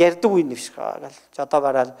одоос яг ярьдаг үе нэвш гал одоо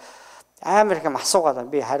бараал амар их юм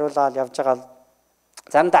асуугаад би хариулаад явж байгаа.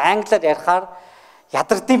 Заримдаа англиар ярихаар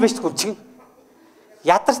ядардсан байж хүн чинь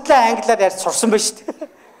ядартлаа англиар ярьж сурсан байж шүү дээ.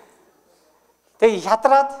 Тэгээ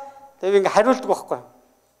ядраад тэгээ ингээд хариулдаг байхгүй.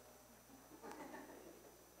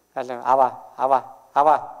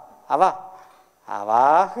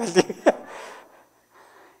 Аваа гэл.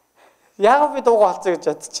 Яг би дуугаа олцоо гэж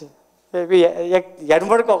бодчих. Би яг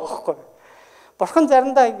ярмарг байгаа байхгүй. Бурхан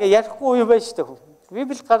заримдаа ингээ ярихгүй юм байна шүү дээ.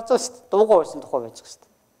 Библи гарцаа шүү дээ. Дуугаа байсан тухай байж байгаа шүү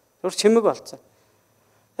дээ. Тэр чимэг болцсон.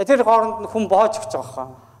 Тэр хооронд хүн боож өгч байгаа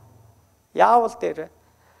хаа. Яавал дээр.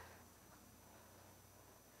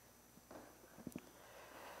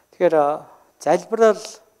 Тэгэхээр залбирал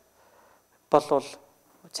болвол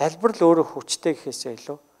залбирал өөрөө хүчтэй гэхээсээ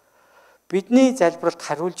илүү бидний залбиралд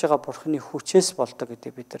хариулж байгаа Бурханы хүчээс болдог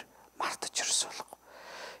гэдэг бид нар мартаж ирсэн болохгүй.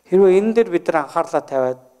 Хэрвээ энэ дээр бид нар анхаарлаа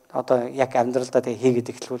тавиад одоо яг амьдралдаа тэг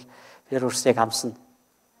хийгээд эхлэвэл бид нар өөрсдөө амсна.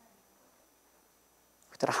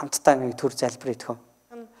 Бид нар хамтдаа нэг төр залбир идэх юм.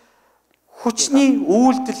 Хүчний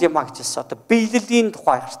үйлдэл юм а гэжсэн. Одоо биелэлийн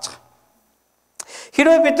тухай гарч байгаа.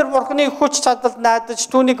 Хэрвээ бид нар Бурханы хүч чадал найдаж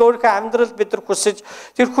түүнийг өөрийнхөө амьдралд бид нар хүсэж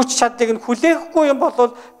тэр хүч чадлыг нь хүлээхгүй юм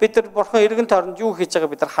бол бид нар Бурхан эргэн тойронд юу хийж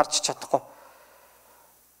байгааг бид нар харж чадахгүй.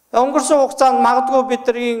 Өнгөрсөн хугацаанд магадгүй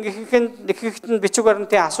бидний ихэнх нь бичиг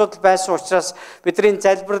баримтын асуудал байсан учраас бидний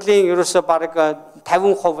залбирлын ерөөсөө бараг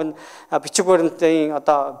 50% нь бичиг баримтын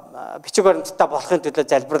одоо бичиг баримттай болохын төлөө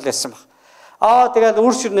залбирал байсан баг. Тэгээд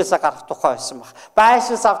үр ширнээсээ гарах тухай байсан баг.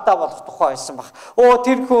 Байшин савтаа болох тухай байсан баг.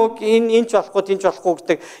 Тэр хөө энэч болохгүй тэнч болохгүй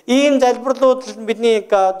гэдэг ийм залбирлууд бидний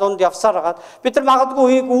дунд явсаар хагаад бид нар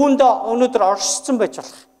магадгүй үүндээ өнөөдөр оршсон байж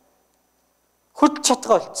болох. Хөдөлж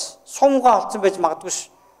чадгаа болцсон. Сумгаа олцсон байж магадгүй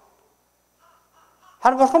ш.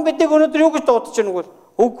 Харин Бурхан биднийг өнөөдөр юу гэж дуудаж байна вэ?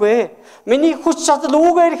 Үгүй ээ. Миний хүч чадал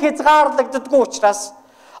үүгээр хязгаарлагддаггүй учраас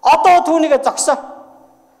одоо түүнийг зогсоо.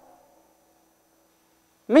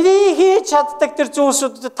 Миний хийж чаддаг тэр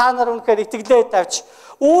зүйлсүүдэд та нар үнэхээр итгэлээ тавьж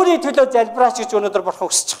өөрийн төлөө залбираач гэж өнөөдөр Бурхан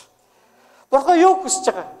хүсэж байгаа. Бурхан юу хүсэж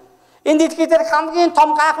байгаа? Энэ дэлхий дээр хамгийн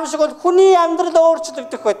том гайхамшиг бол хүний амьдрал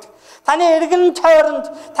өөрчлөгдөх байдаг. Таны эргэн тойронд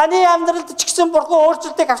таны амьдралд ч гэсэн Бурхан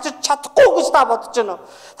өөрчлөлтийг авчирч чадахгүй гэж та бодож байна уу?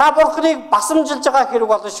 Та Бурханыг басамжилж байгаа хэрэг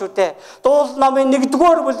болно шүү дээ. Дуул номын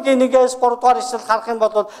 1-р бүлгийн 1-ээс 3-р ишлэл харах юм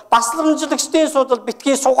бол басламжлагчдын судал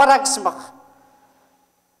битгий сугараа гэсэн баг.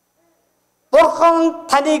 Бурхан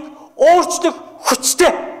таныг өөрчлөх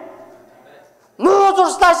хүчтэй. Муу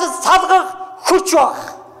зурслааш салгах хүч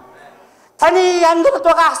баг. Таны амьдралд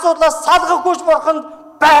байгаа асуудлаас салгах хүч Бурханд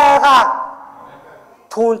байгаа.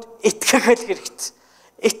 Түүнд итгэх хэрэгтэй.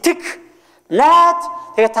 Итэг, найд,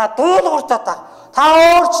 тэгээ та дуулууртаа та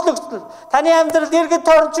өөрчлөгдөн. Таны амьдралд эргэн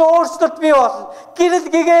тойрон чи өөрчлөлт бий болно. Гэрэл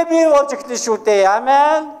гэгээ бий болж эхэлнэ шүү дээ.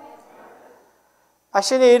 Амен.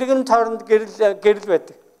 Машины эргэн тойронд гэрэл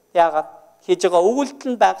байдаг. Яагаад? Хийж байгаа өгүүлэлт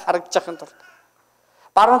нь баг харагдаж байхын тулд.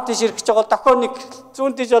 Баруун тийш ирэх гэж байгаа дохио нэг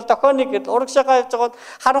зүүн тийш бол дохио нэг гэл урагшаага явж байгаа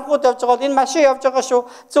харанхууд явж байгаа энэ машин явж байгаа шүү.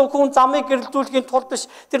 Зөв хүн замыг гэрэлдүүлэхийн тулд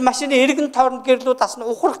биш тэр машины эргэн тойронд гэрлүүд асна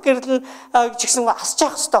ухрах гэрэл нь чигсэн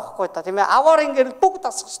асчих хэрэгтэй байхгүй та тийм ээ. Аварын гэрэл бүгд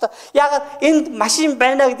асах хэрэгтэй. Ягаад энд машин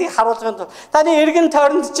байна гэдгийг харуулахын тулд таны эргэн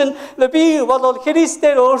тойронд чинь би бол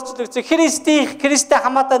Христээр өөрчлөгдсөн Христтэй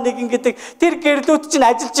хамаатай нэгэн гэдэг тэр гэрлүүд чинь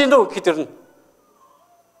ажиллаж гин үү гэхэд төрнө.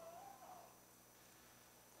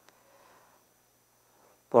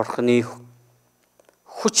 Бурхны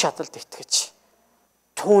хүч чадалд итгэж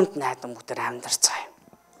түүнд найдан бүгд амьдарцгаая.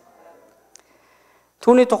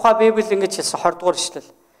 Түүний тухай Библи ингэж хэлсэн 20 дугаар ишлэл.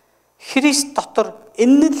 Христ дотор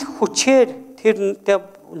энэ л хүчээр тэрнтэй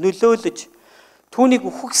нөлөөлөж түүнийг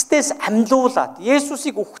үхэгсдээс амьлуулад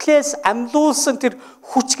Есүсийг үхлээс амьлуулсан тэр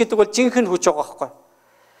хүч гэдэг бол жинхэнэ хүч байгаа байхгүй.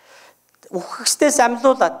 Үхэгсдээс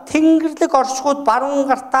амьлуулад Тэнгэрлэг оршихуйд баруун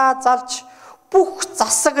гартаа залж бүх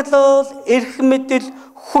засаглал, эрх мэдэл,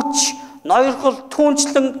 хүч, ноёрхол,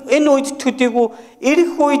 түүнчлэн энэ үед төдийгүй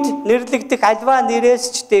ирэх үед нэрлэгдэх альва нэрээс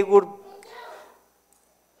ч дээгүүр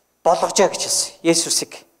болгожээ гэж хэлсэн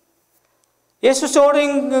Есүсийг. Есүс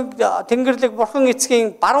өөрийн Тэнгэрлэг Бурхан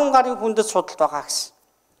эцгийн баруун гарын хүндэд судалт байгаа гэсэн.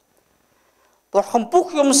 Бурхан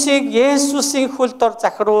бүх юмсыг Есүсийн хөл дор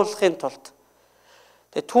захируулахын тулд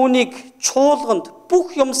түүнийг чуулганд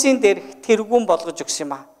бүх юмсын дээрх тэргүүн болгож өгсөн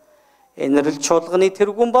юм аа. Энэрл чуулганы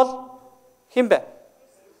тэргүүн бол хэн бэ?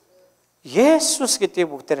 Есүс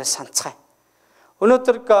гэдгийг бүгдээрээ санацгаая.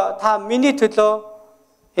 Өнөөдөр та миний төлөө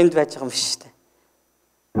энд байж байгаа юм биш үү?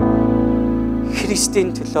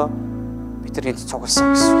 Христийн төлөө бид нар энд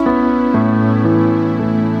цугласан гэсэн.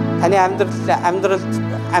 Таны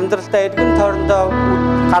амьдралдаа эргэн тойрондоо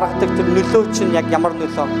гаргадаг тэр нөлөө чинь яг ямар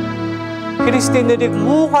нөлөө? Христийн нэрийг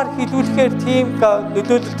муугаар хилүүлэхээр тийм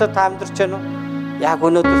нөлөөлөлтөд та амьдарч байна уу? Яг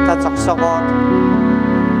өнөөдөр та зогсоогоод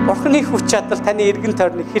Бурхны хүч чадал таны эргэн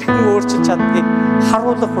тойрныг хэрхэн өөрчилж чаддгийг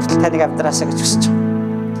харуулах хүртэл таныг амьдраасаа гэж хүсэж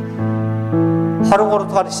байгаа. 23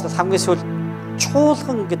 дугаар ишлэл хамгийн сүүл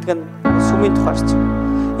чуулган гэдэг нь сүмийн тухай ярьж байна.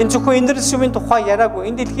 Энэ зөвхөн энэрл сүмийн тухай яриаггүй.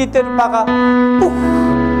 Энэ дэлхий дээр байгаа бүх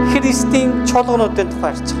Христийн чуулгануудын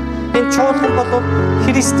тухай ярьж байгаа. Энэ чуулган бол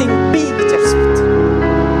Христийн бие гэж ярьсан мэт.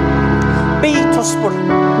 Бие тус бүр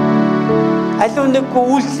алив нэг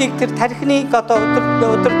үйлчлийг тэр тархиныг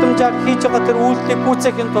өдөрдмжаар хийж байгаа тэр үйлчлийг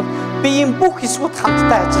гүйцэхийн тулд биеийн бүх хэсгүүд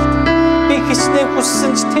хамтдаа ажилладаг. Би хичнээн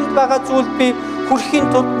хүссэн ч тэнд байгаа зүйл би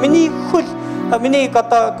хүрэхийн тулд миний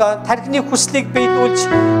тархины хүслийг биелүүлж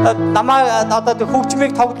намаа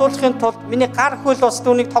хөгжмийг тоглуулахын тулд миний гар хөл бас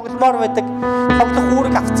түүнийг тогломоор байдаг. Тоглох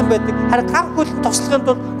үүрэг авцсан байдаг. Харин гар хөл туслахын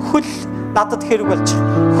тулд хөл надад хэрэг болж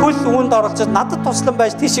хөл үүнд оролцож надад туслан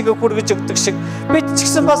байж тийшээгээ хүргэж өгдөг шиг бид ч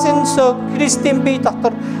гэсэн бас энэ Христийн бие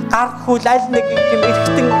дотор гар хөл аль нэг юм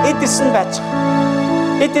эргэтэн эдэс нь байж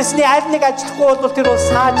байгаа. Эдэсний аль нэг ажиллахгүй бол тэр бол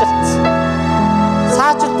саажилт.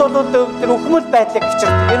 Саажилт бол тэр өхмөл байдлыг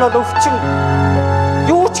авчирдаг. Энэ бол өвчин.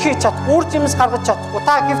 Юу ч хийж чадахгүй, үр жимс гаргаж чадахгүй.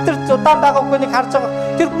 Та хэвтэр удаан байгаа хүнийг харж байгаа.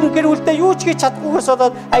 Тэр хүн гэр бүлдээ юу ч хийж чадахгүйгээс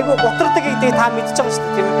болоод айгүй гутардаг гэдгийг та мэдчихэж байгаа шүү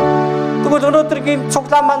дээ, тийм үү? Тэгвэл өнөөдрийн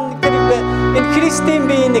цуглаа маань энэ Христийн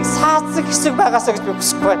бие нэг саацсан хэсэг байгаасаа гэж би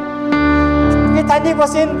хүсэхгүй байна. Тэгээд таныг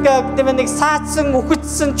бас энэ нэг саацсан,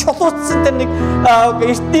 үхэгдсэн, чулуутсан тэр нэг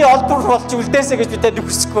эртний олбор болж үлдээсэй гэж би таныг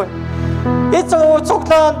хүсэхгүй байна. Энэ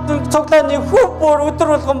цуглааны бүх бүр өдөр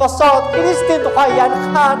болгон босоод Христийн тухай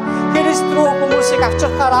ярихаар, Христ рүү хүмүүсийг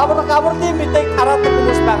авчрахаар авралын мэдээг тараадаг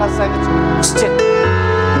хүмүүс байгаасаа гэж хүсэж байна.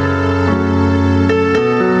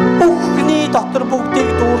 Бүхний дотор бүгдийг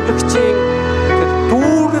дүүргэгчийн тэр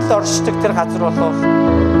дүүрэл оршдог тэр газар болов.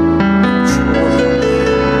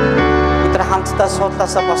 Бид хамтдаа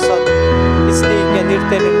суудлаасаа босоод эзнийг нэр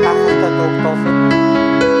дээр гахалтай дуугдуулна.